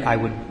bet on it, I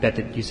would bet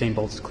that Usain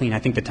Bolt's clean. I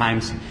think the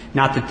times,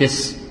 not that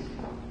this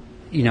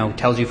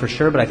tells you for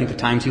sure, but I think the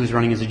times he was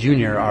running as a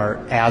junior are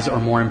as or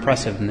more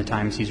impressive than the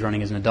times he's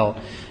running as an adult.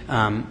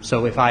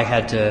 So if I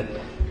had to,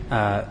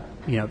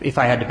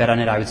 bet on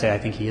it, I would say I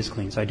think he is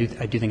clean. So I do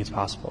think it's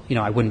possible.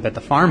 I wouldn't bet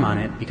the farm on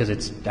it because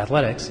it's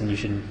athletics, and you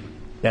shouldn't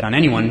bet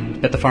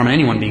the farm on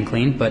anyone being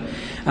clean. But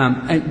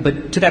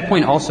to that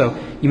point, also,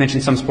 you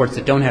mentioned some sports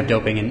that don't have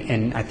doping,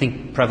 and I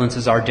think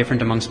prevalences are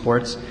different among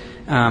sports.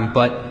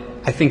 But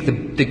I think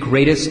the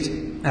greatest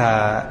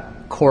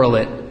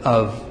correlate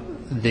of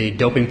the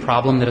doping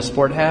problem that a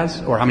sport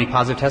has, or how many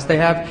positive tests they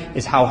have,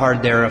 is how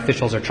hard their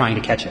officials are trying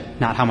to catch it,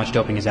 not how much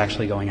doping is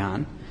actually going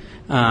on.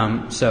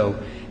 And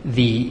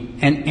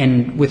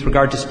with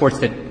regard to sports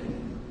that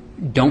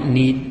don't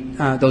need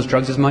those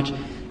drugs as much,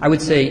 I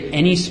would say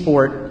any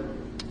sport,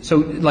 so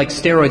like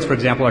steroids, for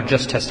example, are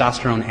just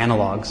testosterone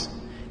analogs.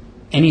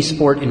 Any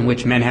sport in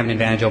which men have an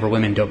advantage over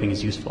women, doping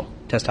is useful.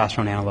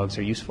 Testosterone analogs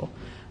are useful.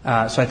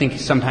 So I think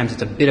sometimes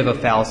it's a bit of a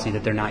fallacy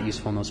that they're not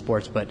useful in those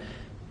sports, but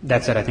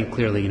that said, I think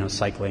clearly,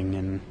 cycling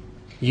and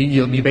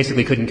You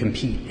basically couldn't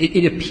compete.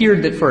 It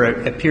appeared that for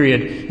a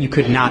period you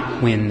could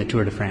not win the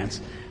Tour de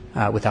France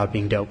without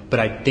being doped. But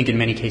I think in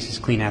many cases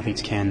clean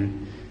athletes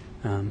can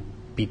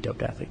beat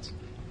doped athletes.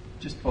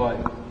 Just by,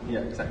 yeah,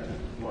 exactly.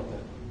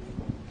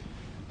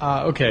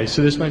 Okay,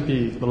 so this might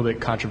be a little bit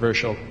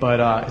controversial,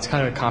 but it's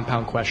kind of a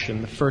compound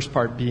question. The first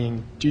part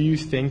being, do you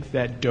think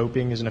that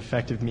doping is an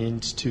effective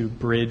means to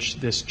bridge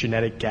this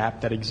genetic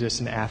gap that exists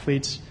in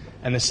athletes?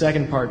 And the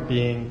second part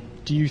being,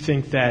 do you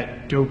think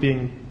that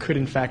doping could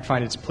in fact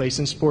find its place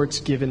in sports,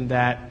 given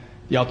that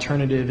the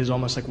alternative is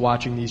almost like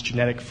watching these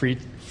genetic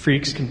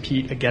freaks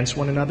compete against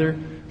one another,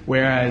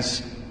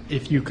 whereas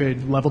if you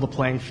could level the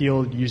playing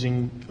field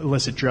using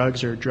illicit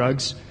drugs or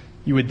drugs,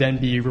 you would then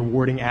be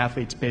rewarding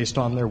athletes based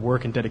on their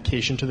work and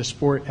dedication to the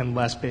sport and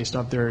less based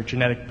on their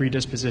genetic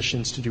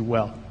predispositions to do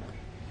well.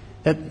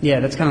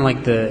 That's kind of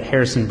like the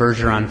Harrison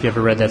Bergeron, if you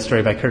ever read that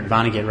story by Kurt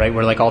Vonnegut, right?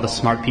 Where like all the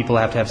smart people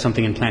have to have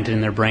something implanted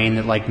in their brain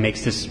that like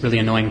makes this really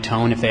annoying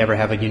tone if they ever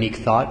have a unique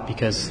thought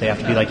because they have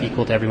to be like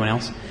equal to everyone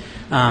else.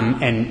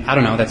 And I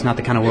don't know, that's not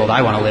the kind of world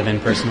I want to live in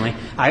personally.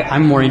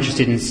 I'm more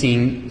interested in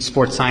seeing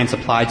sports science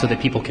applied so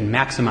that people can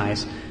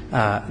maximize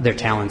their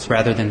talents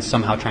rather than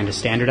somehow trying to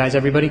standardize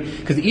everybody.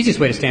 Because the easiest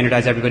way to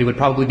standardize everybody would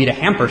probably be to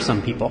hamper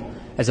some people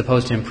as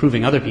opposed to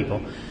improving other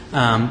people.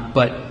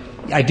 But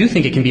I do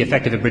think it can be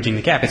effective at bridging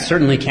the gap. It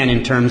certainly can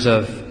in terms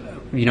of,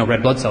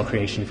 red blood cell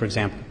creation, for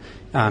example.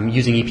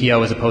 Using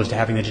EPO as opposed to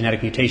having the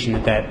genetic mutation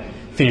that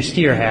Finnish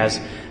skier has.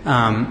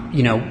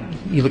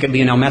 You look at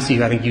Lionel Messi,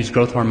 who I think used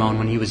growth hormone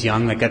when he was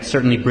young. Like that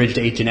certainly bridged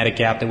a genetic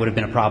gap that would have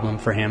been a problem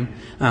for him,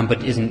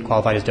 but isn't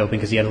qualified as doping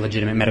because he had a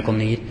legitimate medical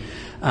need.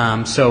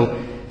 So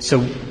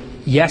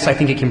yes, I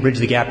think it can bridge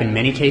the gap in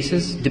many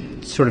cases,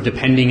 sort of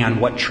depending on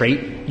what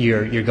trait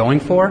you're going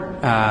for.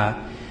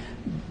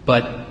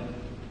 But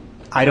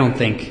I don't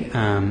think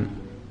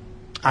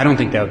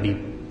that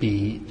would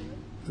be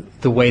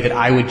the way that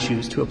I would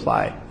choose to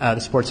apply the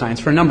sports science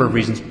for a number of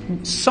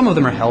reasons. Some of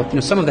them are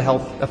health. Some of the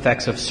health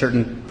effects of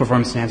certain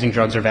performance-enhancing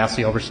drugs are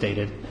vastly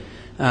overstated.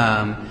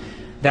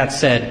 That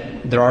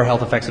said, there are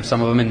health effects of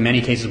some of them. In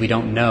many cases, we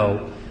don't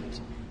know.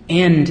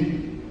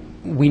 And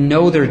we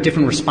know there are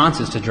different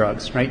responses to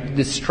drugs, right?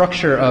 The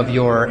structure of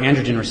your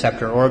androgen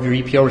receptor or of your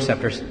EPO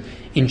receptors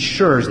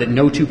ensures that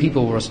no two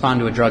people will respond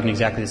to a drug in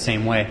exactly the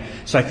same way.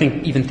 So I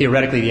think even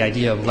theoretically the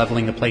idea of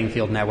leveling the playing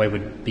field in that way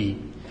would be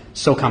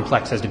so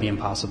complex as to be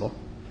impossible.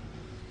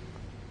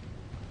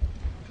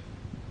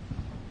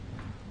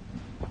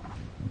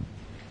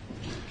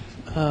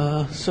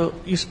 So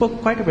you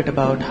spoke quite a bit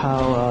about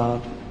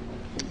how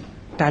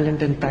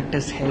talent and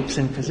practice helps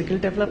in physical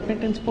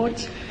development in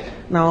sports.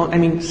 Now, I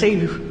mean, say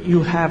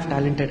you have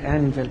talented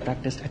and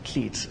well-practiced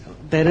athletes.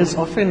 There is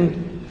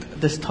often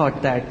this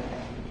thought that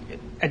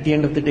at the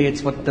end of the day,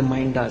 it's what the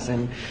mind does,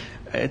 and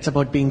it's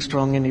about being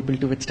strong and able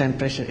to withstand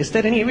pressure. Is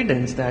there any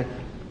evidence that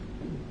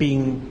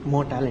being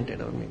more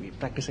talented or maybe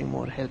practicing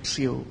more helps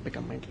you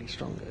become mentally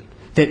stronger?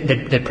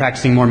 That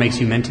practicing more makes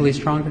you mentally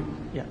stronger?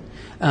 Yeah.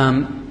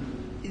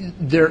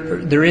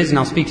 There is, and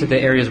I'll speak to the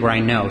areas where I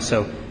know.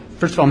 So,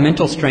 first of all,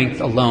 mental strength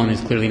alone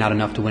is clearly not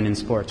enough to win in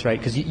sports, right?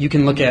 Because you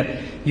can look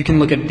at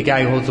the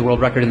guy who holds the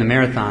world record in the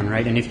marathon,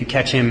 right? And if you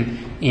catch him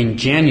in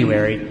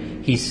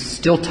January, he's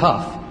still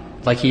tough,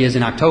 like he is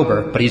in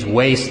October, but he's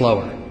way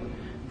slower.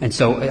 And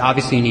so,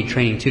 obviously, you need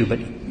training too. But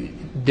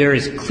there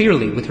is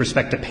clearly, with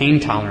respect to pain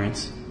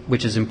tolerance,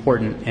 which is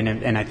important,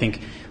 and I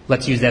think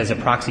let's use that as a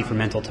proxy for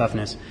mental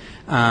toughness,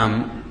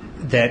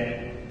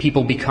 that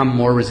people become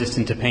more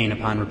resistant to pain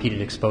upon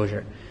repeated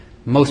exposure.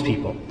 Most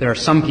people. There are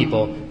some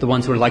people, the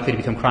ones who are likely to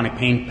become chronic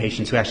pain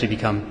patients, who actually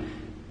become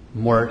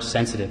more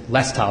sensitive,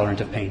 less tolerant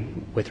of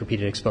pain with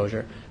repeated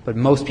exposure. But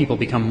most people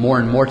become more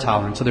and more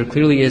tolerant. So there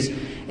clearly is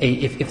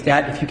if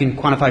you can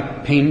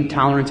quantify pain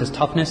tolerance as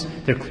toughness,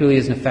 there clearly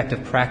is an effect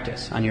of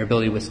practice on your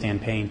ability to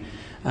withstand pain.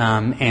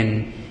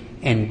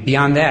 And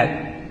beyond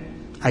that,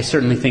 I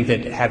certainly think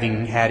that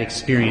having had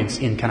experience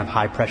in kind of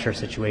high pressure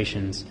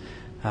situations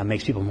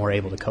makes people more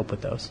able to cope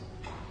with those.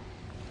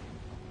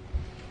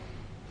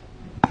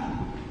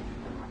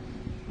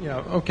 Yeah,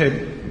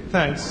 okay,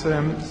 thanks.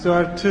 So I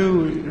have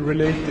two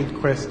related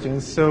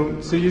questions. So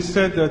you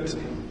said that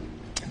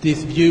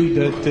this view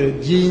that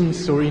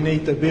genes or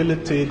innate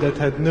ability that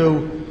had no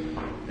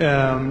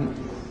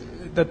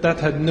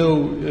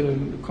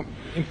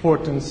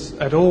importance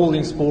at all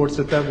in sports,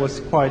 that was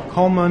quite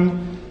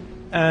common,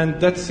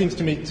 and that seems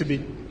to me to be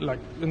like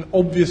an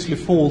obviously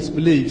false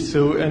belief.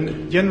 So,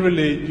 and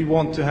generally you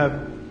want to have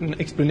an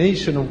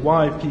explanation of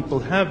why people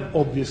have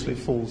obviously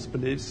false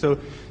beliefs. So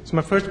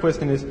my first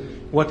question is,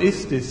 what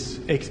is this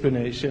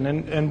explanation?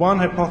 And one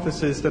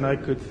hypothesis that I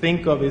could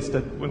think of is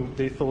that when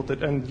they thought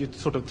that, and you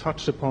sort of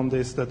touched upon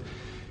this, that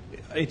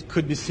it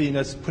could be seen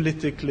as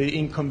politically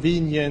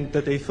inconvenient,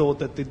 that they thought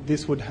that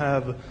this would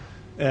have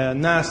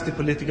nasty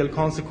political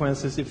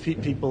consequences if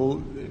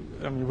people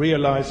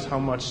realized how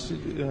much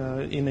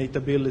innate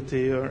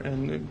ability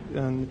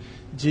and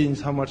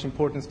genes, how much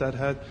importance that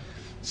had.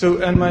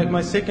 So, and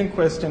my second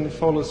question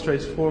follows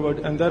straightforward,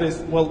 and that is,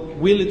 well,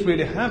 will it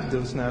really have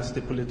those nasty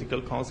political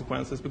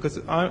consequences? Because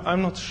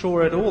I'm not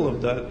sure at all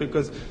of that,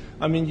 because,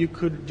 I mean, you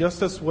could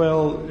just as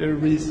well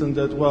reason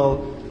that,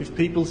 well, if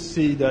people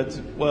see that,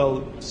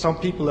 well, some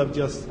people have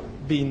just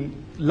been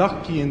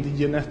lucky in the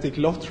genetic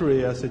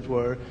lottery, as it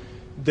were,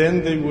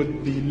 then they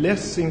would be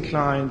less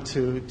inclined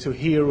to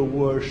hero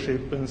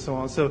worship and so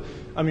on. So,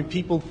 I mean,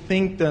 people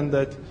think then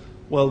that,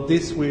 well,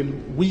 this will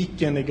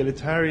weaken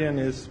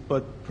egalitarianism,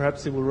 but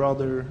perhaps it will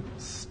rather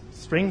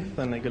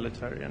strengthen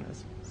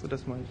egalitarianism. So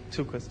that's my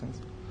two questions.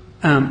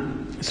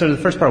 So the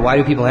first part, why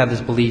do people have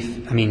this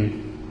belief? I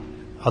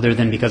mean, other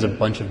than because a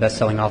bunch of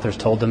best-selling authors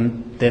told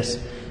them this,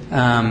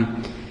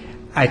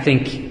 I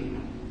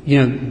think,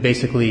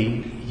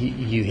 basically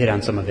you hit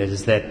on some of it,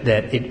 is that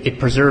it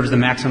preserves the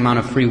maximum amount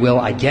of free will,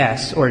 I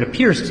guess, or it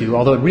appears to,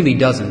 although it really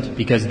doesn't,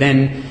 because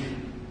then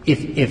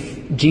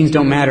if genes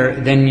don't matter,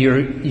 then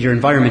your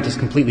environment is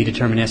completely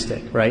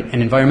deterministic, right?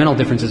 And environmental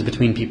differences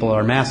between people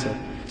are massive.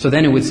 So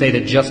then it would say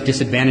that just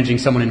disadvantaging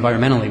someone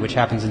environmentally, which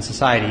happens in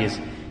society,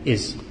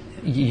 is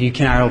you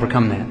cannot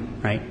overcome that,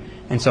 right?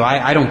 And so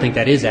I don't think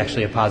that is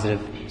actually a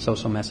positive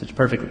social message,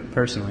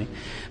 personally.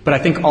 But I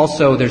think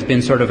also there's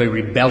been sort of a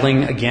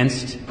rebelling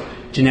against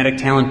genetic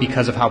talent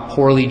because of how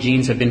poorly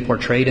genes have been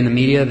portrayed in the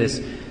media.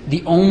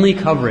 The only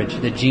coverage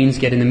that genes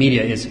get in the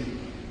media is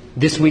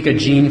this week a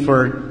gene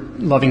for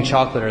loving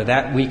chocolate, or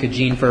that week a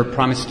gene for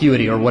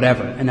promiscuity, or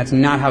whatever. And that's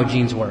not how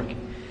genes work.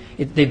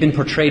 They've been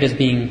portrayed as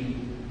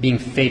being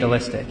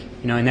fatalistic,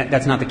 and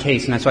that's not the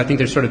case. And so I think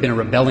there's sort of been a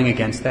rebelling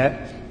against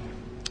that,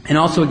 and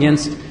also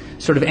against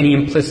sort of any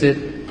implicit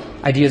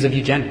ideas of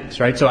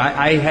eugenics, right? So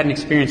I had an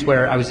experience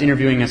where I was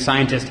interviewing a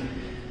scientist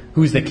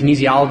who's the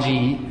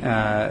kinesiology,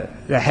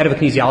 the head of a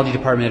kinesiology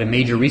department at a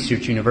major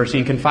research university,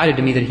 and confided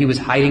to me that he was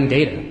hiding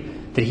data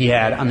that he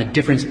had on the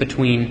difference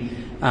between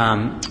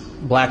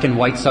black and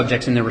white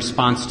subjects in their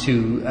response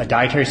to a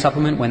dietary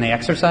supplement when they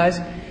exercise.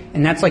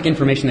 And that's like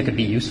information that could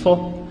be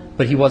useful,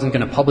 but he wasn't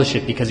going to publish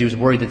it because he was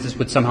worried that this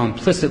would somehow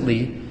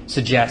implicitly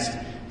suggest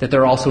that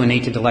there are also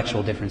innate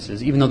intellectual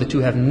differences, even though the two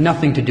have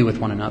nothing to do with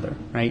one another,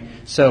 right?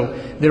 So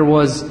there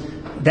was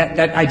that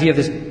idea of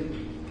this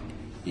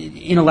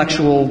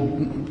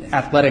intellectual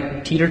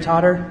athletic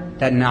teeter-totter,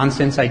 that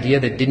nonsense idea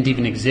that didn't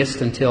even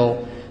exist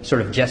until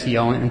sort of Jesse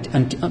Owens,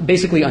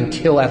 basically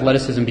until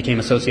athleticism became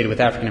associated with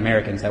African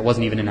Americans. That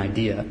wasn't even an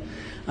idea.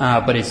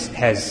 But it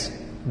has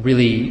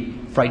really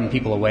frightened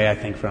people away, I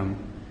think, from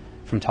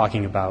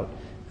talking about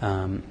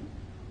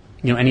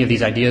any of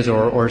these ideas,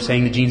 or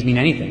saying the genes mean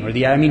anything.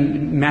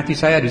 Matthew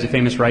Syed, who's a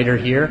famous writer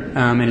here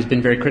and has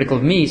been very critical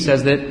of me,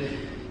 says that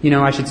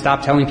I should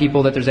stop telling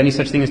people that there's any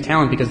such thing as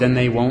talent because then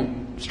they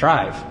won't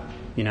strive.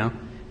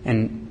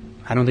 And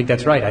I don't think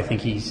that's right. I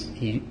think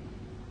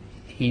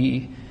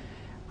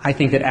I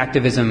think that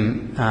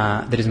activism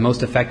that is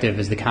most effective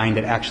is the kind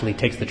that actually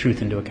takes the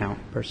truth into account,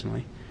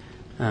 personally.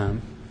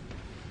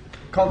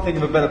 Can't think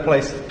of a better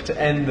place to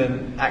end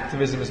than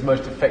activism is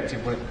most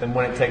effective than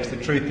when it takes the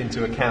truth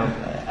into account.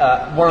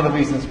 One of the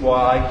reasons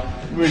why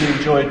I really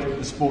enjoyed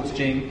the Sports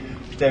Gene,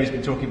 which David's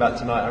been talking about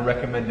tonight, I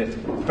recommend it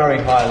very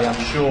highly.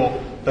 I'm sure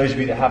those of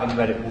you that haven't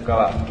read it will go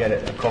out and get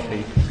it, a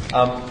copy.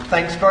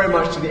 Thanks very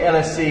much to the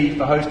LSE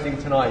for hosting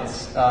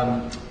tonight's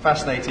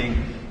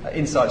fascinating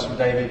insights from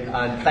David,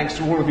 and thanks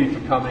to all of you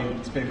for coming.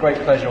 It's been a great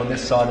pleasure on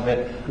this side of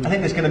it. I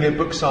think there's going to be a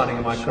book signing,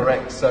 am I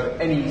correct? So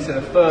any sort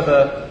of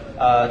further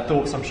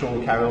thoughts, I'm sure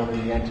we'll carry on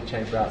in the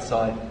antechamber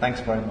outside. Thanks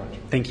very much.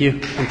 Thank you,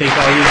 and thank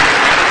all of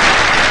you.